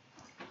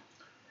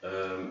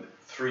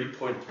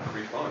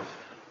 3.35.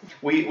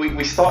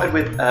 We started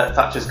with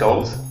Thatcher's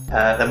Gold,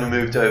 then we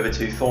moved over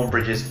to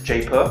Thornbridge's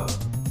Jaipur,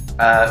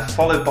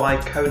 followed by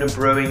Kona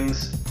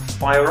Brewing's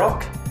Fire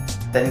Rock,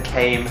 then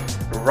came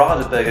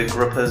Radeberger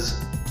Grupper's,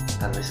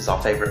 and this is our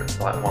favourite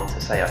one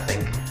to say I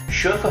think,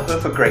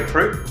 Schöfferhofer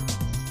Grapefruit.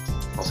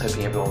 I was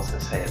hoping everyone was going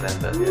to say it then,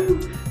 but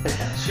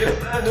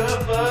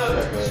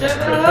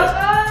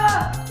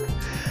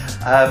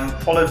yeah.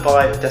 Followed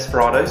by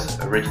Desperados,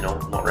 original,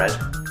 not red.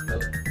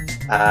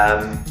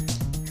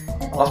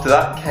 After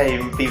that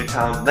came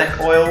Beavertown's Neck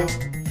Oil,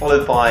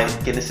 followed by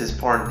Guinness's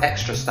Foreign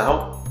Extra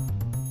Stout,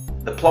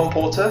 the Plum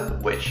Porter,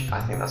 which I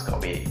think that's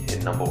got to be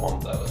in number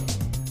 1,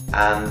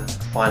 and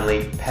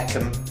finally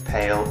Peckham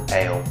Pale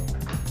Ale.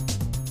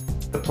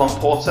 The Plum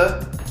Porter,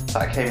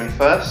 that came in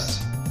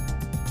first.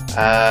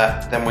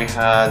 Then we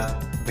had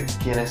the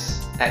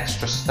Guinness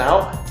Extra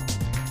Stout,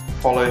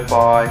 followed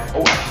by,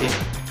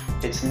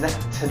 it's neck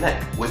to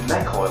neck with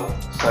Neck Oil.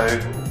 So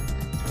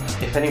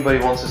if anybody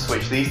wants to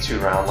switch these two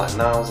around, like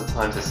now's the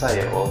time to say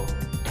it, or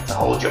to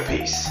hold your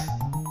peace.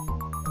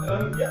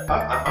 Yeah,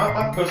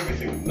 I personally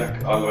think I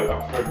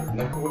prefer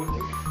Neck Oil.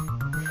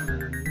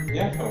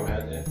 Yeah, go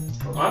ahead, yeah.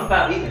 I'm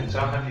about even, so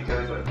I'm happy to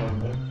go with what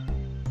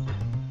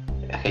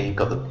Okay, you've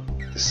got the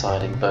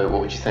deciding vote.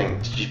 What would you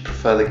think? Did you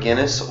prefer the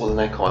Guinness or the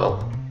Neck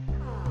Oil?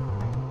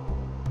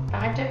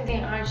 I don't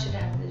think I should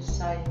have the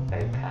deciding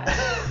vote, Pat.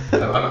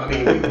 No, I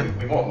mean,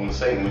 we want them the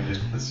same.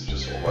 This is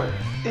just sort of like.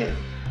 Yeah,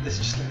 it's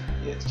just.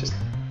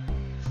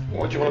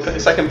 What do you want to put in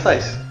second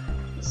place?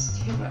 It's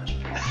too much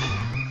pressure.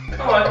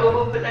 Alright, well,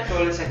 we'll put Neck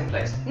Oil in second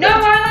place. No, I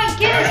like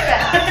Guinness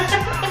better.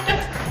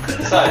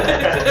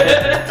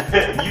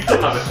 You've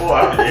done that before,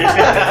 haven't you?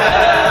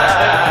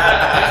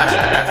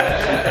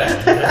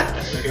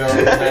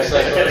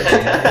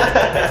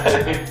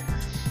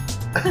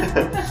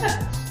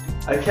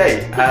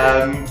 Okay,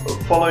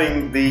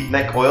 following the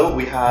Neck Oil,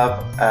 we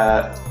have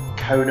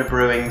Kona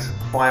Brewing's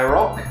Fire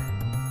Rock,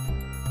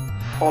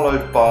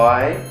 followed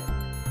by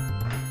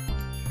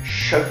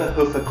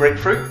Schöfferhofer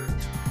Grapefruit.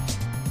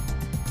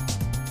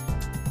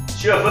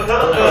 You're a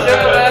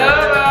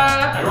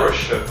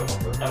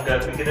chauffeur. I'm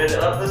going to pick it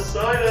up the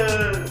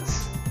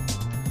silence.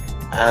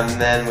 And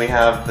then we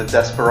have the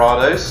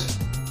Desperados,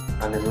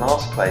 and in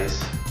last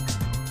place.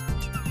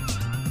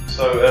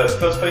 So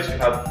first place we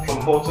had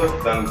Plum Porter,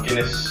 then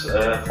Guinness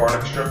Foreign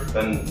Extra,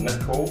 then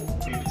Neck Oil,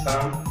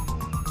 Beavertown,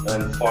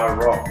 then Fire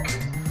Rock,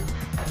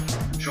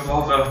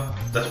 Schöfferhofer,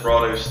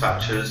 Desperados,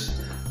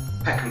 Thatcher's,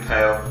 Peckham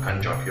Pale,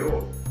 and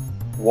Jaipur.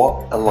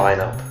 What a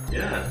lineup!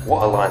 Yeah.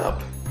 What a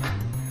lineup!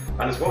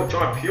 And as well,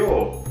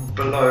 Jaipur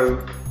below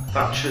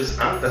Thatcher's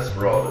and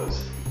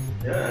Desperados.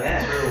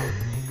 Yeah. It's real.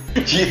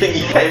 Do you think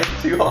he came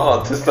too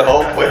hard to start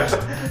off with?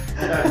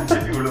 Yeah,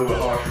 maybe we're a little bit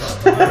harsh.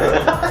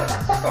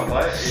 Can't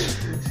lie.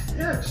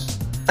 Yeah, just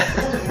there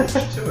wasn't much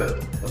to it.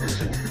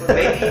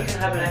 Maybe you can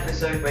have an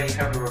episode where you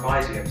have a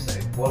revising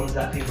episode. Ones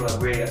that people are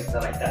really upset,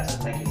 like that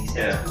doesn't make any sense.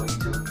 Yeah. What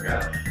you're talking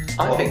about.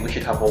 I think we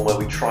should have one where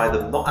we try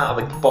them not out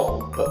of a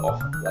bottle, but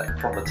off like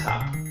from the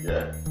tap,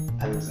 Yeah.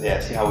 and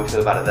see how we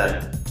feel about it then.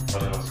 I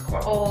don't know, it's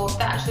quite. Or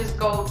Thatcher's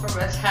Gold from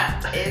a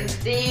tap is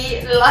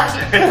the life.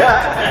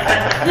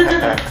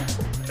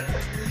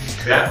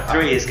 Yeah.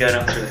 3 is going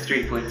up to a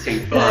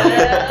 3.25.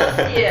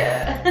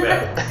 Yeah.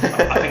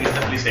 Yeah, I think it's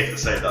definitely safe to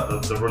say that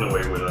the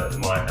runaway winner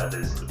in my head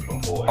is the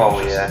Plum Porter. Oh,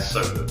 It's yeah. just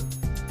so good.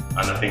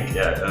 And I think,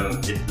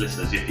 if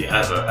listeners, if you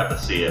ever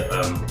see it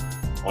on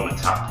a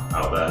tap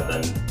out there,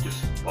 then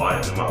just buy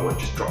it. No matter what,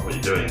 just drop what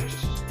you're doing.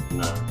 Just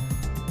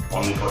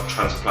on the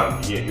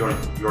transplant, you're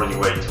on your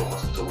way to a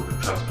hospital with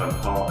a transplant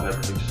heart and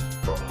everything.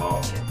 Just drop the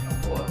heart,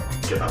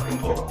 get that Plum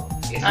Porter.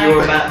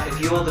 If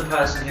you're the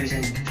person who's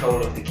in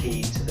control of the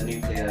key to the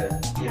nuclear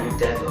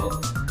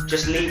deadlock,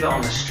 just leave it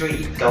on the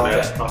street. Go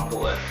and get Plum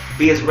Porter.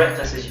 Be as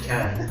reckless as you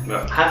can.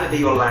 Yeah. Have it be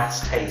your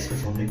last taste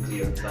before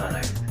nuclear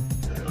inferno.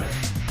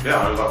 Yeah,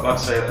 I'd like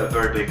to say a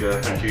very big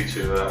thank you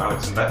to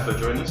Alex and Beth for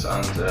joining us,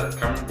 and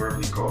Cameron,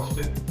 wherever you go off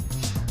to.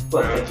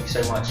 Well, thank you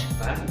so much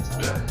for having us.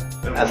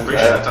 Yeah, And,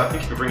 appreciate it. I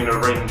think you could bring in a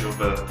range of.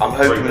 I'm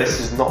hoping this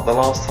is not the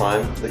last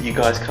time that you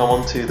guys come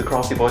on to the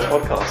Crafty Boys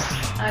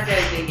podcast. I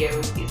don't think it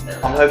would be so.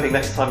 I'm hoping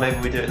next time maybe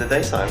we do it in the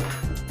daytime.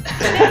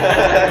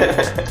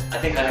 I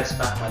think I have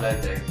spat my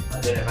load though. I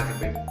don't know if I can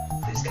bring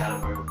this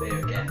caliber of beer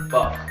again,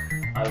 but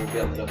I will be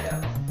on the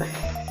lookout.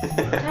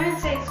 Don't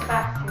say it's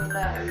back your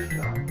load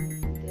on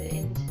the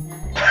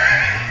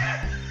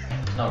internet.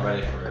 Not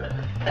ready for it.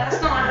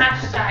 That's not a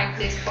hashtag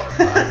this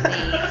podcast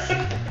needs.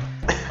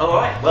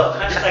 Alright, well,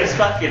 hashtag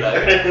Spaculo.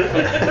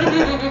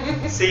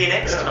 See you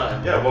next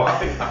time. Yeah, well, I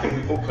think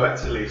we've all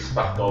collectively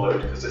spacked our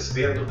load because it's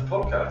the end of the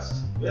podcast.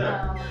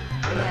 Yeah.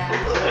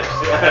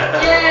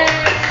 Yeah.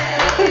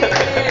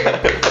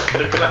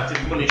 The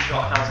collective money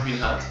shot has been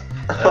had.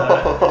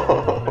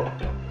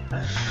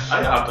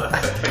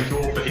 Thank you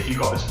all for if you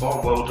got this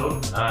far, well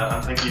done,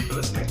 and thank you for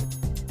listening.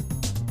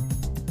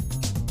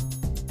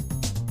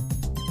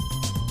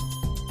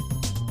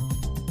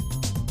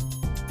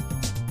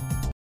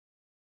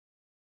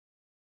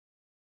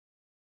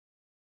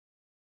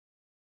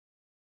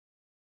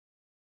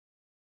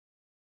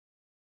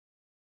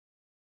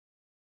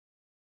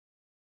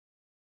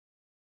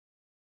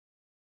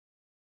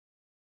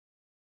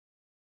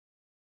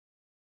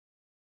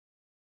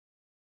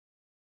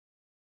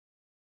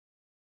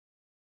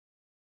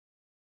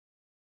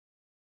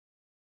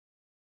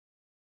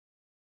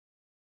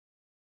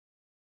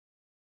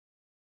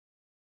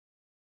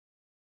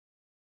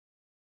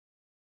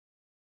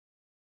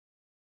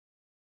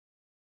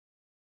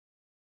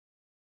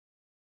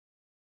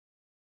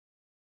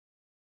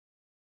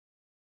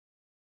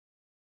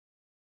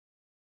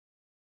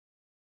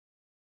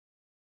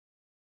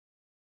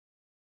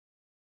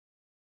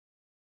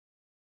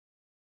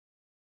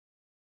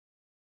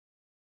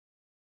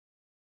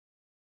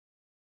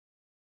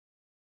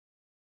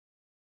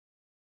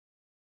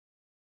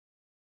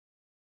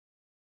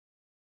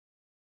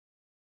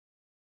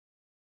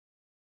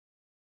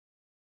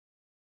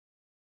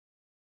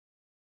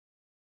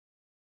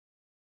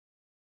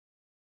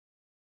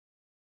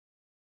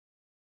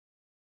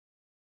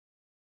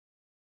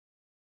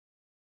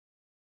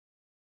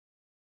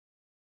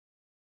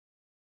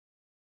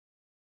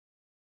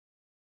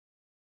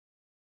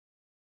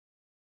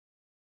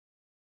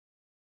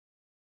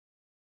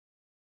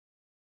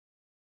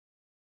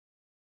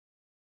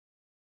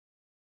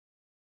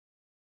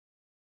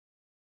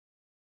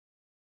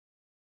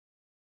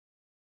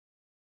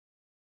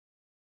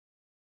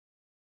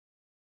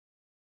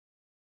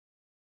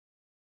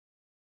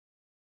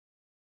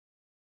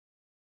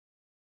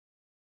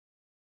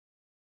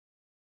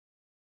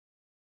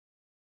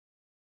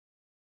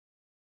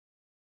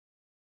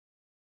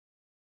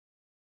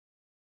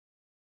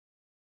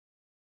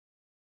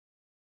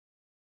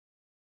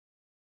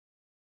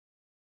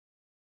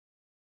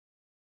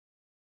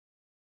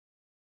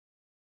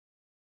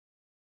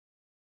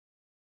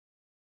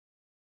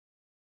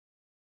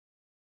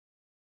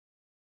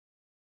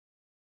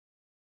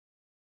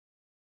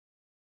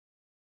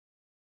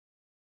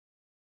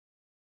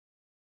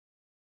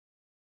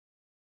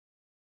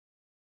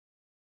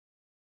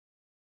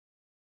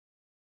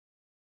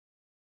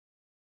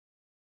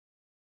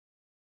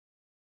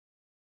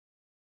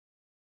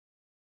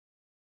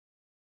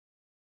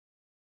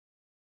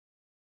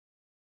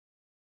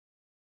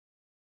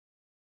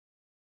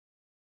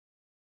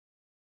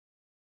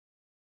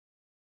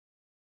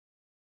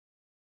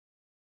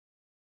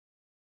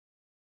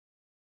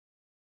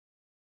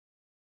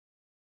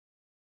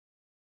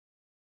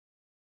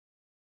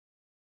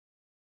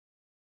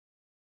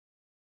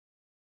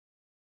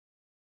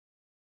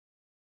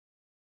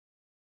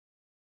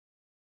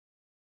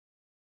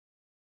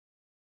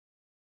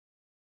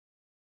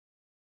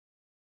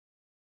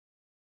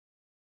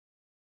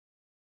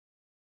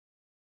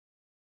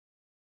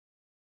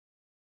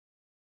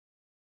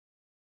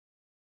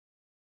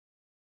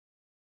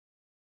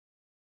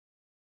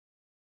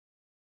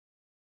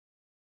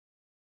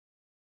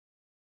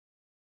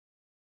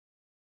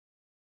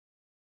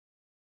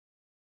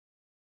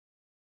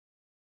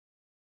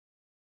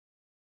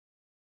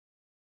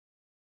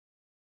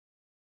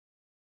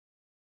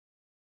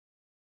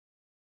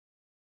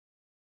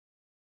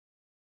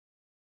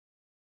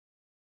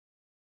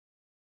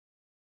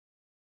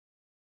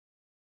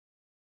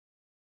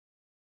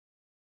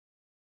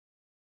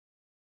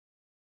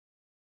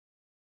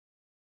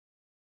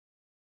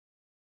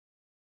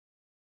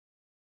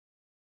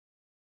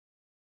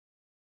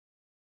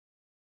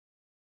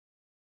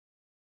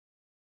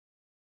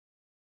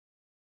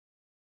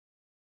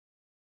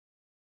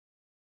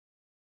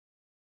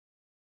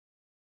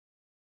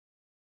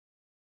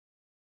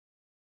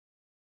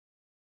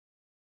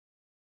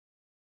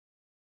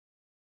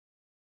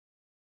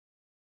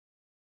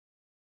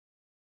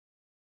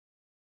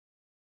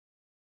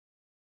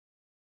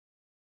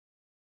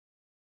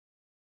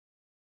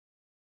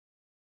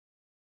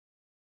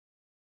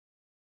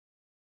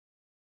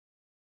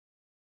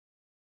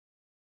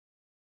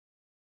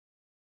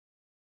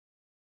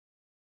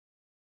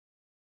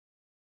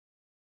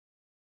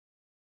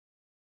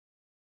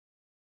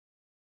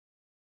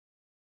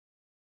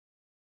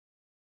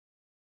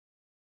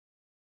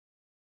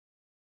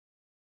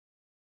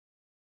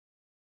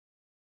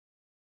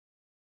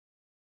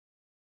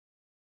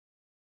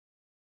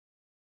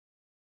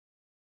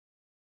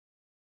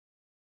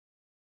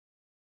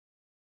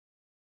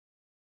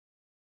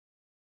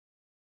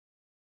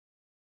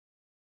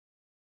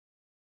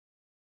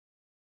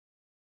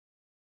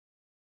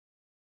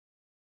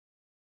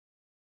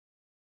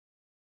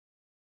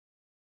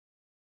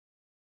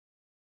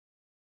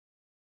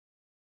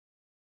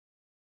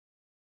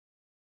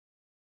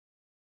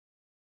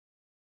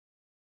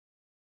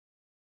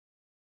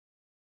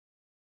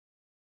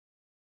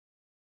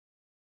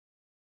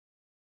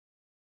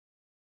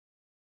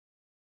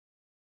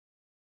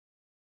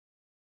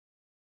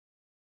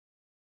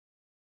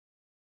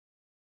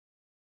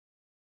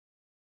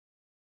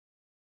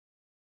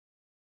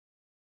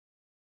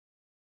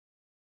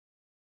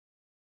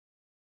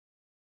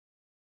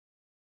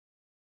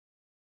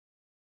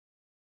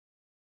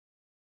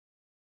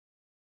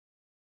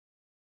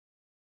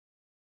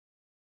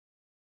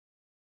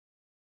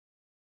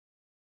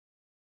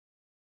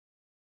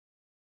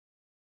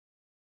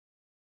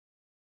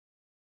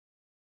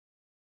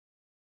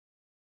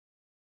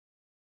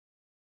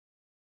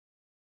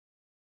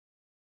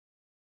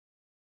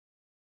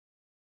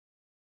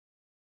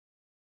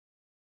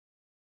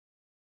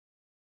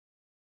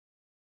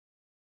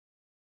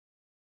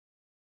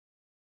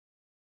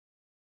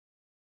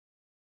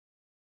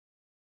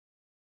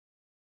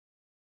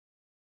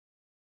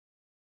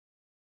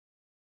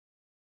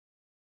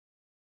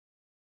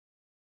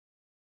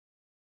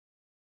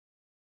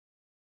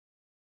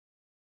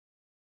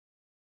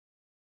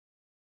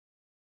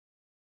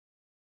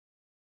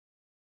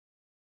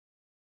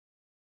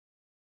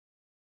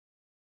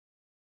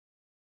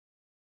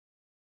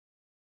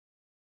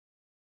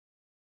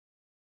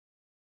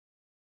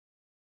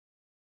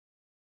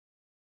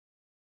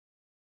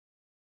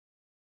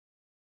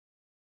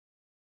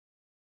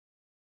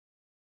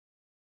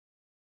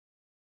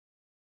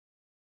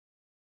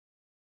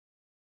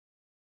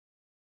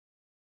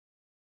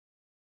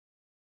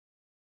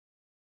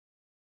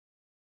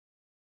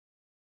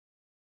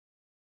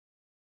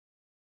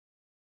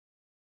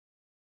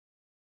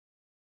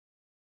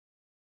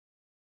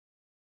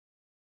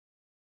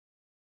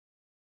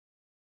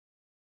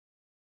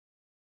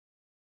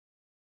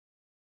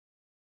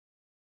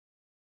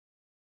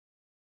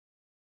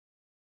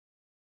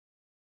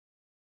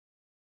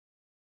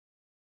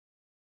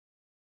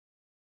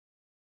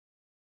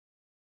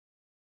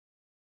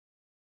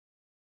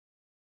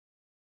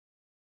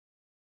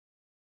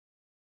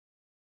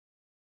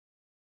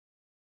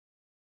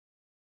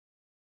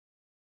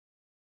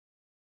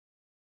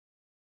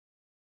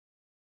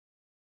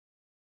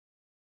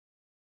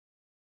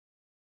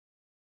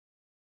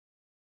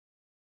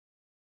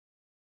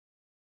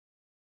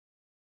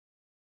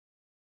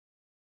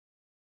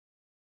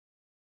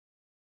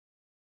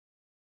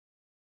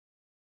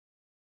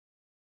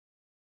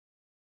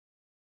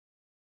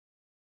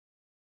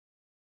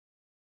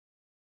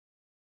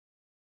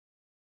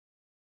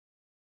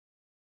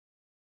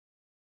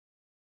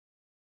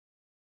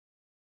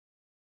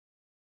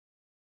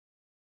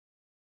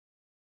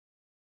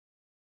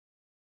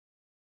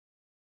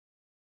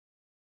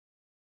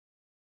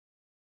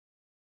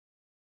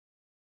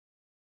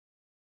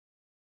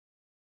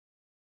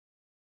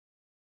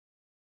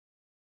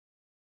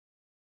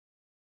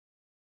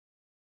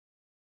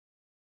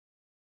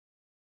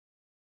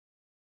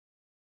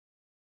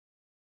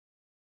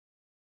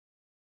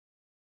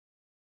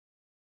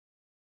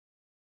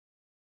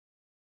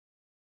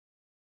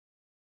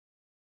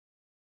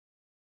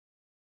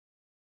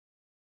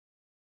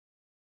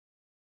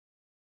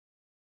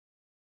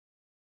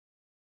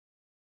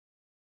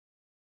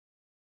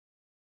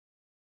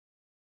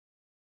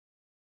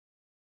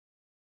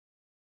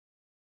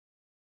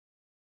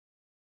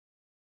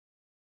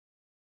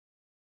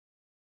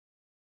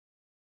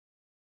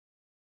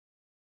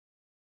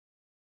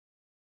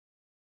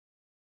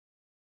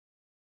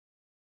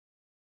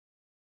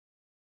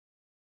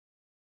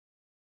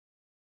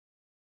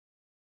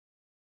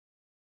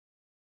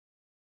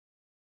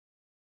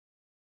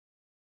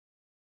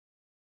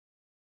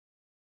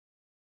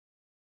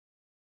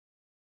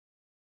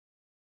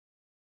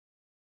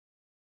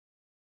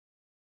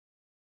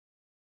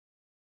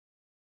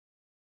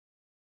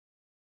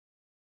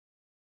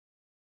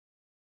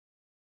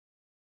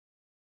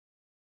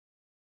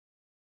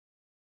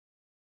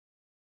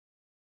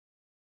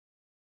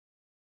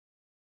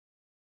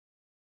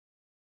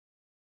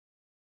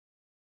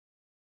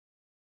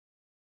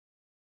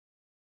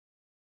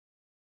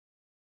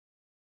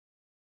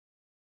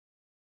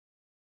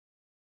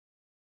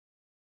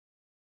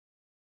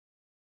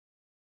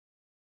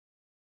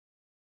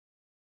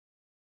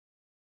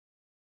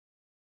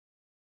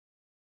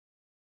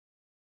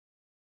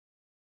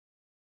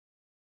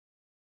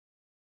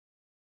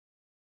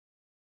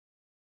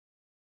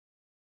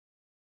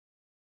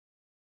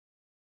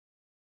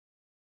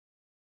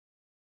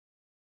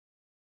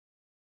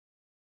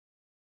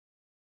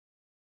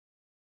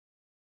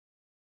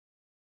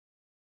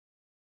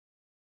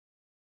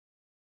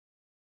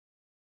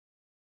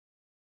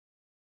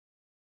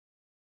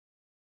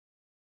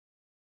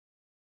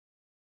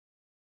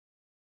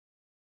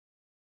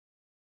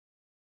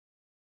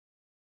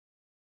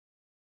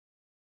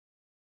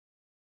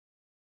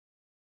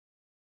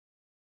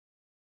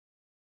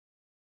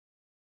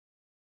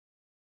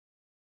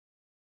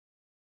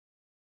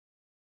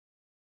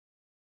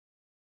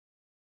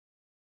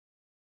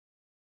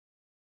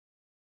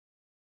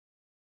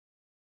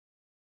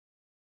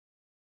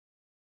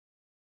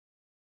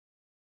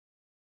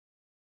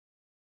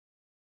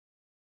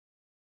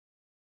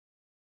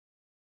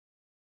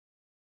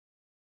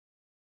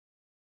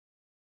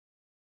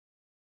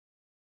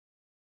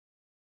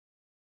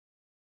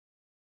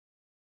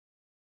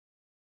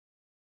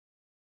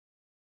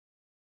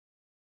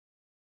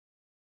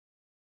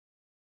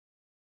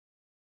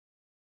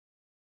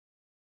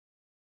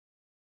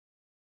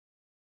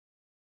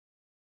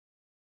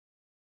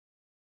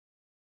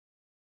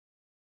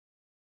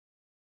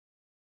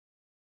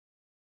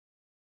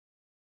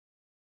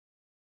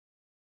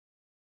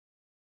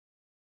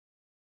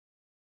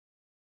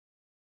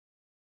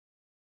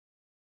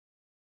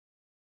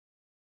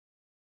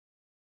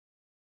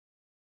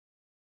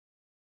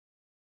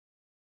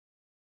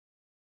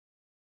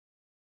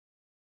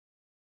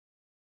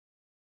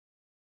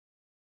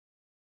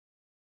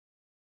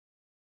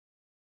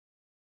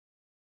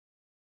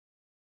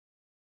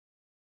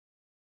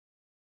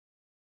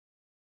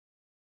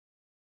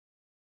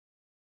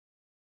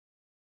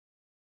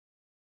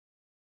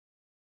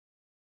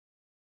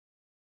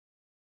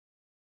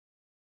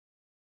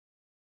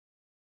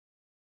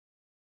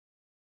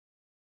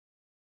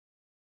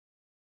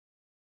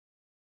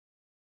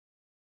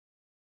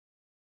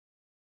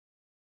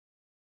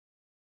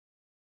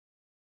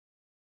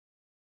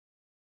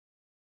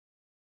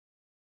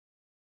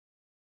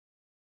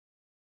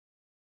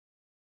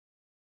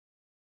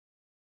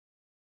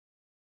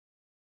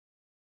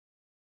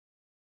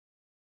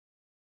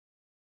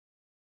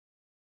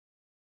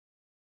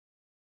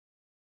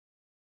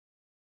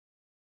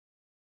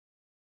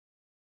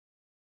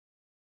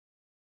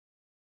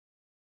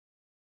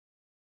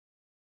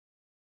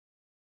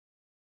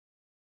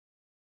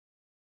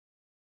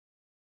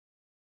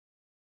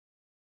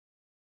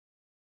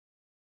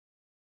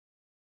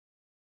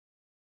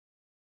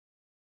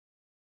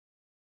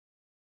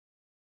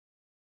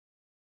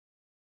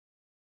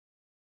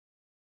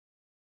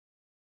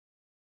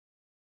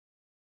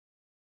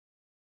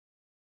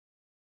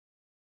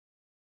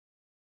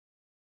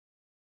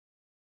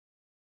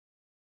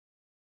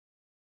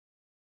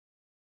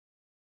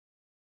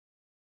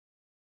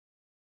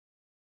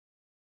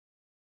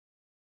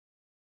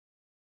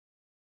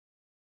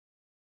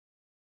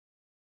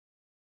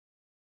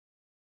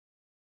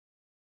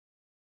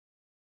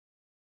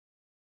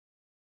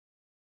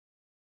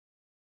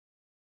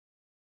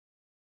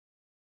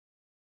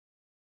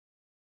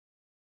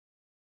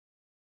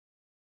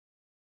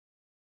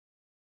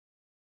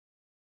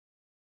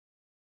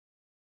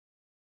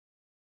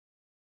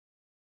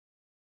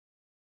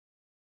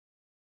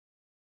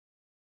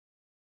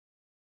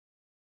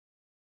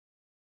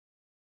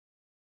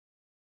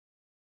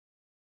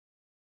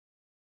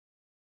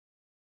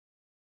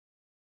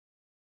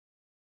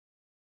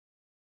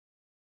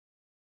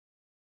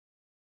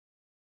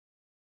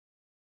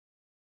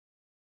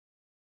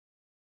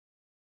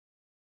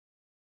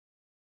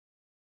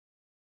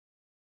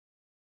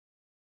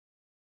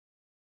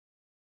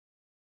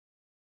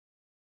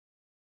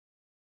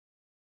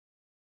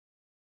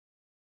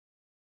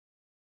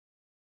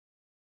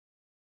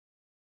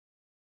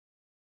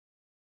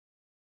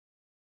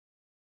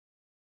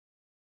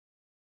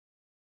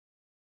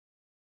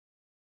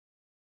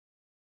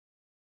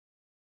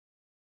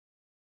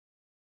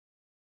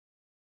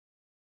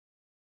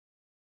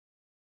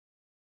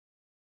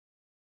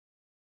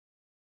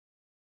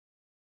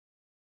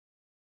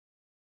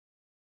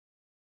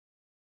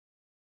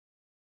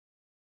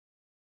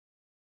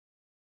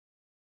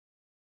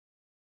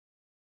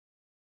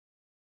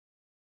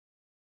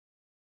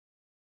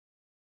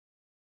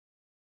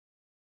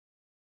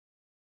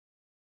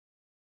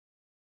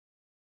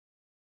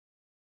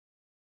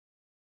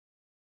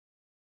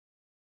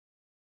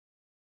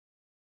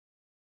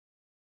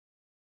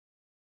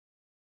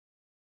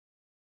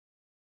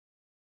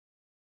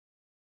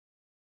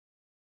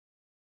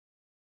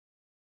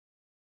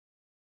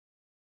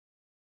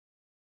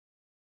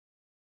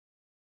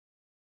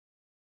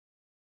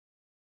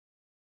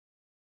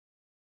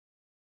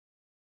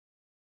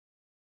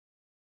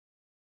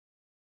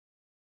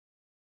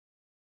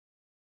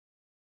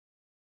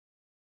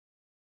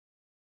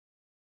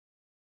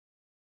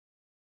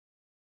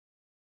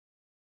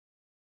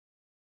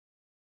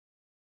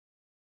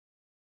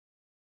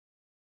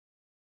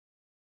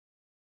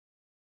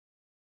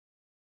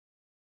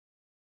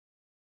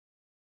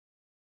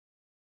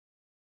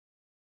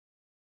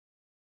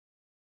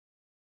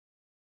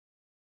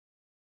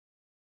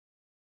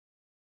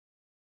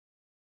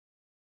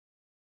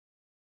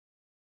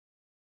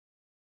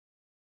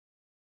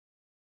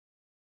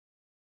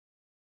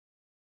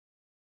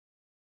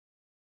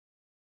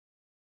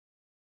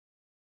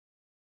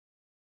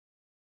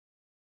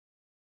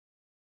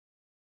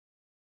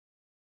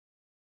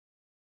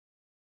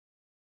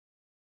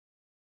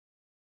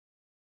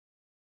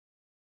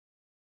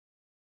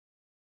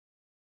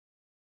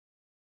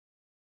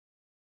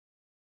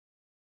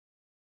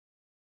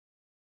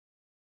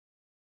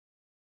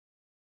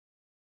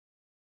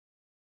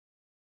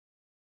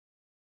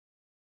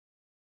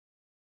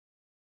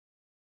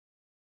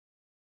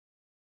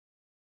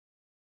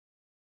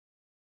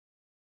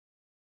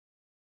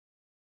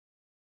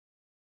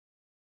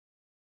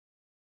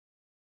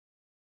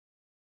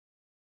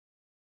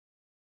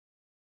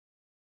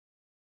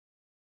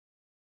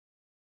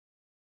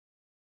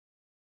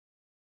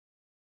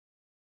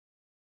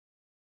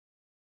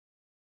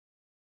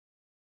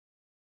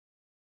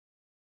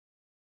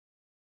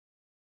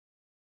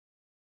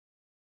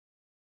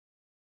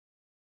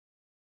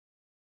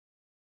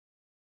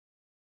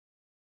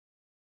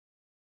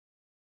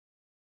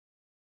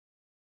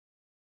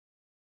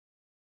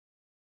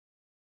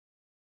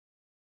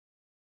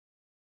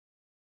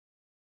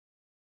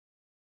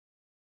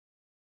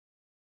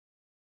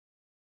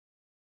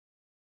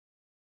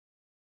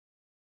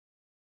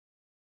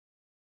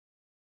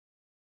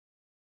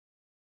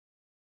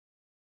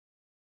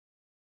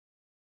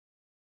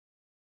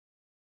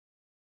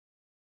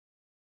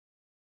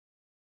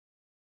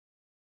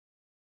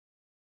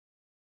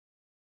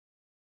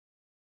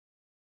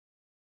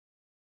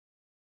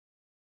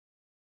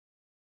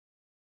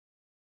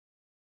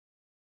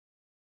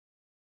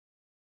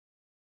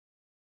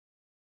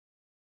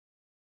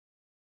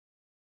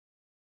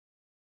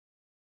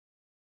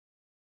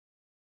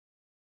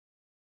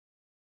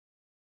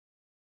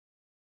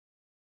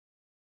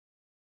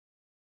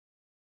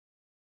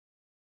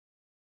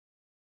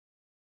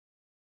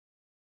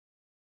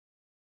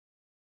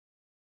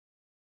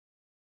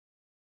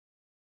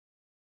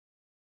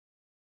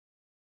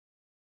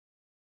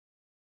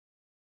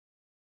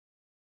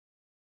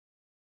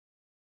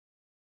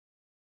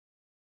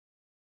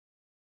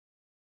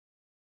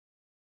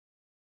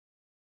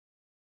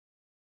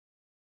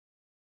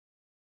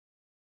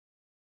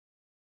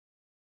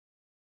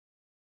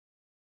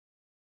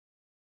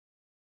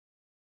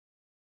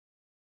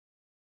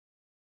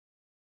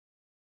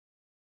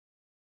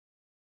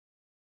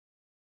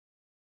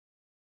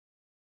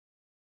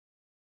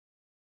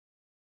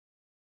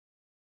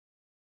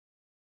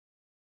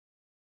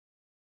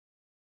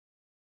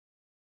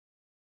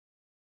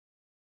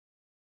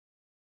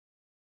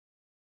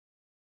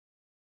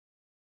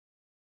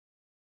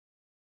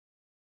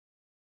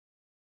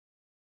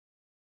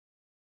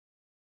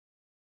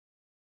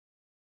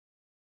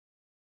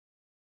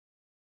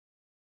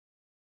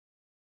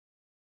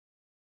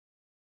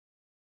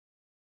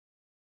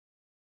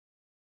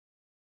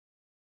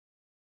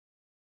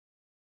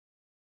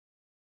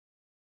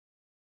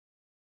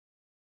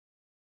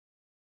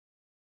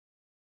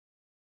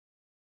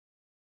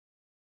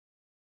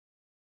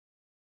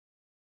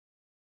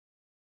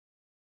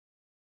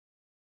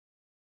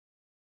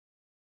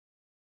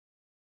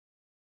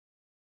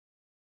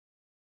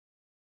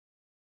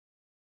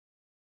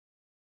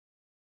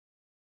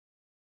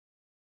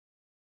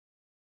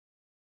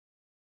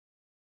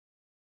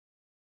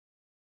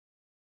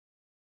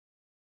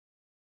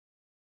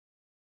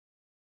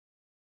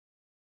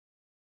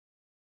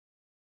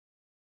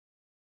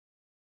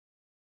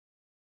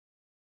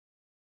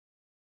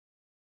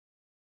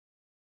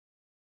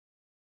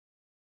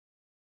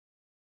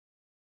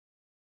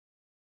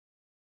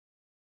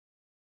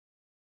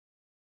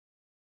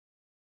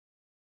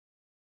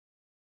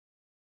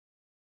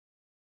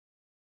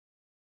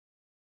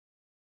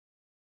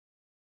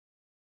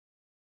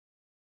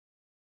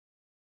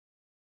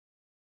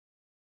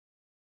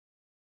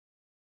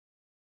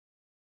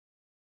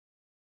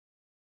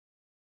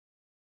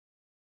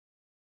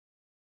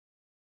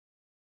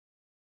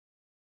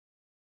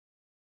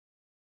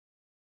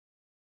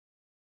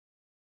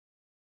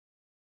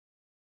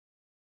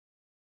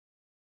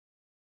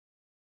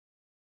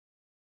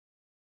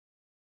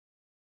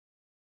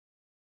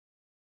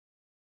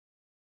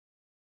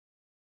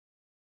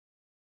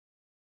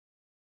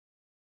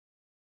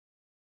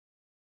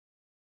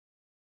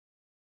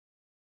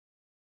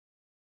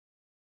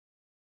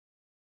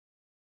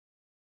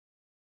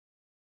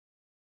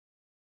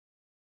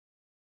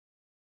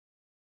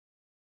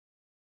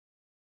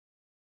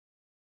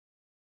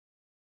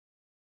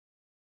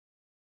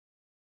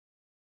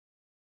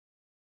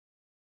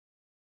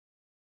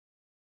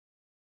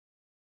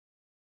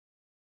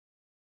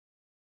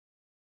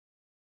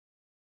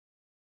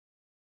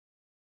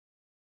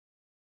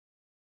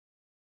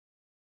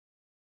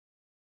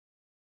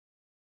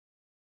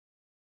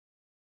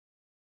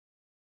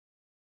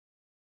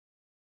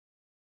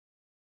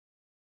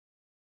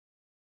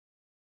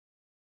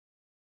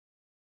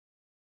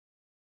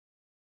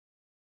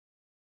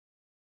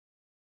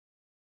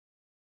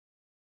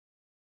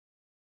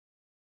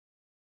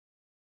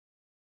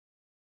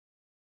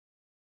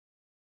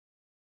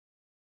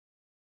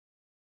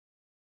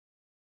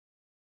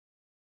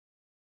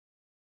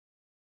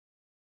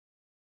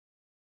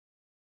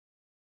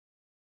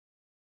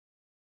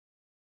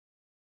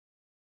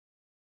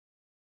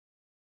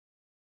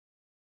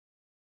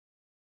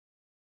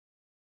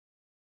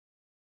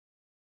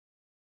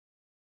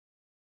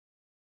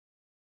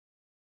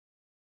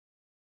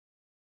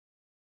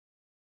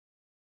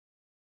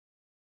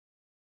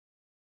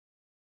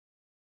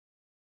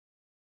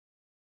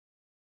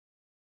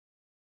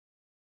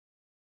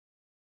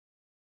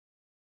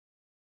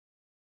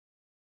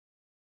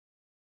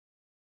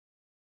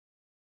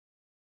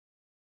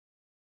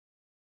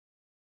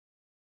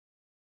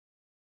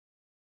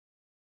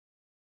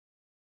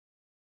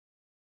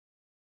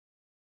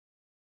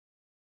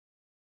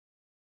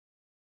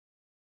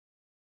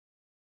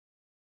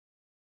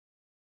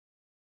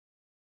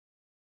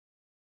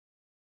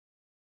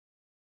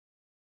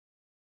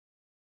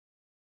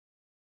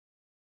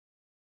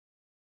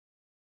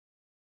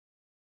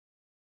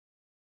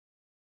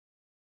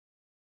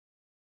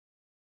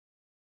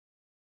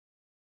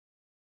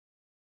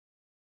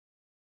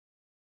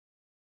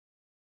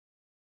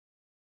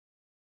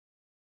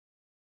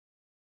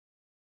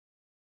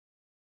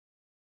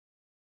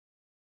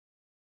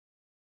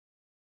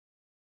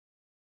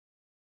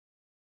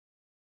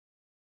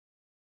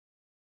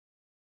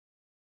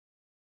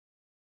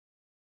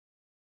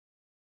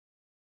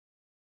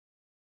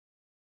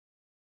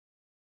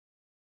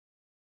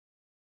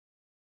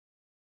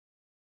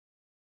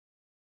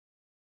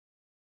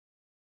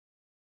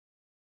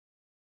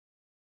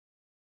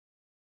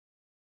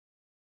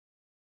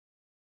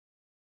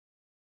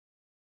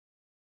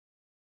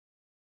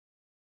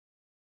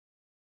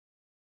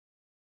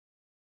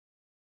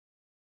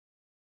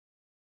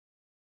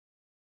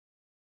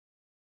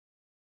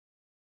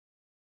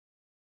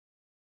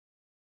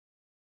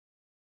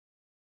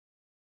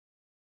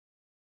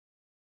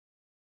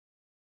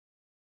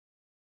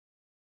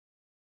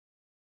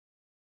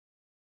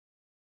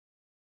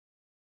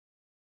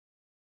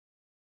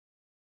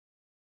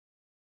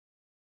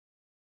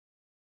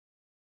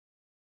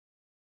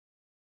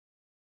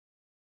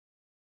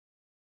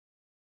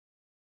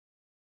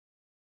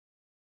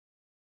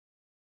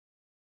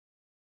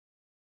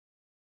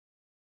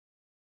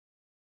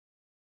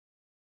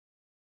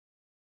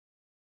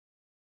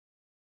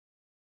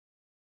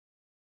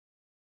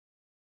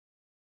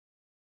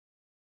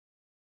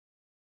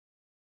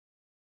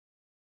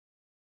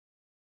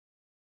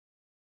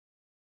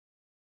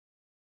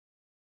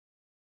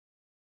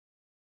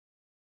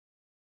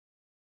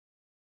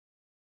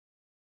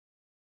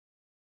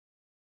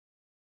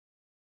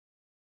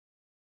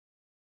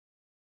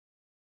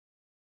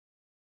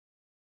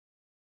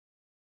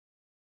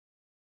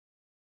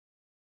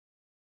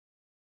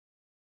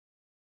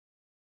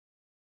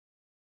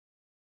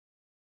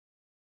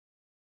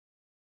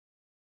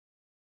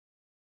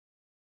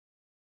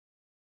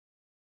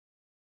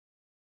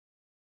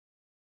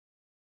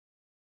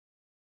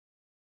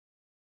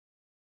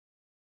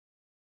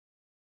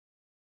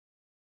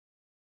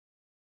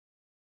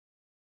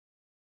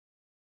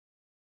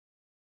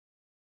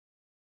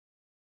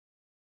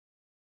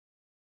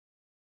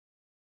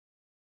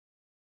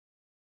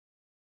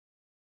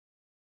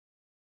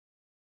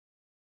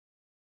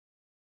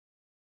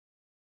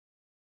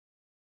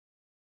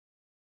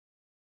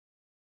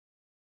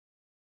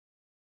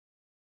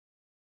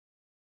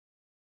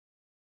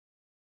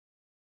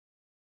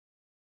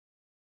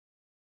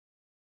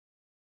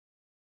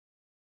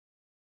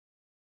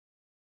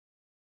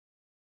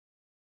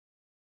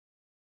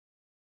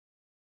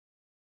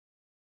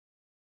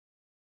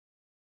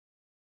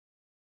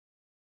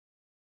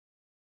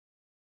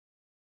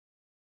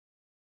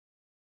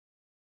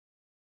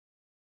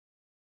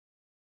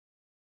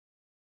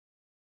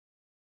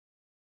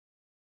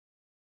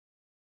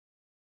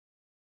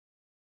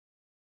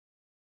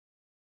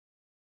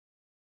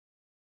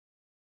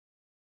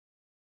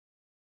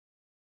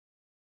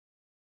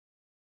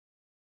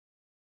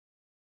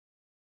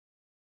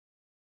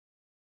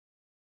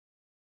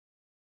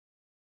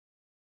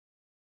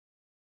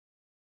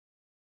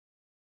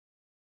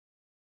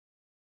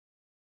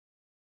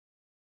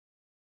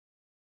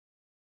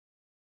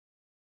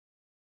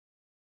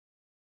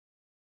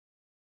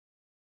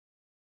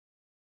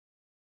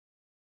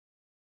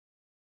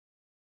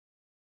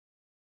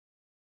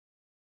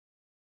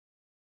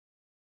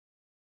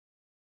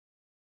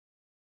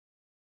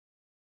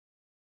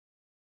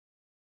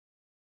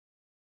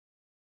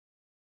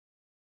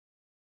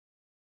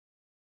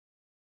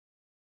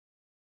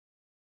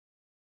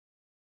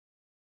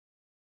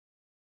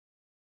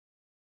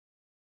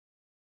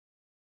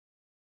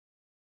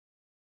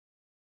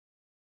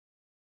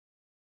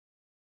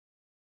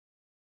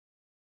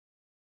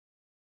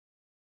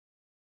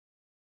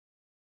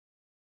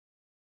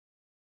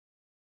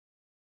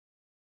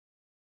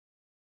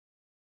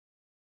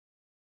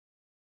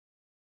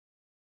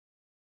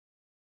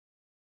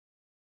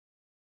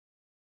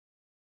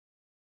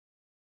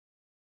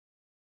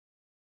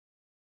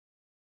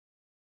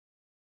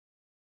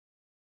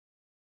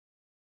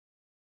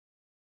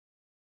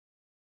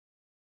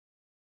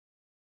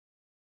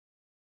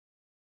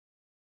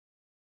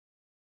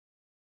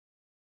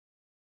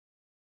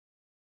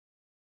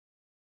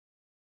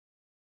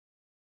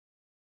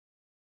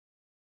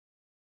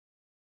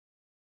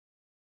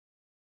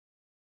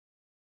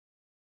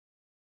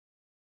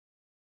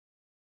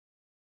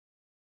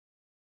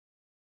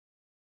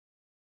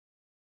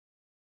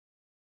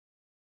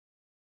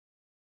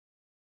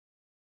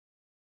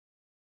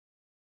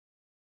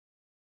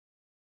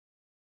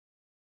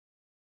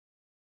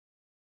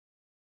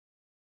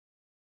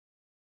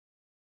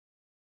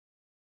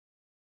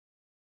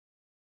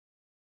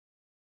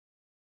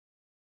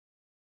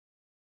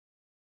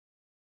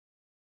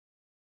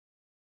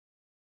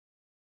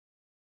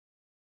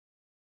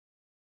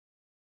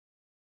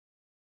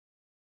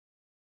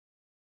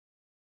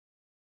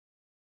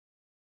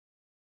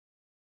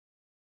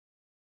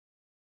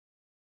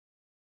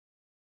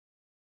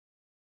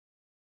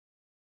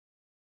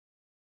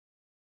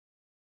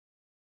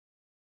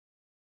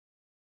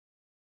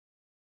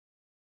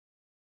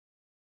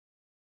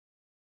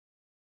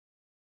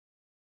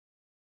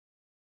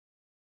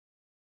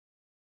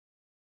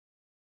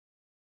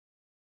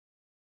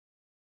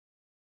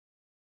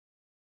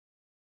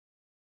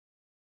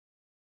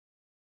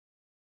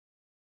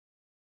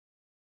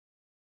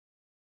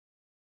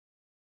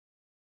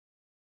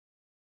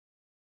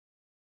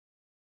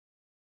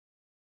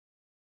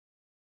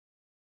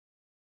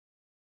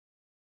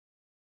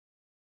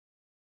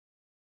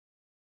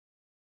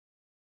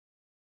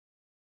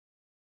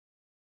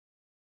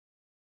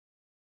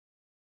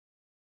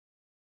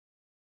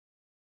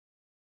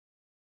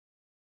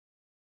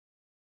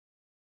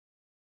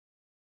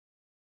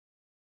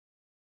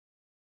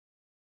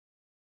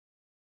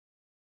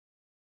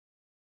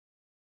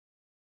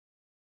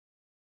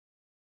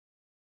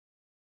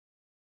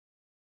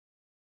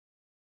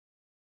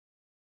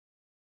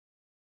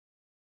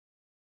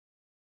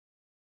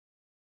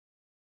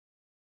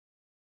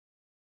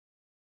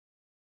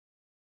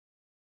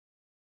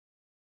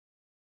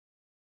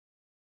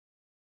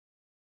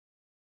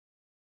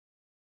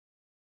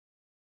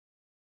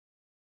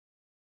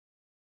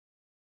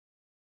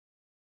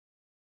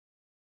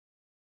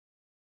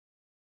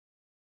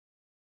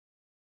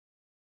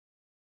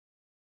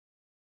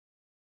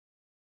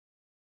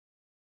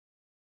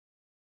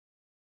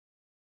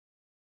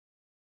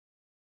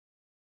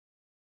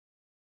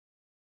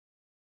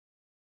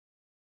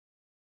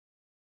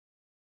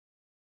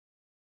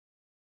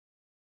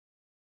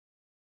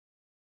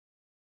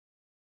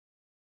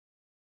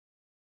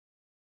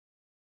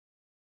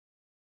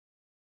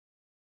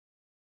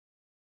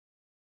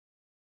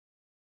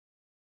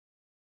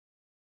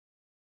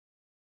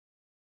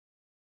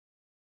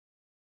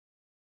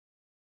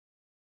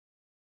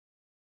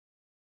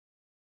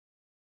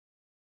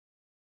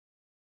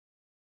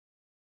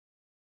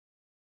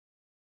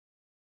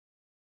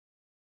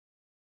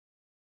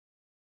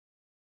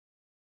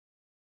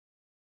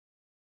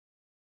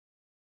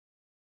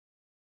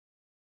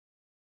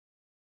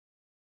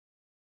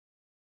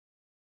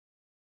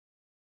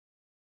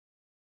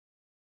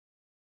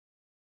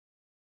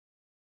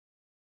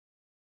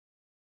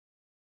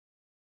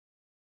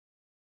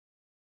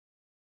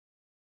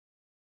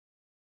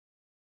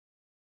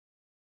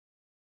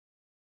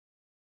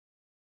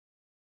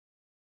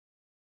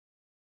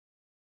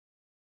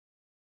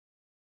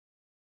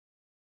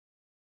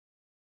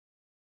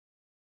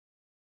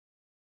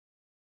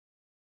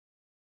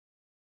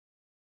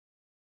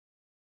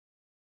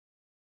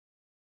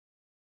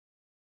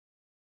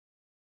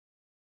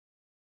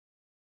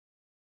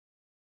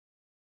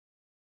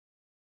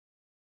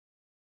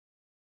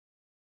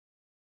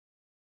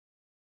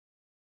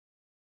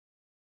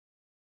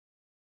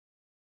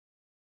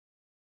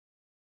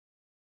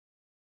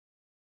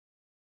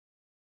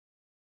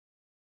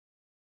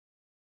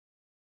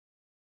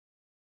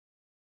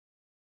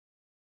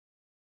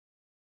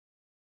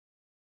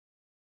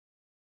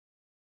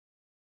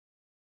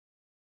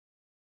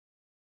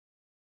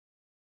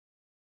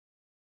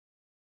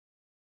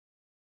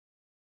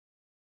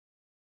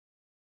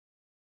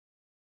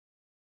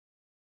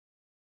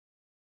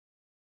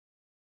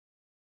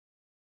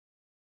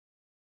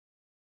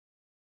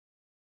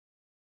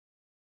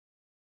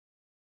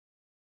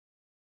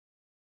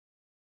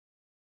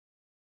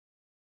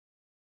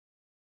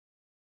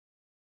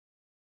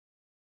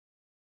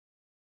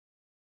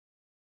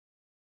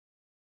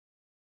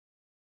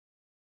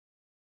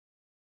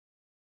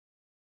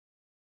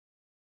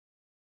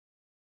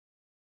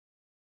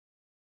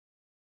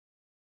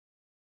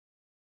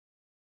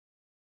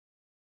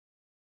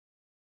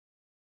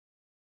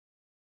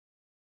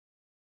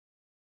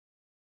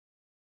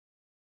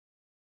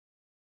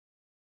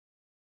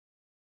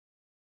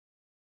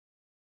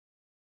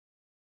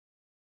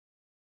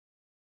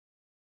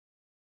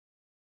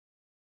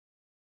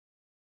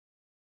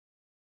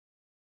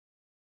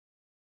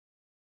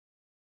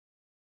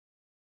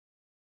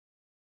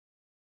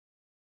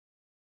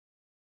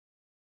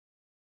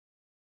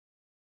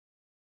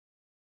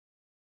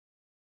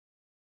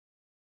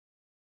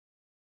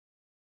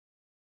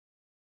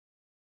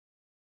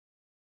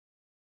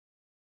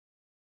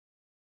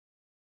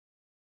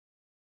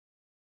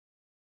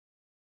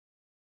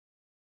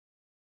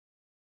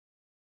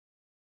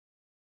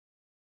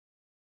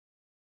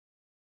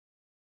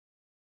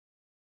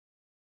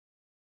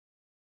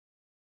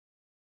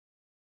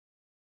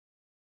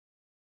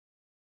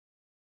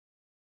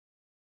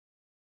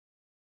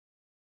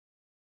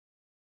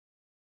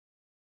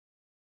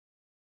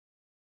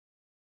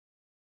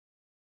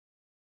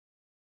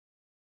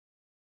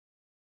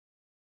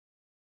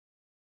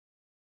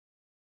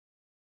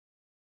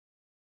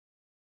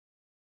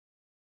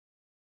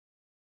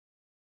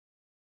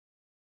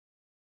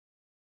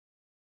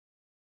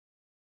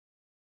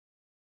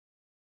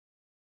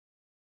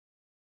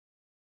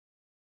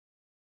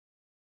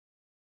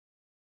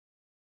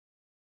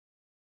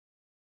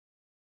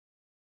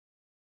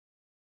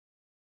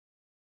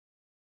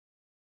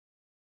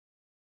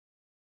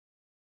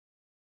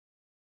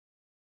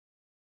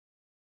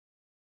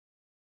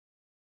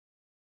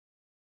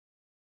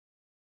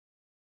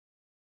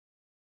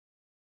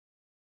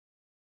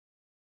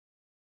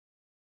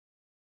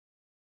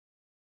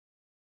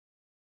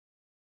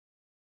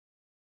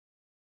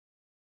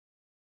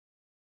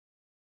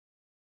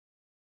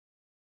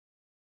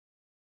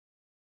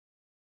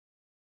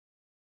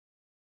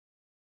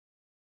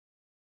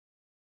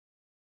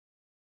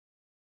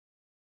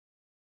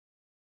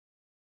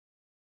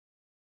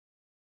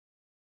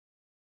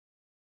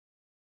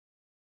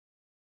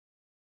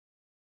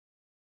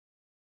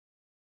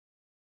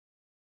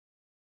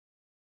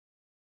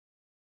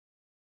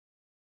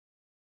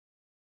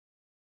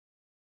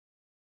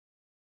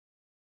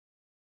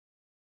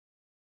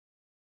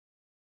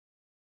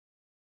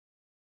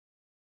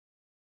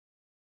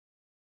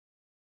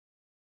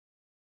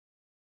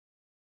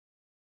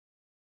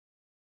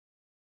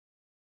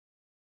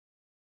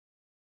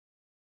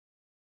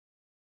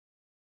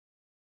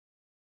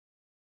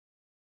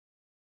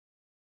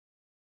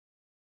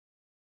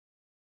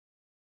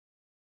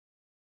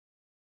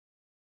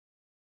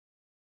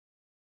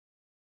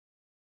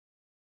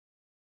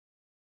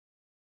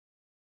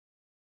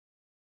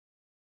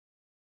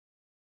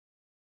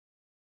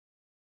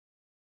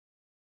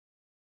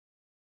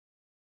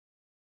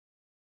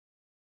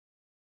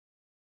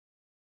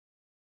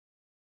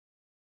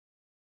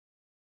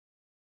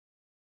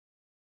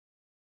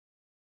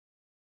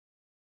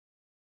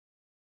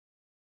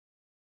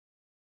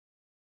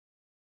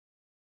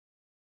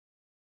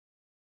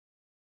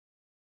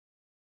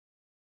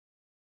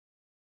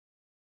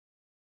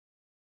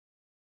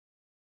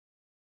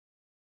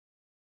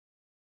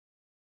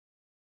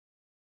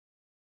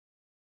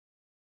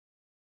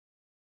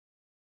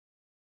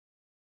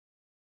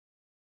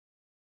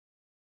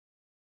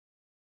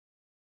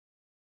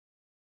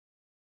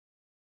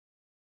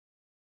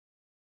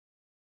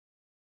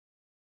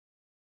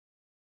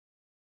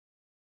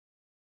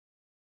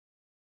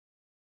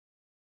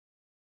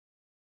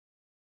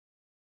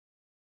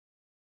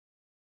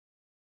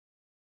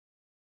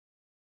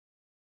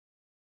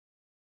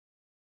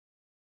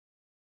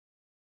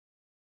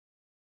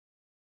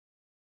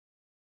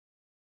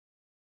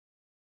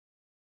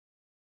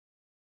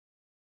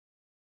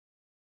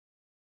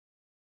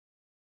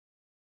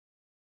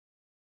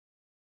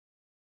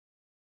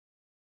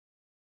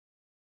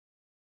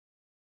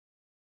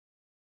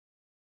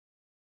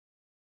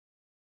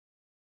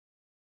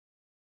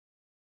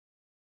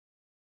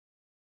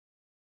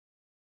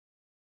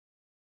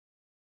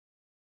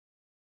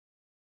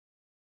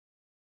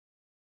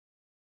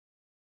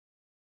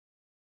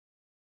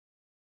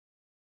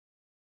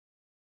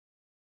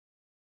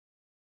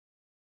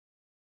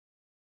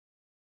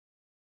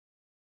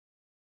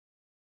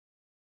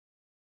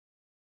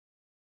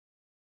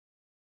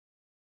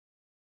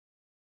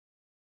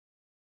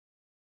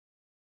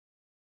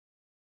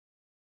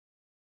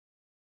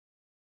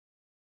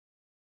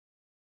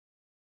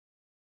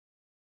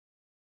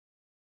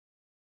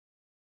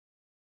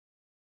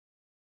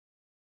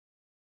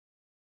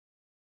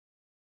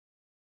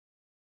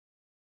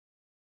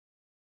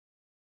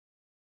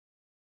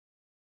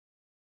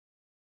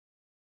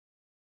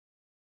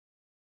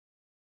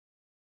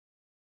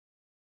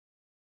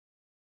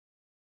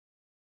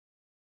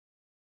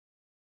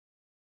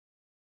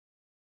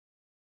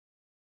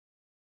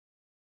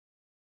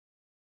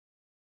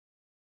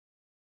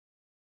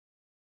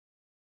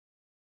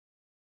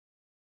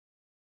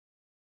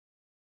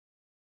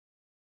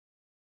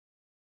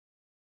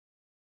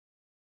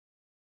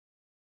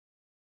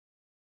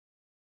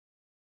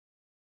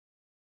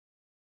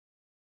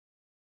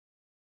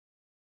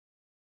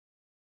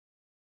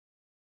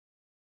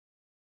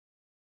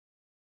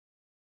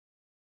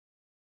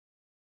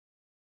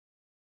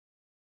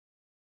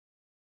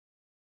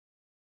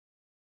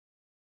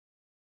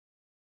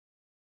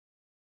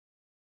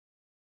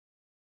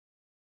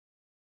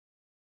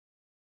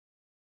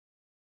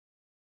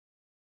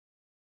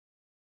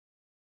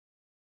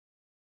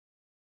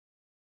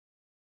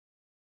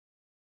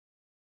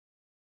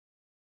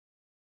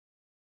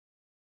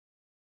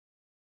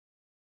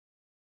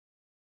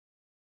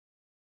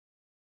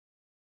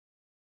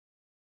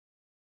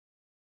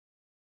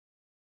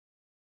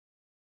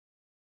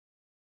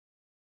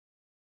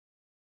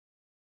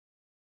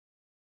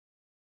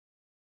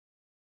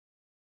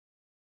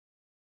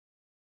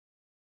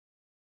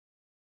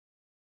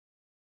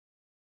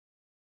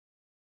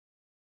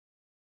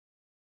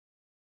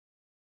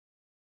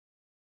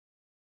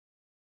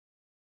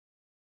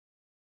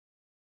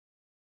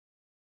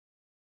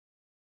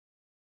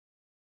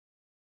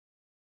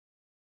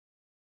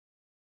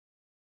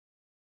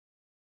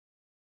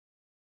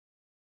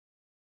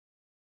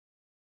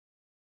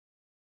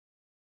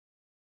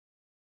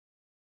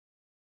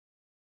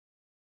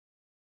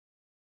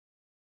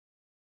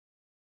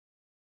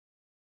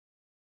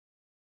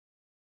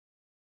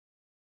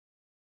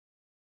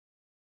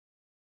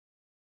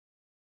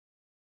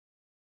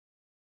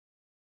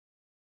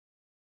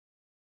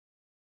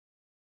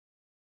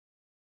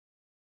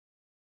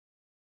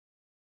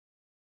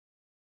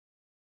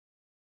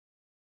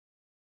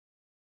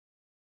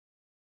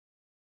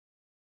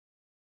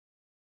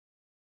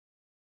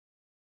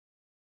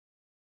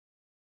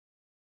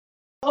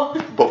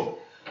 Boom.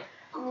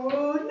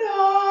 Good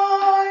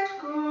night,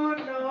 good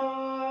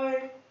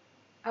night.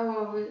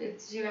 Oh, well, did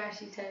you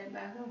actually turn it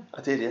back on?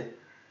 I did, yeah.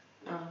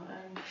 Oh,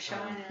 I'm shy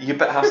now. You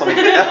better have something.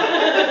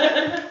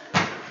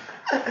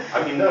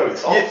 I mean, no,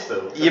 it's off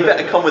still. You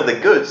better come with the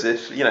goods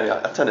if, you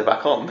know, I turn it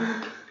back on.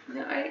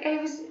 No,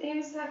 it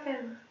was like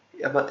a,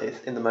 Yeah, but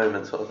it's in the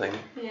moment sort of thing.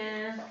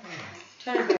 yeah. Trying to